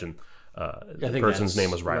I imagine the think person's that's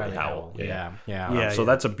name was Riley Howell. Yeah. So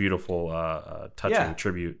that's a beautiful, touching Yeah.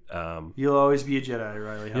 tribute. You'll always be a Jedi,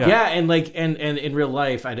 Riley. Yeah, and like and in real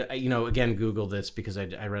life, I again Googled this because I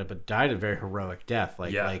read it, but died a very heroic death,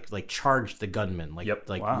 like charged the gunman, Yep.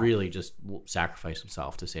 really just sacrificed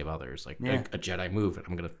himself to save others, like a Jedi move, and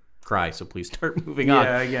I'm gonna cry, so please start moving on.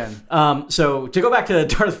 Yeah, again. So to go back to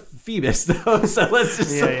Darth Phoebus though, so let's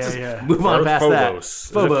just, Yeah. move on past that. Phobos.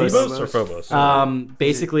 Is it Phobos or Phobos?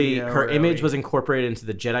 Basically, Yeah, her or image LE. was incorporated into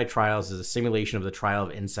the Jedi Trials as a simulation of the Trial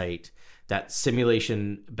of Insight. That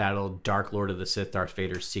simulation battled Dark Lord of the Sith, Darth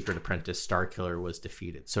Vader's secret apprentice, Starkiller, was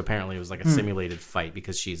defeated. So apparently it was like a simulated fight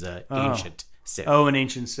because she's an ancient Sith. Oh, an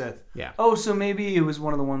ancient Sith. Yeah. Oh, so maybe it was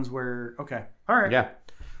one of the ones where. Okay. All right. Yeah.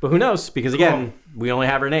 But who knows? Because again, we only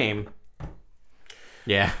have her name.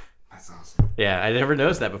 Yeah. That's awesome. Yeah, I never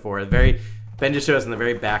noticed that before. Ben just showed us on the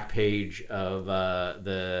very back page of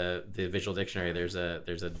the visual dictionary. There's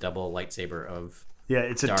a double lightsaber of Yeah,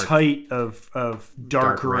 it's a Dark- tight of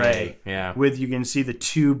dark ray. Yeah. With you can see the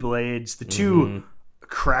two blades, the 2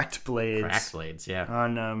 cracked blades crack blades. Yeah.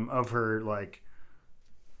 on of her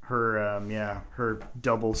her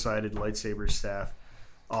double sided lightsaber staff.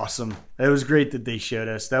 Awesome. It was great that they showed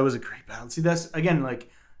us. That was a great battle. See, that's again like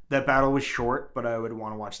that battle was short, but I would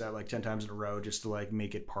want to watch that like 10 times in a row just to like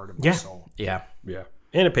make it part of my soul. Yeah. Yeah.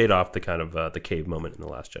 And it paid off the kind of the cave moment in The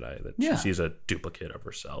Last Jedi that Yeah. she sees a duplicate of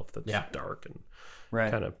herself that's dark and Right.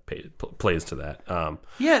 kind of plays to that.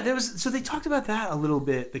 Yeah, there was. So they talked about that a little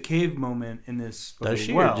bit, the cave moment in this. book Does as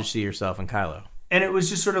she well. or does she see herself in Kylo? And it was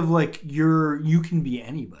just sort of like you can be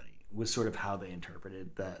anybody was sort of how they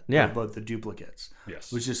interpreted that. Yeah. About the duplicates.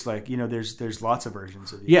 Yes. It was just like there's lots of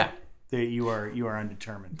versions of you. Yeah. That you are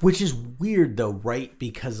undetermined. Which is weird though, right?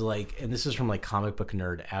 Because like, and this is from like comic book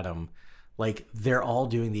nerd Adam, like they're all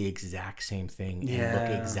doing the exact same thing and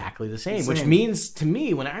look exactly the same. Which means to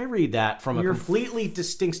me, when I read that from a completely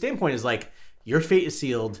distinct standpoint, is like your fate is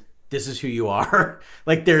sealed. This is who you are.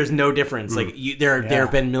 Like there's no difference. Like there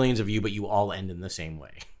have been millions of you, but you all end in the same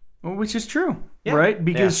way. Well, which is true, right?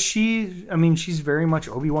 Because she's very much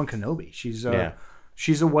Obi-Wan Kenobi. She's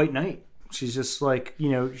a white knight. She's just like,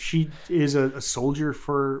 she is a soldier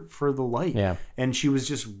for the light. Yeah. And she was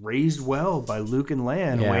just raised well by Luke and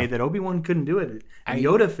Leia in a Yeah. way that Obi-Wan couldn't do it. And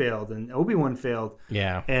Yoda failed and Obi-Wan failed.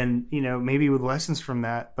 Yeah. And, maybe with lessons from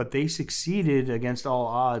that, but they succeeded against all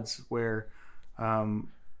odds where,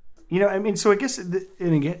 so I guess,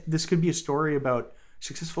 and again, this could be a story about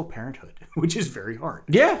successful parenthood, which is very hard.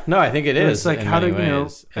 Yeah. No, I think it is. It's like, in how do many you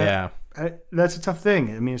ways. Yeah. That's a tough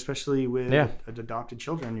thing. I mean, especially with adopted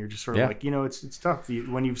children, you're just sort of Yeah. like, it's tough.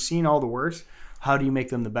 When you've seen all the worst, how do you make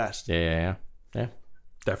them the best? Yeah.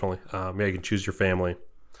 Definitely. You can choose your family.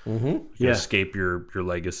 Mm-hmm. You can escape your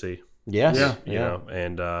legacy. Yes. You know,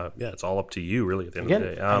 and it's all up to you, really, at the end Again, of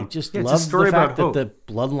the day. I just it's a love story the fact about that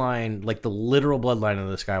the bloodline, like the literal bloodline of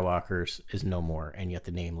the Skywalkers, is no more, and yet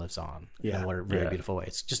the name lives on in a very beautiful way.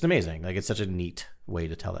 It's just amazing. Like it's such a neat way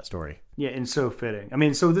to tell that story. Yeah, and so fitting. I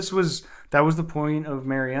mean, so that was the point of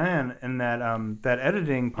Marianne and that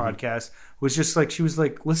editing podcast was just like, she was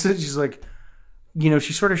like, listen, she's like,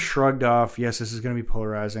 she sort of shrugged off, yes, this is going to be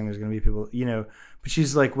polarizing. There's going to be people, but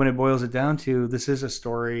she's like, when it boils it down to, this is a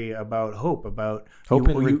story about hope and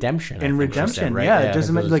redemption. I And think she redemption, said, right? yeah. It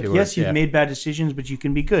doesn't matter. those Like, two yes, words, you've made bad decisions, but you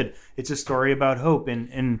can be good. It's a story about hope.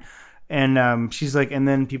 And she's like, and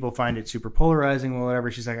then people find it super polarizing or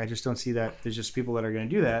whatever. She's like, I just don't see that. There's just people that are going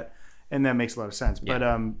to do that. And that makes a lot of sense. Yeah.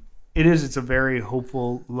 But it's a very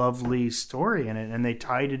hopeful, lovely story in it. And they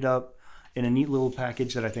tied it up in a neat little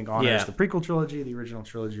package that I think honors the prequel trilogy, the original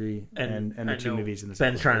trilogy, and the two movies in the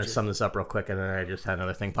Ben's sequel trying to trilogy. sum this up real quick, and then I just had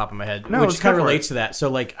another thing pop in my head, No, which let's kind go of for relates it. to that. So,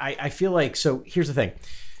 like, I feel like, so here's the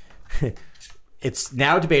thing. It's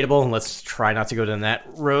now debatable, and let's try not to go down that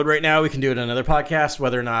road right now. We can do it in another podcast,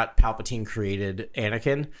 whether or not Palpatine created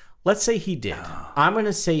Anakin. Let's say he did. I'm going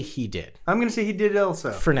to say he did. I'm going to say he did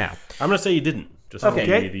also. For now. I'm going to say you didn't. Just Okay,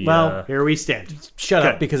 here we stand. Shut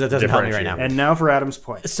up, Good. because it doesn't help me right now. And now for Adam's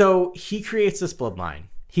point. So he creates this bloodline.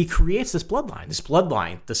 This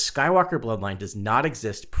bloodline, the Skywalker bloodline, does not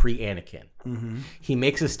exist pre-Anakin. Mm-hmm. He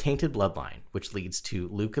makes this tainted bloodline, which leads to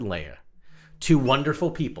Luke and Leia, two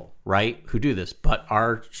wonderful people, right, who do this, but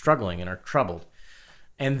are struggling and are troubled.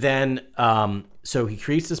 And then, so he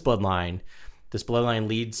creates this bloodline. This bloodline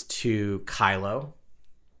leads to Kylo,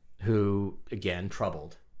 who, again,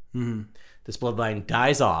 troubled. This bloodline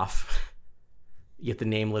dies off, yet the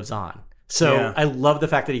name lives on. So Yeah. I love the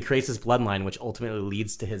fact that he creates this bloodline, which ultimately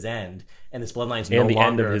leads to his end, and this bloodline's no and the longer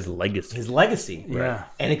end of his legacy. his legacy. Yeah.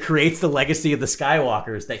 And it creates the legacy of the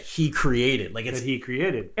Skywalkers that he created. Like, it's That he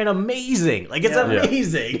created. and amazing. Like, it's Yeah.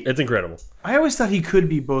 amazing. It's incredible. I always thought he could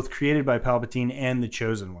be both created by Palpatine and the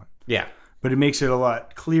Chosen One. Yeah. But it makes it a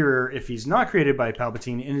lot clearer if he's not created by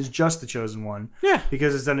Palpatine and is just the Chosen One. Yeah.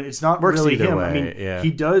 Because it's not Works really either him. way, I mean, yeah. he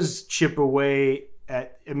does chip away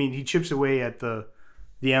he chips away at the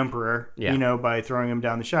Emperor, Yeah. by throwing him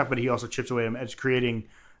down the shaft, but he also chips away at him as creating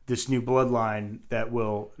this new bloodline that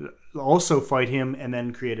will also fight him and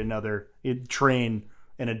then create another, train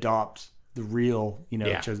and adopt the real,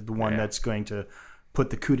 the one that's going to put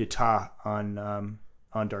the coup d'etat on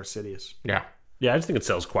Darth Sidious. Yeah. Yeah, I just think it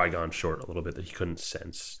sells Qui-Gon short a little bit that he couldn't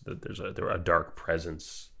sense that there a dark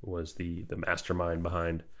presence was the mastermind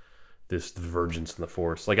behind this divergence in the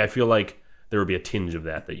Force. Like, I feel like there would be a tinge of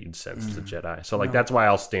that you'd sense as a Jedi. So, that's why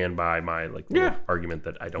I'll stand by my little argument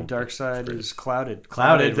that I don't. The dark side is clouded.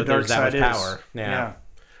 Clouded, the but dark there's that side much is. power. Yeah.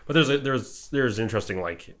 But there's interesting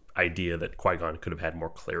idea that Qui-Gon could have had more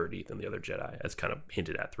clarity than the other Jedi, as kind of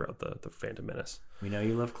hinted at throughout the Phantom Menace. We know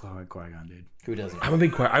you love Qui-Gon, dude. Who doesn't? I'm a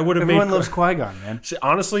big I would have Everyone made loves Qui-Gon, man. See,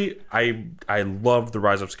 honestly, I loved the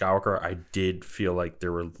Rise of Skywalker. I did feel like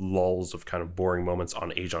there were lulls of kind of boring moments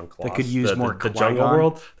on Ajan Kloss. That could use more the jungle Qui-Gon.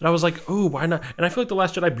 world. That I was like, oh, why not? And I feel like the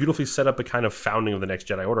Last Jedi beautifully set up a kind of founding of the next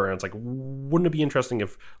Jedi Order. And it's like, wouldn't it be interesting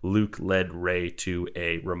if Luke led Rey to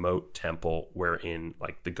a remote temple wherein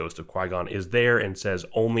the ghost of Qui-Gon is there and says,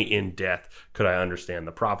 only in death could I understand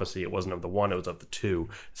the prophecy. It wasn't of the one, it was of the two.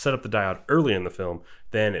 Set up the dyad early in the film.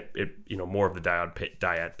 Then it more of the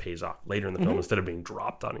dyad pays off later in the film instead of being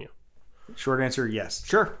dropped on you. Short answer, yes.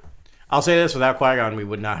 Sure. I'll say this: without Qui-Gon, we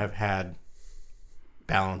would not have had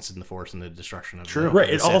balance in the Force and the destruction of the Right.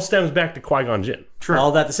 It Sith. all stems back to Qui-Gon Jinn.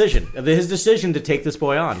 All that decision, his decision to take this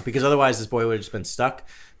boy on, because otherwise this boy would have just been stuck.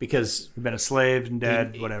 Because You've been a slave and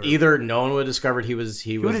dead, whatever. either no one would have discovered he was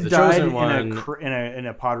he would the have died chosen one, in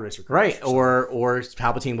a pod racer crash. right? Or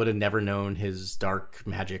Palpatine would have never known his dark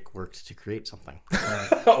magic worked to create something.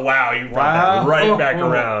 Wow, you brought that right back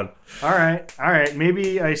around. All right.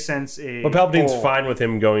 Maybe I sense a. But Palpatine's pull. fine with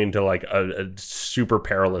him going into a super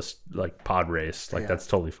perilous pod race. That's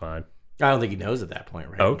totally fine. I don't think he knows at that point,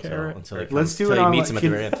 right? Okay, Until, right. until he Let's do until it he on. meets him at the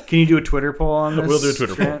very end. Can you do a Twitter poll on this? We'll do a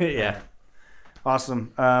Twitter poll. Trent? Yeah.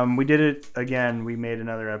 Awesome. We did it again. We made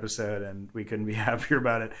another episode, and we couldn't be happier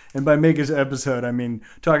about it. And by make this episode, I mean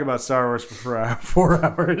talk about Star Wars for 4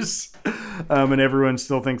 hours, and everyone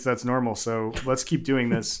still thinks that's normal. So let's keep doing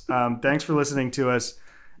this. Thanks for listening to us,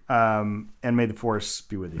 and may the Force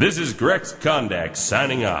be with you. This is Grex Kondak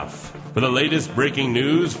signing off. For the latest breaking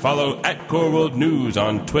news, follow @CoreWorldNews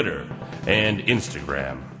on Twitter and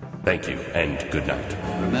Instagram. Thank you and good night.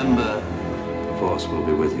 Remember, the Force will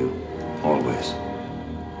be with you, always.